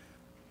answer.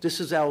 This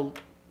is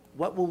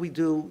what will we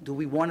do? Do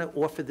we want to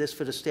offer this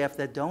for the staff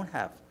that don't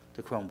have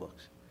the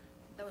Chromebooks?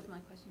 That was my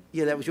question.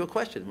 Yeah, that was your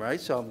question,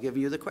 right? So I'm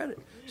giving you the credit.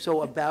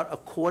 So about a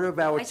quarter of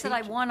our I said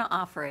I want to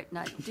offer it,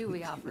 not do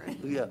we offer it.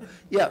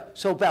 Yeah.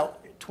 So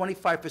about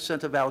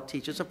 25% of our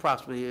teachers,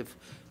 approximately,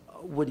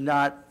 would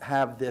not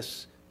have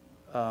this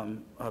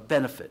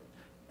benefit.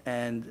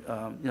 And,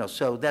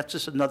 so that's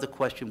just another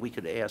question we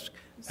could ask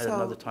at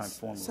another time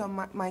formally. So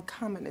my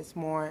comment is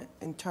more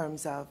in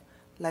terms of,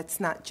 let's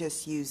not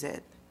just use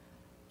it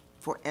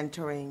for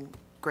entering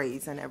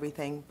grades and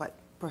everything, but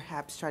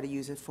perhaps try to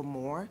use it for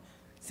more,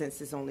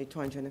 since it's only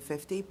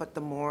 250, but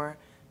the more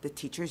the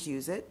teachers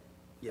use it,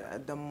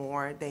 the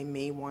more they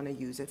may want to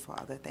use it for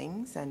other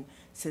things. And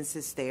since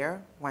it's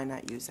there, why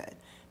not use it?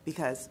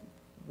 Because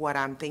what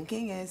I'm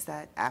thinking is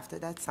that after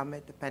that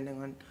summit,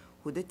 depending on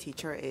who the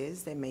teacher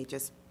is, they may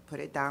just put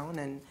it down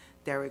and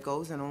there it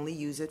goes and only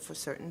use it for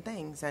certain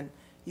things. And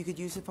you could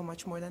use it for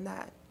much more than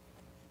that.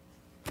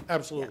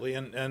 Absolutely,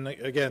 and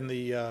again,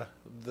 the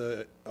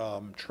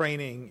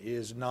training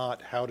is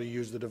not how to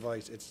use the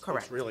device. It's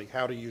really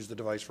how to use the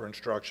device for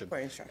instruction. For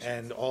instruction.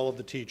 And all of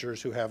the teachers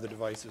who have the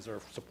devices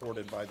are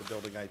supported by the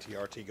building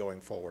ITRT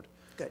going forward.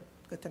 Good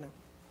to know.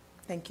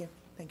 Thank you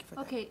for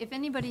that. Okay, if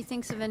anybody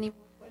thinks of any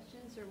more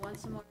questions or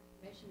wants some more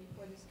information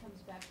before this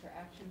comes back for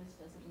action, this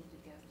doesn't need to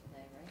go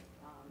today, right?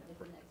 At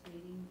the next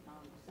meeting,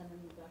 send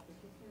them to Dr.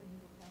 Kister and he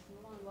will pass them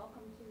along.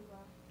 Welcome to.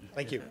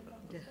 Thank you.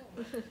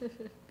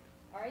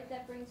 All right,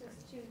 that brings us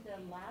to the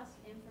last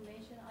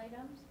information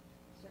items,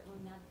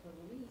 certainly not the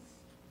least.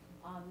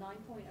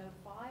 9.05,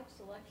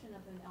 selection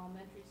of an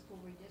elementary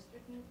school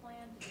redistricting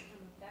plan to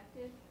become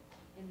effective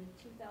in the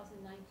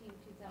 2019-2020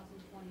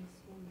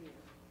 school year.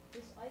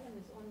 This item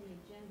is on the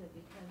agenda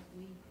because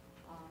we,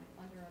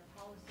 under our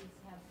policies,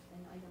 have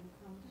an item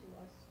come to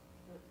us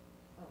for,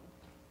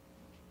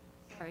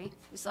 sorry.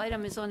 This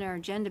item is on our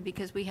agenda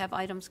because we have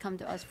items come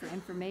to us for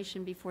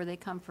information before they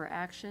come for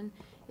action.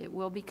 It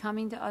will be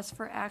coming to us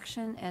for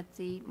action at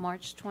the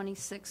March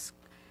 26th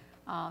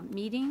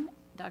meeting.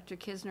 Dr.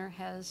 Kisner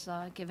has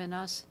given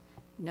us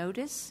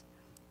notice,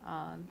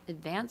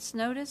 advance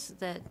notice,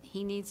 that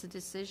he needs a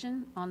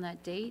decision on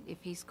that date if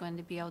he's going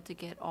to be able to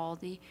get all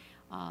the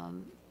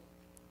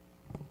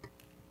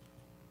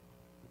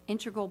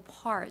integral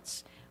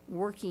parts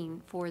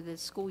working for the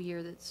school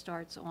year that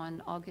starts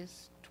on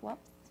August 12th.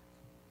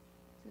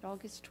 Is it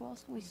August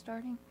 12th we're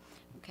starting?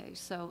 Okay,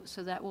 so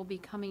that will be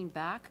coming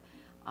back.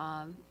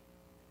 I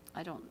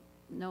don't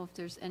know if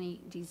there's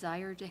any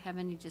desire to have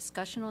any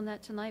discussion on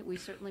that tonight. We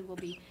certainly will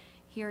be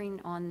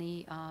hearing on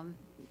the,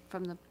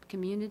 from the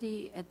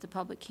community at the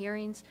public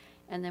hearings,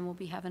 and then we'll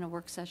be having a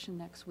work session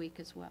next week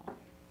as well.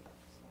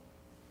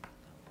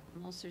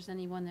 Unless there's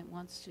anyone that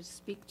wants to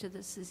speak to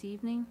this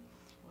evening.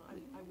 Well,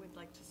 I would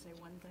like to say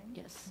one thing.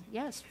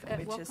 Yes,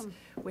 welcome.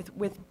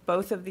 With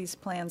both of these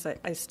plans,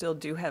 I still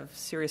do have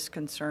serious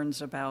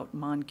concerns about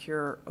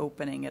Moncure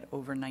opening at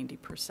over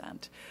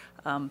 90%.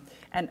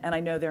 And I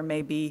know there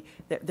may be,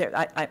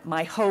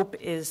 my hope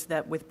is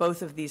that with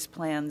both of these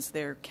plans,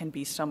 there can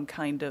be some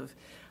kind of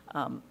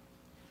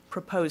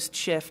proposed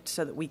shift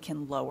so that we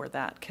can lower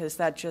that, because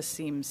that just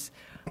seems,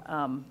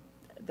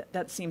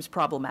 that seems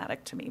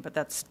problematic to me. But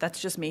that's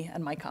just me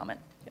and my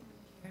comment.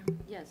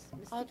 Yes,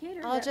 Ms.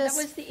 Decatur, I'll that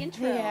was the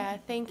intro. Yeah,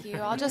 thank you.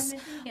 I'll just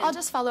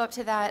follow up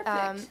to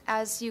that.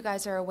 As you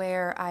guys are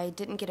aware, I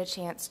didn't get a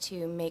chance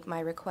to make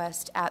my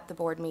request at the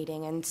board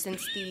meeting, and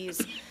since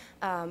these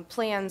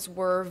plans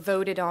were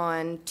voted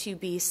on to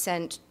be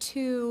sent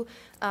to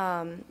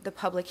the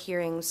public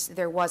hearings,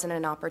 there wasn't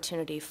an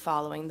opportunity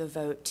following the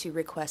vote to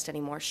request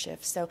any more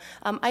shifts. So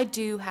I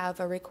do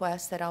have a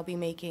request that I'll be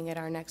making at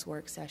our next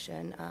work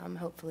session,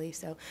 hopefully.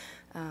 So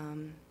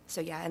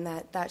yeah,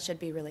 and that should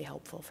be really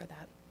helpful for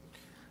that.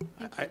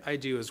 I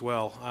do as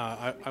well.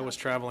 I was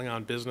traveling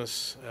on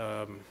business.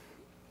 I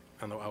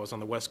was on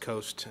the West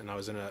Coast, and I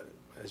was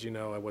as you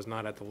know, I was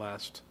not at the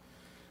last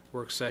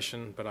work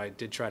session, but I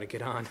did try to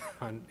get on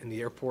in the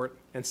airport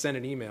and send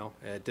an email.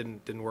 It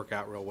didn't work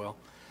out real well.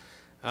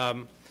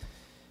 And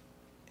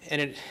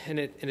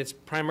it's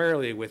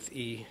primarily with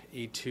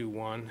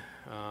E21.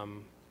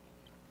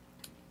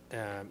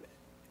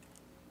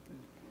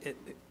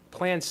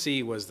 Plan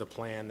C was the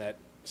plan that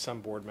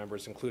some board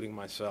members, including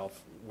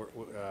myself,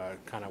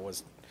 kind of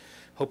was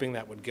hoping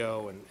that would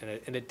go,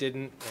 and it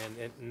didn't,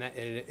 and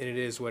it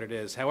is what it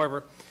is.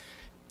 However,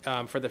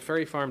 for the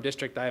Ferry Farm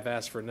District, I've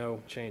asked for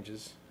no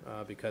changes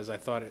because I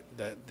thought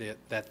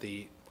that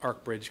the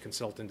Arc Bridge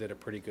consultant did a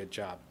pretty good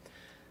job.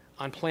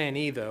 On Plan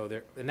E,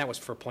 though, and that was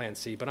for Plan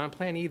C, but on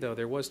Plan E, though,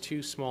 there was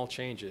two small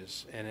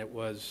changes, and it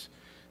was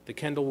the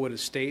Kendallwood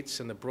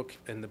Estates and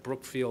the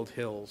Brookfield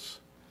Hills.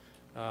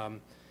 The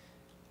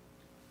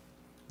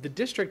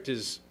district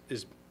is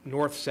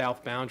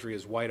north-south boundary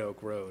is White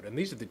Oak Road, and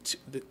these are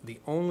the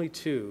only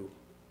two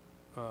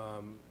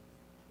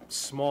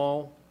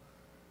small,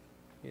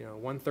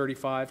 one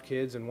 35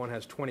 kids and one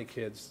has 20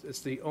 kids.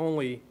 It's the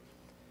only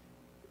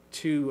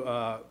two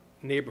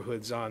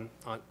neighborhoods on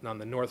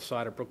the north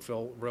side of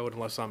Brookfield Road,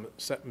 unless I'm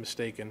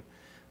mistaken,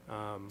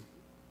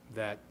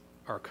 that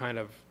are kind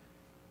of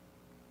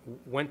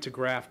went to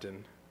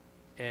Grafton,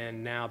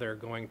 and now they're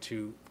going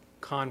to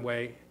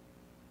Conway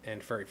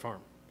and Ferry Farm.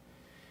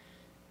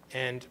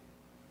 And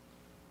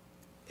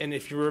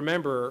if you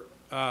remember,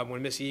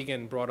 when Miss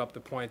Egan brought up the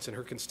points and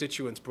her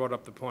constituents brought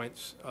up the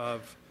points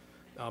of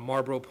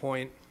Marlboro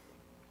Point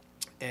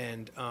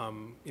and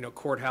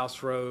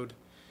Courthouse Road,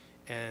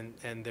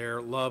 and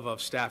their love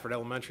of Stafford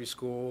Elementary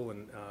School,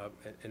 and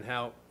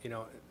how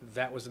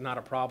that was not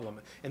a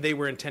problem, and they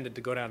were intended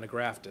to go down to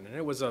Grafton, and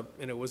it was a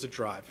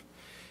drive,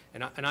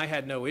 and I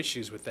had no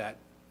issues with that,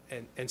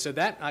 and so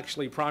that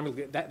actually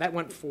that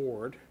went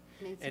forward,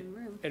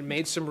 and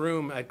made some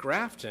room at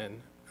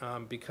Grafton,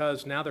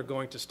 because now they're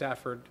going to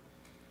Stafford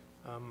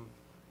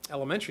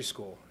Elementary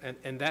School,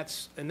 and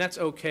that's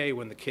okay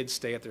when the kids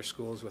stay at their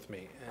schools with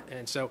me,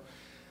 and so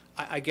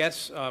I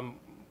guess.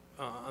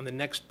 On the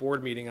next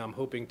board meeting, I'm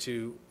hoping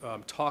to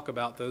talk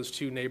about those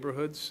two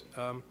neighborhoods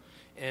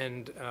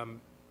and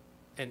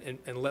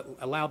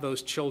allow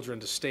those children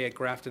to stay at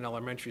Grafton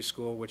Elementary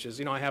School, which is,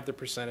 I have the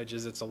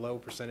percentages. It's a low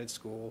percentage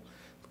school.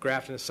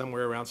 Grafton is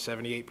somewhere around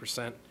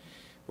 78%,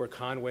 where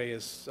Conway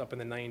is up in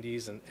the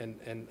 90s,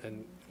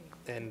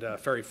 and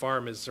Ferry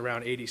Farm is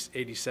around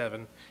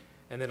 87,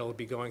 and then it'll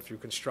be going through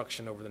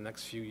construction over the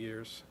next few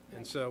years.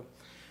 And so.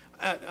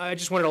 I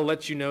just wanted to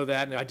let you know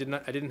that, and I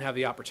didn't have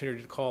the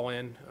opportunity to call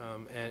in,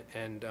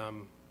 and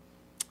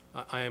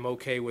I am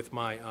okay with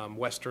my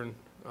western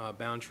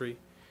boundary,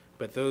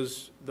 but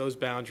those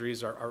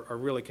boundaries are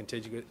really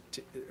contiguous,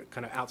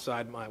 kind of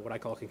outside my what I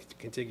call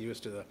contiguous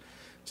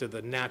to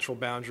the natural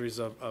boundaries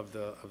of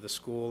the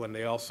school, and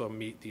they also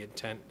meet the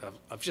intent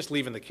of just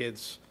leaving the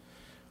kids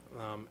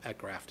at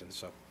Grafton.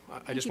 So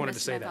I just wanted to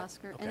say that.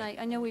 Oscar. Okay. And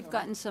I know we've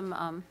gotten some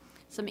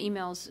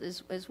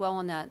emails as well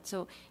on that.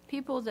 So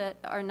people that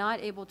are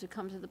not able to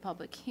come to the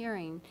public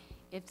hearing,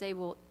 if they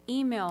will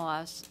email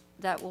us,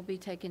 that will be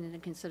taken into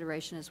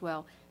consideration as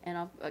well. And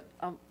I'm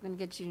going to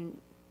get you,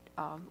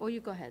 well, you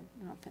go ahead,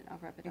 and I'll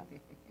wrap it up.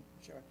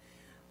 Sure.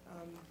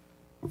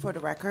 For the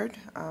record,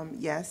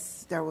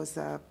 yes, there was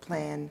a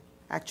plan,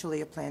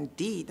 actually a Plan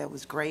D that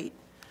was great.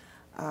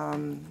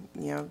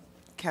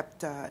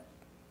 Kept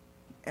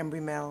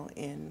Embry Mill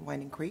in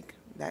Winding Creek.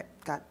 That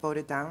got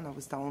voted down. I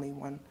was the only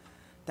one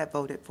that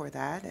voted for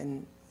that,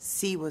 and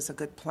C was a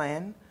good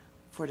plan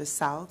for the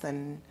South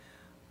and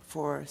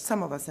for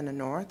some of us in the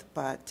North,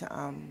 but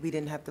we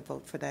didn't have to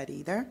vote for that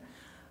either.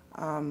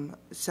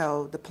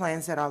 So the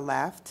plans that are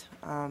left,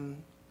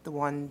 the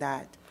one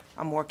that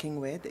I'm working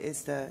with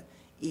is the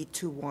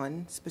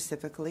E21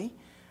 specifically,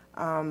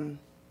 and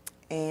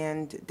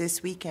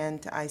this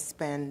weekend I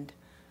spend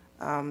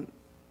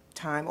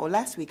time, or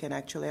last weekend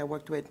actually, I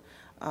worked with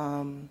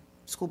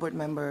school board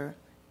member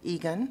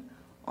Egan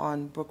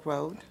on Brook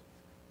Road.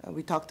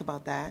 We talked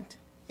about that,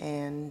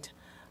 and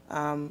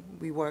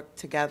we worked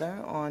together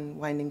on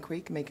Winding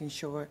Creek, making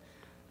sure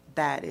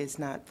that is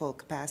not full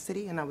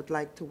capacity. And I would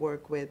like to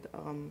work with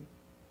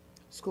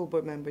school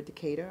board member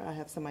Decatur. I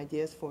have some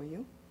ideas for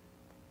you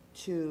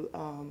to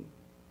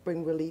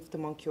bring relief to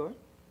Moncure.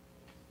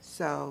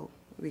 So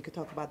we could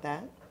talk about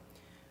that.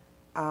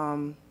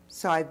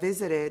 So I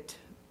visited,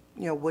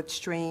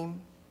 Woodstream,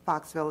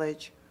 Fox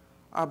Village,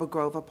 Arbor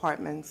Grove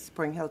Apartments,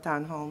 Spring Hill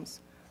Townhomes,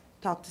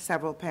 talked to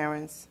several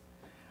parents.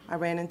 I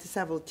ran into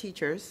several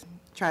teachers,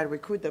 tried to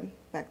recruit them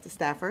back to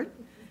Stafford.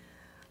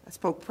 I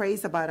spoke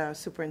praise about our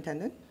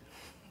superintendent,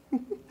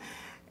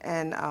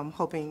 and I'm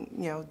hoping,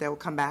 they'll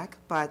come back.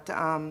 But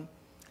the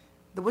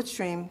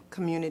Woodstream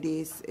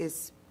community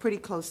is pretty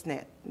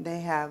close-knit.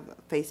 They have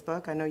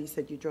Facebook. I know you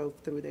said you drove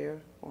through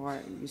there or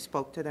you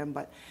spoke to them,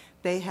 but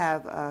they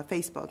have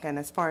Facebook, and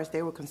as far as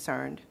they were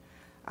concerned,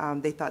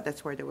 they thought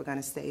that's where they were going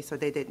to stay, so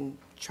they didn't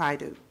try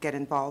to get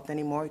involved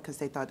anymore because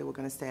they thought they were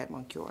going to stay at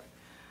Moncure.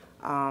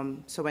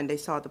 So when they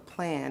saw the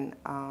plan,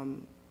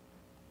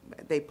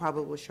 they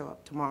probably will show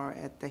up tomorrow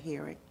at the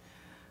hearing.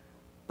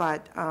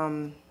 But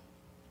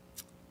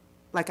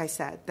like I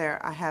said,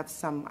 I have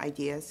some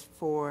ideas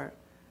for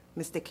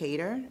Mr.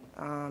 Cater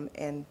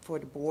and for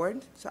the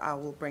board, so I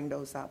will bring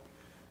those up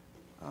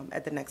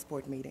at the next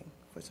board meeting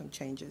for some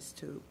changes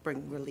to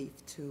bring relief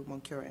to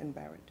Moncure and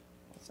Barrett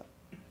also.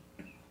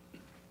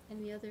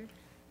 Any other,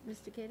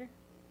 Mr. Cater?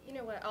 You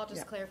know what, I'll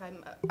just clarify.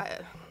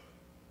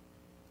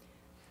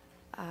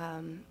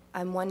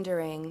 I'm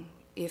wondering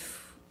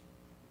if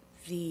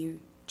the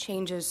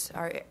changes,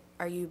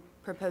 are you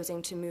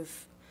proposing to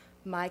move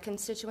my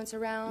constituents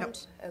around? Nope.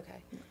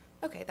 Okay.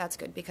 Okay, that's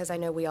good, because I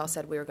know we all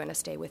said we were going to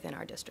stay within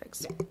our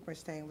districts. Yeah, we're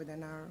staying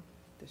within our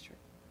district.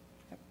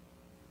 Yep.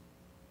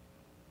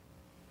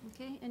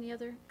 Okay, any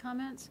other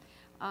comments?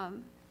 I'd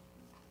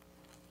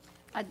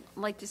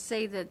like to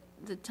say that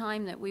the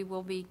time that we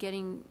will be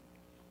getting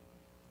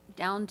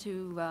down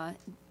to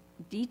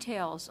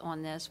details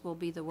on this will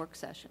be the work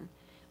session,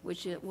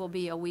 which it will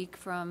be a week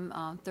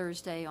from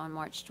Thursday on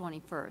March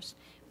 21st,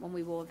 when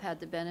we will have had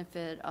the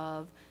benefit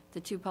of the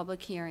 2 public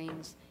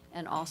hearings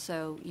and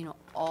also,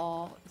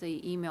 all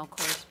the email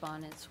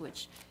correspondence,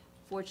 which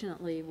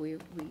fortunately we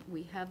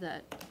have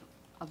that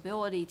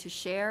ability to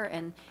share.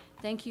 And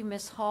thank you,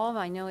 Ms. Hall.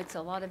 I know it's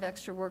a lot of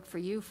extra work for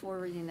you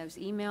forwarding those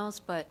emails,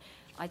 but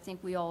I think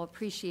we all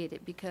appreciate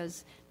it,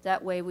 because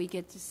that way we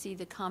get to see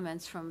the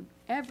comments from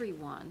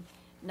everyone,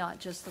 not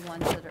just the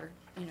ones that are,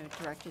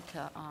 directed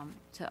to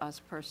us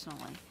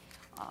personally.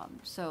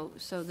 So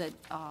that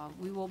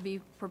we will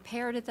be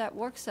prepared at that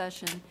work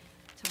session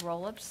to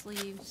roll up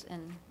sleeves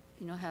and,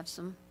 have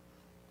some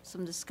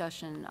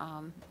discussion,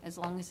 as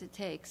long as it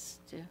takes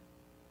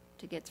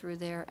to get through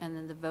there. And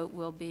then the vote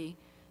will be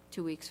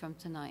 2 weeks from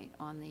tonight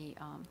on the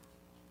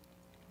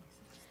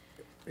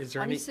Is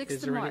there any,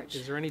 26th of March.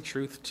 is there any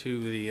truth to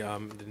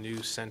the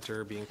new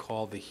center being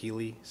called the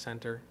Healy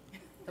Center?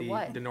 The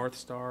what? The North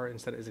Star,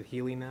 instead, is it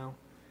Healy now?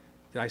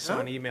 I saw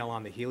an email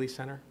on the Healy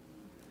Center.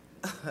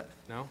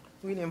 No?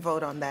 We didn't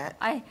vote on that.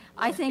 I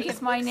think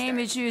if my name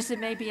is used, it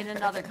may be in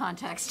another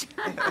context.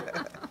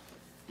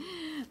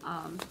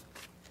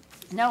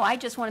 No, I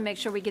just want to make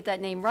sure we get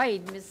that name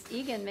right. Ms.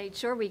 Egan made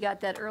sure we got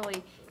that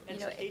early,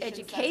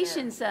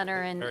 education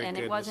center, and Very it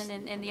good, wasn't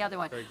in the other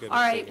one. Very good, All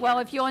Ms. right, Egan. well,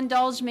 if you'll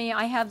indulge me,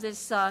 I have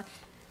this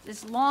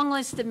long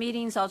list of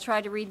meetings. I'll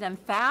try to read them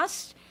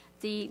fast.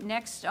 The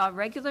next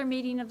regular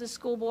meeting of the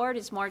school board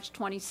is March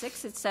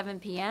 26th at 7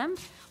 p.m.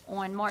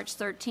 On March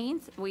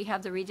 13th, we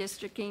have the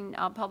redistricting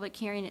public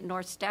hearing at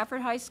North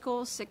Stafford High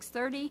School,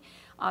 6:30.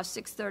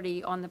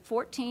 6:30 on the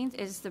 14th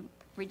is the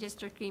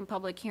redistricting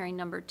public hearing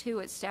number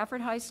 2 at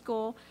Stafford High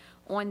School.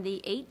 On the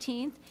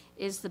 18th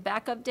is the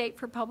backup date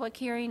for public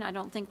hearing. I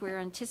don't think we're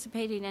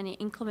anticipating any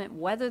inclement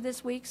weather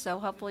this week, so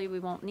hopefully we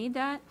won't need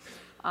that.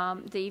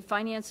 The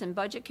Finance and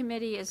Budget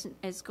Committee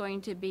is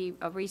going to be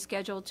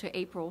rescheduled to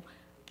April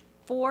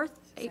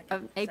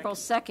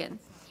 2nd.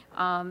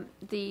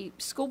 The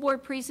school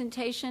board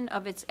presentation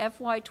of its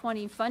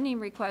FY20 funding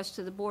request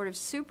to the Board of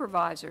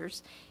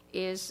Supervisors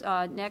is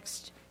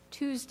next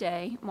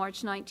Tuesday,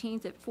 March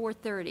 19th at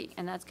 4:30,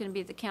 and that's going to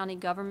be at the County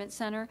Government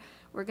Center.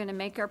 We're going to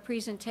make our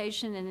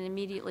presentation, and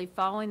immediately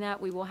following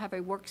that, we will have a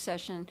work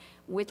session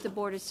with the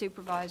Board of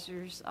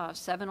Supervisors,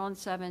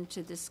 7-on-7,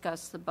 to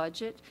discuss the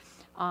budget.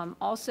 They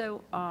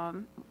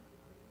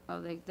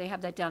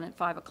have that down at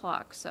 5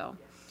 o'clock, so.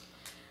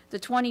 The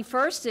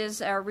 21st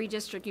is our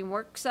redistricting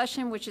work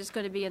session, which is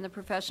going to be in the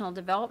Professional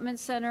Development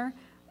Center.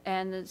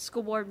 And the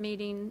school board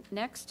meeting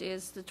next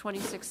is the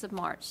 26th of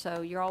March.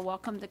 So you're all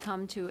welcome to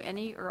come to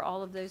any or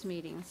all of those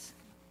meetings.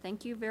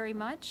 Thank you very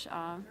much.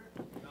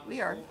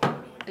 We are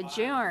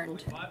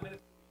adjourned. 5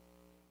 minutes.